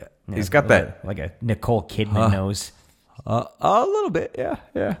upturned. He's got that. Like a Nicole Kidman nose. A little bit,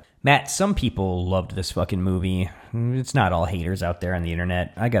 yeah. Matt, some people loved this fucking movie. It's not all haters out there on the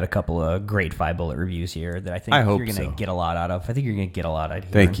internet. I got a couple of great 5-bullet reviews here that I think you're going to get a lot out of. I think you're going to get a lot out of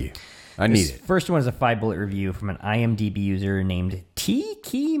here. Thank you. I need it. First one is a 5-bullet review from an IMDb user named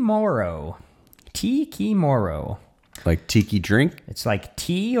Tiki Moro. Tiki Moro. Like tiki drink? It's like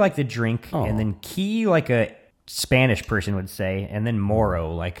tea, like the drink, and then key, like a Spanish person would say, and then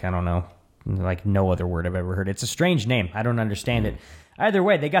Moro, like, I don't know, like no other word I've ever heard. It's a strange name. I don't understand it. Either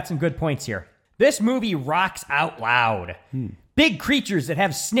way, they got some good points here. This movie rocks out loud. Big creatures that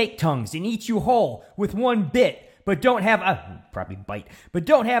have snake tongues and eat you whole with one bit, but don't have probably bite, but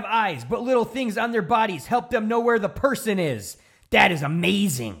don't have eyes, but little things on their bodies help them know where the person is. That is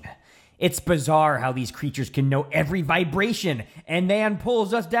amazing. It's bizarre how these creatures can know every vibration, and Nan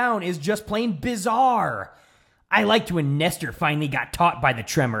pulls us down is just plain bizarre. I liked when Nestor finally got taught by the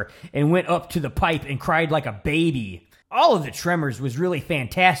tremor and went up to the pipe and cried like a baby. All of the Tremors was really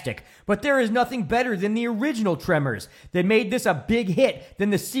fantastic, but there is nothing better than the original Tremors that made this a big hit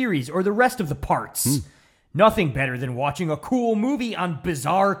than the series or the rest of the parts. Nothing better than watching a cool movie on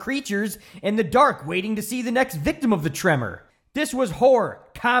bizarre creatures in the dark waiting to see the next victim of the tremor. This was horror,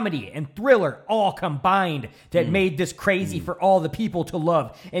 comedy, and thriller all combined that made this crazy for all the people to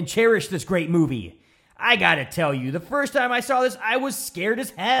love and cherish this great movie. I gotta tell you, the first time I saw this, I was scared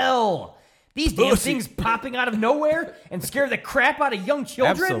as hell. These damn things popping out of nowhere and scare the crap out of young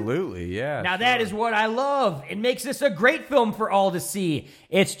children? Absolutely, yeah. Now that is what I love. It makes this a great film for all to see.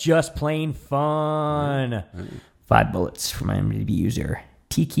 It's just plain fun. 5 bullets from IMDb user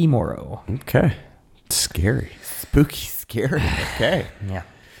Tiki Moro. Okay. Scary. Spooky, scary. Okay. Yeah.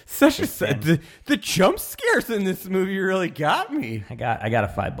 Such a the jump scares in this movie really got me. I got a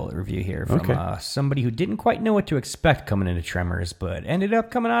 5-bullet review here from somebody who didn't quite know what to expect coming into Tremors, but ended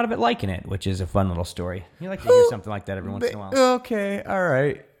up coming out of it liking it, which is a fun little story. You like to hear something like that every once in a while. Okay, all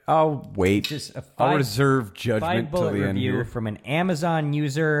right. I'll wait. Just I'll reserve judgment till the end review here. From an Amazon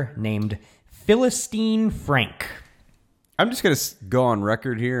user named Philistine Frank. I'm just going to go on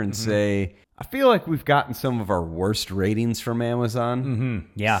record here and say I feel like we've gotten some of our worst ratings from Amazon.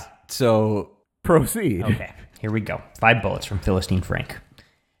 Yeah. So proceed. Okay, here we go. 5 bullets from Philistine Frank.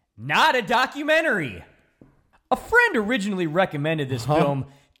 Not a documentary. A friend originally recommended this film,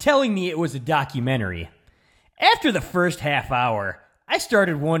 telling me it was a documentary. After the first half hour, I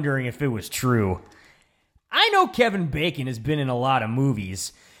started wondering if it was true. I know Kevin Bacon has been in a lot of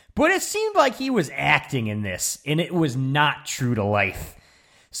movies, but it seemed like he was acting in this, and it was not true to life.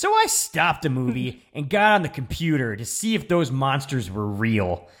 So I stopped the movie and got on the computer to see if those monsters were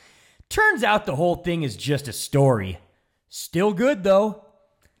real. Turns out the whole thing is just a story. Still good, though.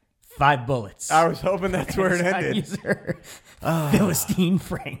 5 bullets. I was hoping that's where it ended. User, Philistine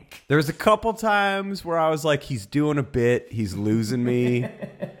Frank. There was a couple times where I was like, he's doing a bit, he's losing me.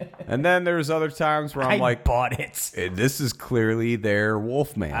 And then there was other times where I'm like, bought it. This is clearly their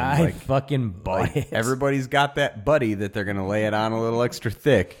Wolfman. I fucking bought it. Everybody's got that buddy that they're going to lay it on a little extra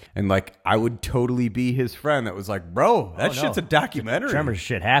thick. And like, I would totally be his friend that was like, bro, that shit's a documentary. Tremors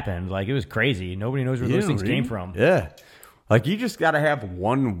shit happened. Like, it was crazy. Nobody knows where those things came from. Yeah. Like, you just got to have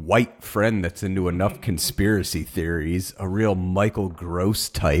one white friend that's into enough conspiracy theories, a real Michael Gross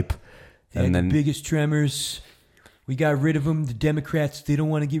type. And then the biggest Tremors, we got rid of them. The Democrats, they don't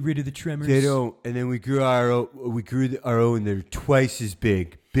want to get rid of the Tremors. They don't. And then we grew our own. They're twice as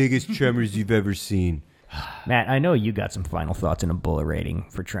big. Biggest Tremors you've ever seen. Matt, I know you got some final thoughts and a bullet rating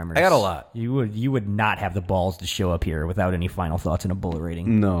for Tremors. I got a lot. You would not have the balls to show up here without any final thoughts and a bullet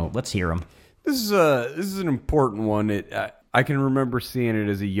rating. No. Let's hear them. This is an important one. I can remember seeing it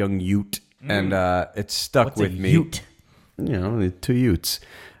as a young Ute, and it stuck with me. Ute? You know, the 2 Utes.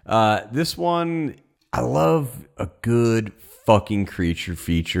 This one, I love a good fucking creature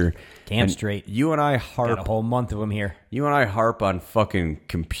feature. Damn straight. You and I harp... Got a whole month of them here. You and I harp on fucking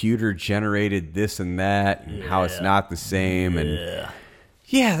computer-generated this and that, and how it's not the same, and...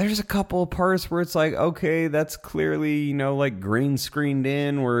 Yeah, there's a couple of parts where it's like, okay, that's clearly, like green screened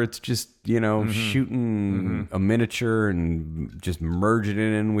in, where it's just, shooting a miniature and just merging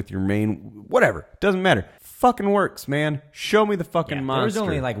it in with your main, whatever. Doesn't matter. Fucking works, man. Show me the fucking monster. There was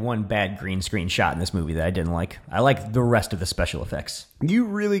only like one bad green screen shot in this movie that I didn't like. I like the rest of the special effects. You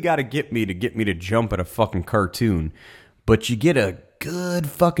really got to get me to jump at a fucking cartoon, but you get a good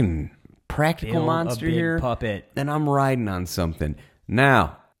fucking practical monster here, puppet, and I'm riding on something.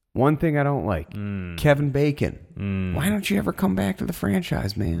 Now, one thing I don't like, Kevin Bacon. Why don't you ever come back to the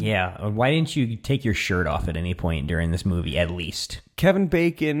franchise, man? Yeah, why didn't you take your shirt off at any point during this movie, at least? Kevin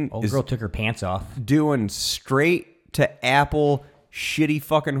Bacon Old girl took her pants off. Doing straight to Apple shitty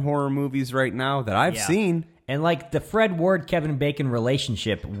fucking horror movies right now that I've seen. And like the Fred Ward-Kevin Bacon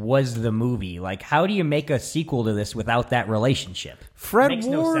relationship was the movie. Like, how do you make a sequel to this without that relationship? Fred Makes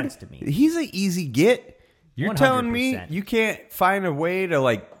Ward, no sense to me. He's an easy get. You're 100%. telling me you can't find a way to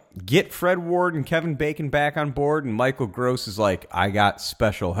like get Fred Ward and Kevin Bacon back on board, and Michael Gross is like, I got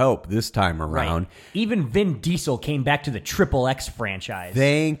special help this time around. Right. Even Vin Diesel came back to the Triple X franchise.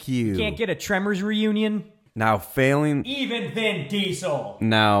 Thank you. You can't get a Tremors reunion? Now failing... Even Vin Diesel.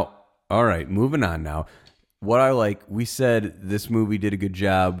 Now, all right, moving on now. What I like, we said this movie did a good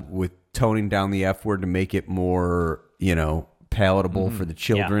job with toning down the F word to make it more, palatable for the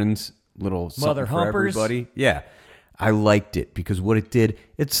children's little something for everybody. Yeah. I liked it because what it did,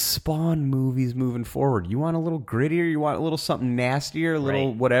 it spawned movies moving forward. You want a little grittier, you want a little something nastier, a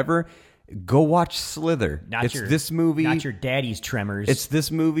little whatever, go watch Slither. This movie. Not your daddy's Tremors. It's this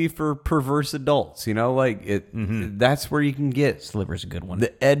movie for perverse adults, like it. That's where you can get Sliver's a good one. The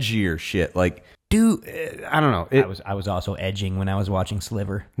edgier shit, like. Dude, I don't know. I was also edging when I was watching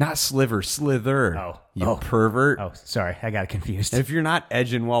Sliver. Not Sliver, Slither. You pervert. Oh, sorry. I got confused. If you're not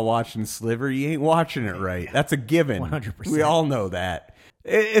edging while watching Sliver, you ain't watching it right. That's a given. 100%. We all know that.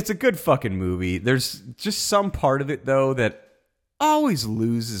 It's a good fucking movie. There's just some part of it, though, that always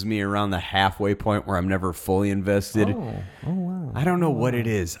loses me around the halfway point where I'm never fully invested. Oh wow. I don't know what it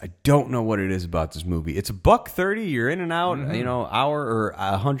is. I don't know what it is about this movie. It's $130. You're in and out, hour or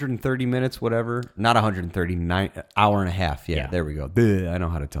 130 minutes, whatever. Not 130, hour and a half. Yeah. There we go. I know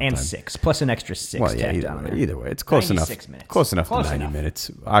how to tell and time. 6, plus an extra 6. Well, yeah, either way. It's close enough. Minutes. Close enough to 90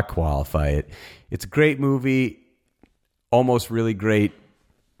 minutes. I qualify it. It's a great movie. Almost really great.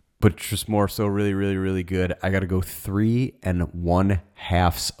 But just more so really, really, really good. I got to go 3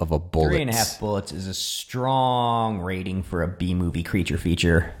 1/2 of a bullet. 3.5 bullets is a strong rating for a B-movie creature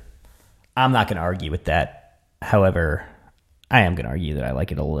feature. I'm not going to argue with that. However, I am going to argue that I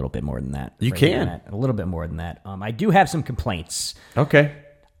like it a little bit more than that. You can. A little bit more than that. I do have some complaints. Okay.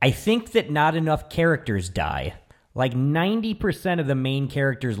 I think that not enough characters die. Like 90% of the main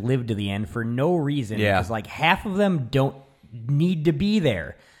characters live to the end for no reason. Yeah. Because like half of them don't need to be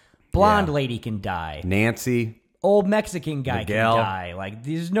there. Blonde lady can die. Nancy. Old Mexican guy Miguel. can die. Like,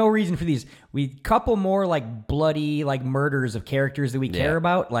 there's no reason for these. We couple more like bloody like murders of characters that we care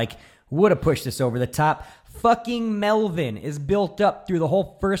about. Like, would have pushed this over the top. Fucking Melvin is built up through the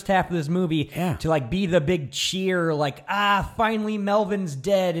whole first half of this movie to like be the big cheer. Like, finally Melvin's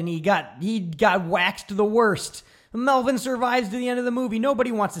dead and he got waxed the worst. Melvin survives to the end of the movie.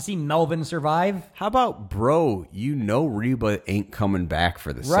 Nobody wants to see Melvin survive. How about, bro, Reba ain't coming back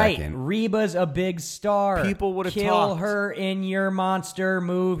for the second. Right. Reba's a big star. People would have Kill her in your monster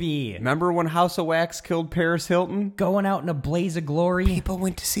movie. Remember when House of Wax killed Paris Hilton? Going out in a blaze of glory. People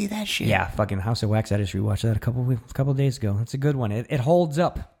went to see that shit. Yeah, fucking House of Wax. I just rewatched that a couple days ago. That's a good one. It holds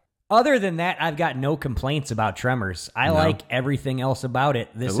up. Other than that, I've got no complaints about Tremors. I like everything else about it.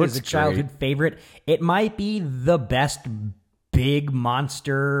 This is a childhood favorite. It might be the best big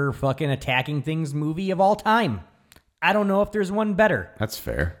monster fucking attacking things movie of all time. I don't know if there's one better. That's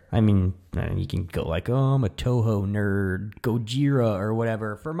fair. I mean, you can go like, I'm a Toho nerd, Gojira or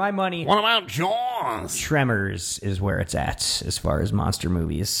whatever. For my money, what about Jaws? Tremors is where it's at as far as monster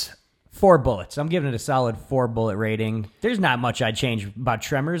movies. 4 bullets. I'm giving it a solid 4 bullet rating. There's not much I'd change about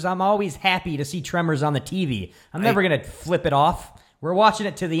Tremors. I'm always happy to see Tremors on the TV. I'm never going to flip it off. We're watching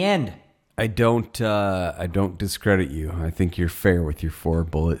it to the end. I don't discredit you. I think you're fair with your 4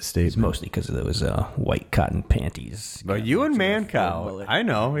 bullet statement. It's mostly because of those white cotton panties. But you and Mancow, I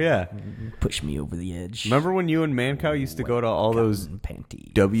know, yeah. Push me over the edge. Remember when you and Mancow used to go to all those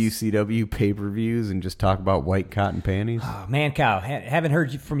panties. WCW pay-per-views and just talk about white cotton panties? Oh, Mancow, haven't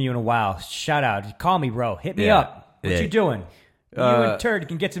heard from you in a while. Shout out. Call me, bro. Hit me up. What you doing? You and Turd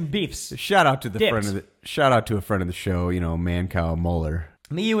can get some beefs. Shout out to a friend of the show, Mancow Muller.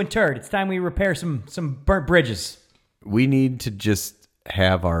 Me, you, and Turd. It's time we repair some burnt bridges. We need to just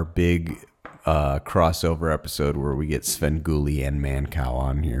have our big crossover episode where we get Svengoolie and Mancow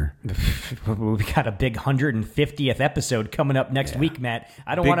on here. We got a big 150th episode coming up next week, Matt.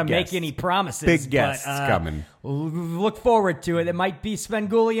 I don't want to make any promises. Big guests coming. Look forward to it. It might be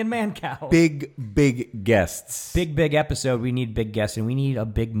Svengoolie and Mancow. Big guests. Big episode. We need big guests, and we need a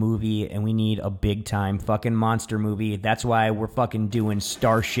big movie, and we need a big time fucking monster movie. That's why we're fucking doing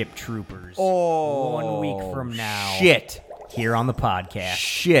Starship Troopers. 1 week from now. Shit. Here on the podcast.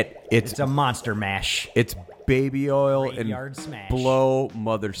 Shit. It's a monster mash. It's baby oil Graveyard and smash. blow,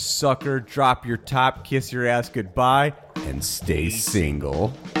 mother sucker. Drop your top, kiss your ass goodbye, and stay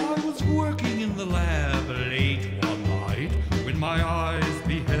single. I was working in the lab late one night when my eyes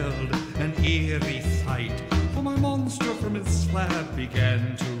beheld an eerie sight. For my monster from his slab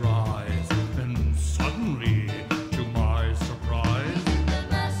began to rise, and suddenly, to my surprise,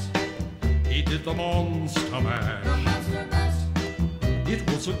 he did the monster mash. It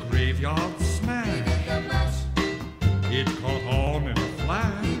was a graveyard smash. It caught on in a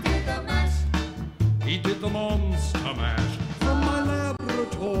flash. He did the monster mash. From my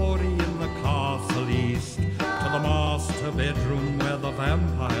laboratory in the castle east to the master bedroom where the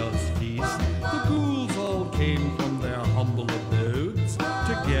vampires feast. The ghouls all came from their humble abodes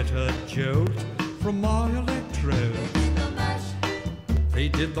to get a jolt from my electrodes. They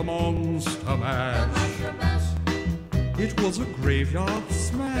did the monster mash. It was a graveyard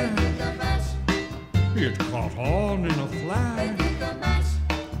smash. It caught on in a flash.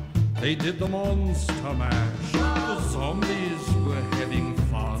 They did the monster mash. The zombies were having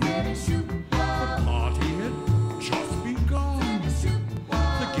fun.